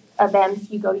outreach events,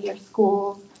 you go to your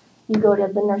schools, you go to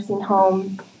the nursing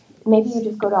homes, maybe you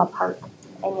just go to a park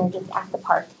and you're just at the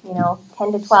park,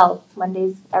 10 to 12,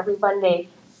 every Monday,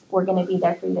 we're going to be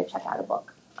there for you to check out a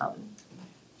book.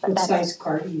 What size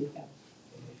car do you have?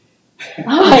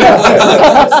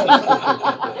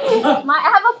 I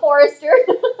have a Forester.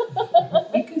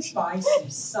 We could buy some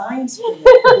signs for you.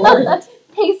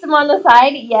 Paste them on the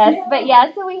side, yes. Yeah. But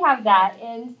yeah, so we have that.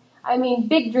 And I mean,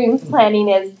 big dreams planning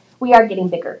is we are getting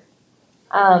bigger.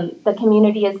 The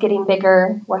community is getting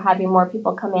bigger. We're having more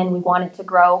people come in. We want it to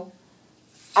grow.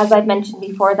 As I've mentioned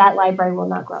before, that library will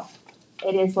not grow.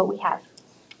 It is what we have.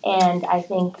 And I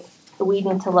think we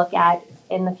need to look at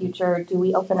in the future, do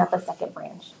we open up a second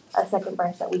branch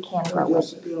that we can grow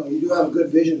with? You do have a good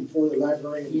vision for the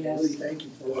library, and yes. Really thank you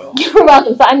for that. You're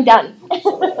welcome, so I'm done. I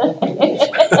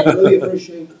really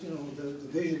appreciate, the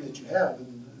vision that you have,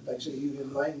 and like I say, you've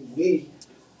enlightened me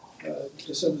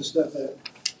to some of the stuff that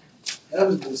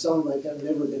happens to sound like I've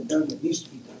never been done that needs to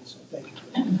be done, so thank you for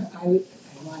that. I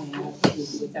want to add,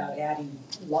 without adding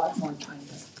a lot more time,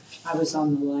 but I was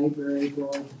on the library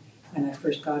board when I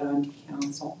first got onto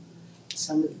council.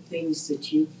 Some of the things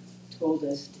that you've told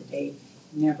us today,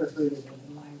 never heard of in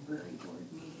a library board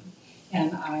meeting.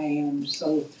 And I am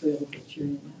so thrilled that you're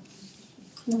in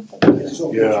that. I just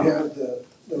hope that you have the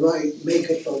right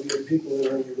makeup of your people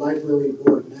that are on your library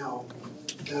board now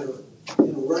that are,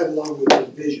 right along with your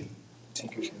vision.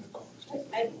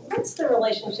 What's the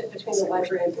relationship between the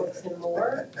library and Books and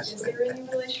More? Is there any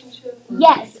relationship?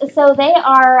 Yes, so they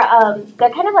are, they're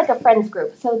kind of like a friends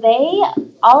group. So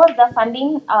all of the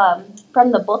funding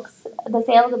from the books, the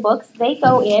sale of the books, they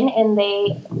go in and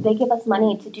they give us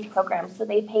money to do programs. So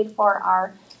they paid for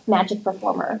our magic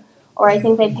performer, or I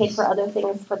think they paid for other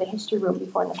things for the history room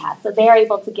before in the past. So they are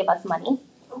able to give us money.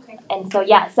 Okay. And so,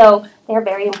 yeah, so they're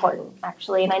very important,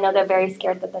 actually. And I know they're very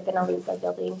scared that they're going to lose their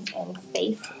building and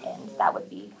space. And that would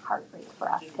be heartbreak for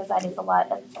us because that is a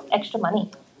lot of extra money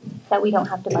that we don't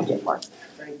have to budget for.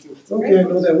 Thank you. Okay, I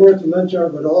know that we're at the lunch hour,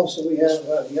 but also we have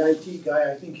the IT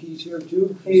guy. I think he's here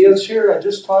too. He is here. I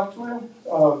just talked to him.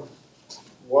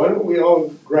 Why don't we all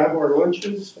grab our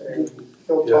lunches and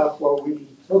he'll talk while we eat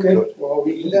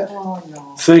that. Oh,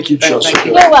 no. Thank you, Jessica.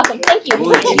 You're welcome. Thank you.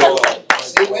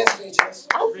 See you Wednesday, Jess.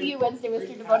 I'll see you Wednesday,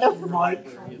 Mr. DeBono. Mike,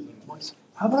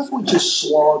 how about if we just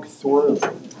slog through?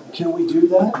 Can we do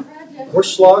that? We're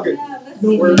slogging.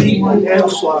 We're eating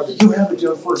and slogging. You have it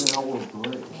done for an hour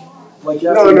break. Like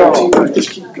after you just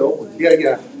keep going.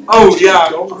 Yeah. Oh,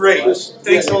 yeah, great.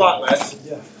 Thanks a lot, Les.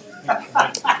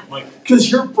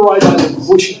 Because you're bright eyed and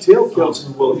bushy tail kills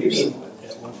and will use it.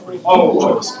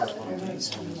 Oh,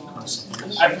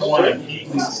 I want to be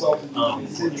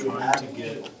trying to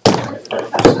get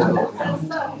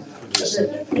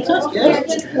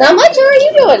Not much. How are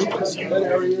you doing?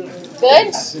 Good.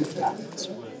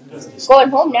 Going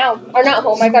home now. Or not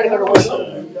home. I gotta go to work.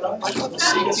 I thought the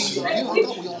same thing as you.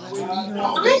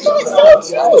 I thought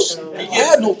so too.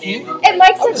 Yeah, no kidding. And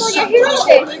Mike said, well, you're here all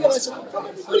day. And I said, well, come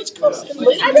everybody's coming.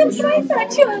 And that's what I thought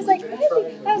too. I was like,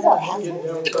 really? I was all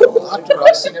asshole. After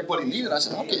I seen everybody leaving, I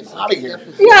said, I'm getting out of here.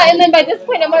 Yeah, and then by this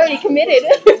point, I'm already committed.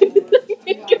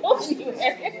 Go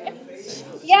anywhere.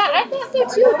 Yeah, I thought so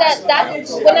too. That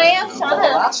when I asked The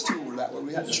Shauna, last two were that way.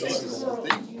 We had to change the whole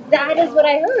thing. that is what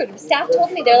I heard. Staff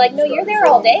told me they're like, no, you're there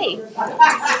all day.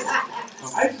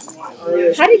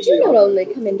 How did you not only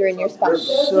come in during your spot?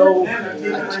 So I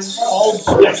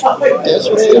called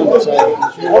Desiree and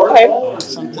said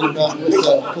something about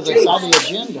because I saw the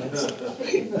agenda.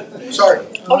 Sorry.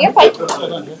 Oh, you're fine.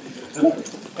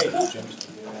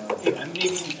 Hey, I'm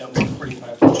meeting at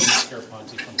 1:45 for Jim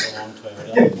Scarponti from Belong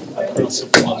Toyota. Colonel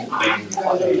Supply.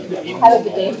 Have a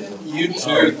good day. you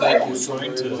too, thank you so much.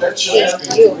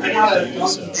 Thank you.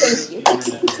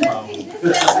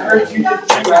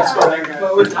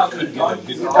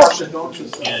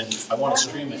 And I want to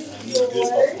stream it, and I need a good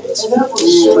upload.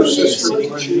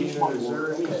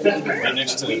 Right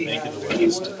next to the bank of the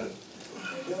West.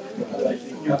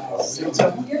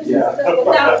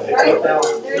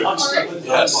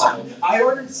 Yes. I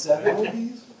ordered 7 of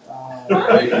these.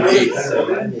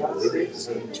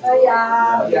 Oh,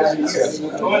 yeah.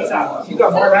 You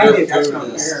got more than I did, that's not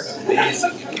fair.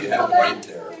 Amazing if you have it right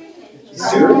there.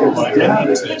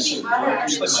 Actually, my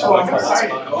wife has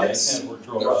iPad worked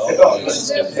real well. I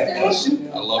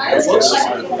love your voice.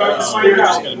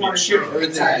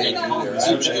 Everything they do there is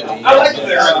actually. I like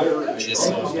that.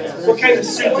 What kind of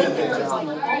soup is it?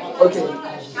 Okay.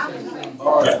 I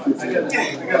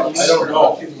don't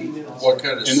know what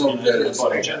kind of soup that is.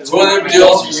 It's one of them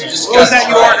deals you just What was that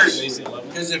you ordered?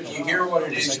 Because if you hear what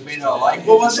it is, you may not like it.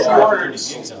 What was it you ordered?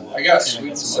 I got sweet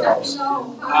and sour.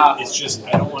 It's just,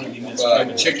 I don't want to be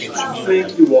missing Chicken.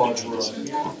 Thank you, Audra.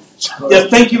 Yes,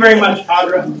 thank you very much,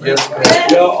 Audra. Yes,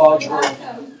 Yeah, Audra.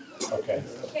 Okay.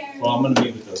 Well, I'm going to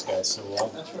meet with those guys, so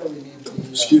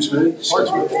Excuse me?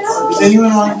 Does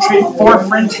anyone want to trade 4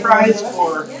 French fries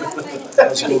for?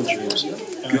 How's it going, James?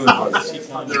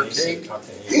 Their cake.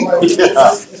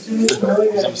 Yeah.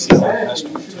 Because I'm seeing my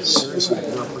customer. Seriously,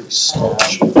 you're a big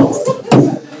stash.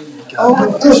 Oh,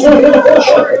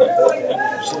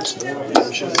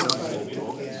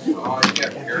 you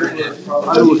kept hearing it. I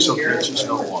look so good, just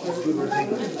don't want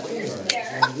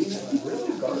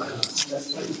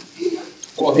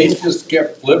Well, he just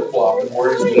kept flip-flopping where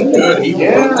he's been good. He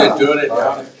worked at doing it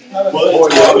down Well,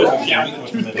 it's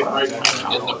in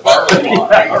the parking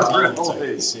lot.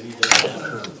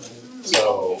 So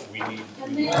we need.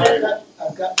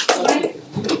 I've got.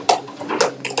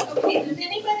 Okay, does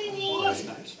anybody need?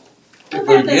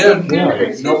 But again,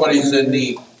 nobody's in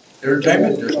the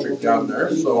entertainment district down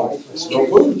there, so it's no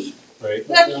booze. Right.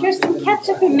 Well, here's some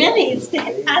ketchup and mayonnaise to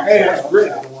add.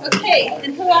 Okay,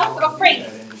 and who else? Oh, Frank.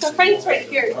 So Frank's right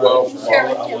here. Well, Share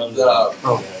with him. the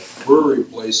brewery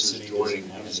place is joining.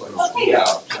 It's like, Okay. yeah.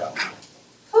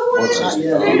 Who wants?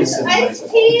 There's iced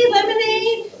tea,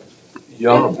 lemonade.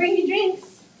 Yum. Bring you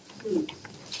drinks.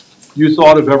 You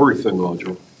thought of everything,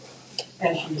 Audra.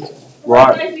 As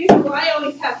usual, I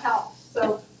always have help,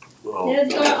 so Oh.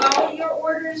 Ned's got all your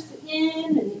orders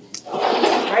in and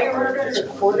I ordered a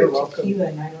quarter tequila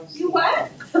and I don't. You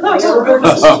what? I ordered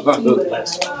some tequila and I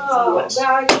Less. don't. Oh,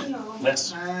 well, you know.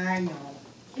 Less. I know.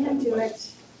 Can't do it.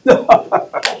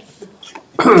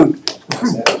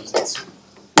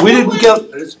 We didn't get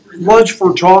lunch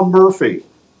for Tom Murphy.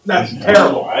 That's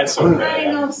terrible. That's I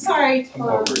know, sorry, I'm Tom.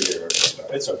 over here.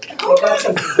 It's okay. I got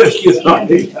some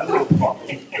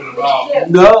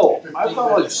No, I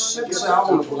thought like 6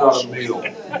 hours without a meal.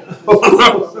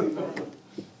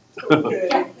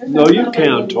 No, you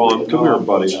can, Tom. Come here,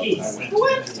 buddy.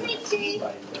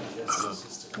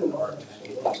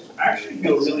 Actually,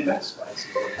 feel really bad.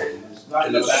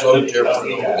 It is so different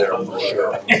over there for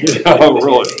sure. Oh,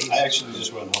 really? I actually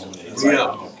just went home and ate.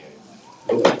 Yeah.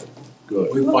 Good.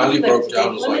 We finally broke down,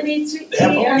 it was like, Lemonade, sweet they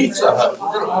have a tea, Pizza Hut,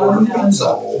 we're gonna order pizza.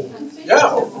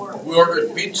 Yeah, we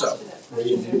ordered pizza.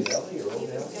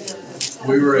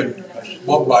 We were in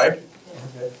Mumbai,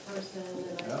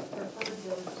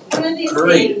 One of these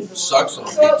curry days. sucks on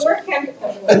So at pizza. work,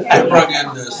 I brought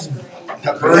in this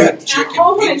curry chicken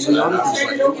pizza, and I was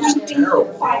like, it was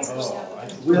terrible.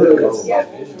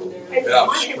 Yeah,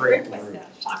 straight. But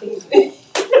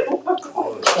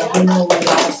you know what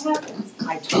else?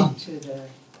 I talked to the.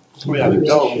 We had to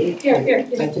go. Here.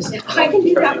 I just. I can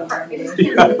do that part.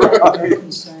 They're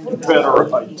concerned about.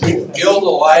 Better idea. Gild the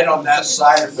light on that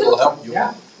side if it'll help you.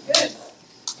 Good.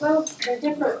 Well, they're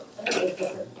different. I don't know,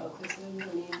 different focus.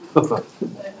 But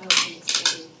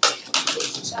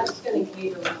that's gonna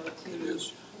cater well to. It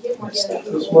is. Get more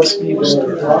dedicated. This must be the last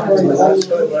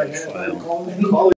time I had.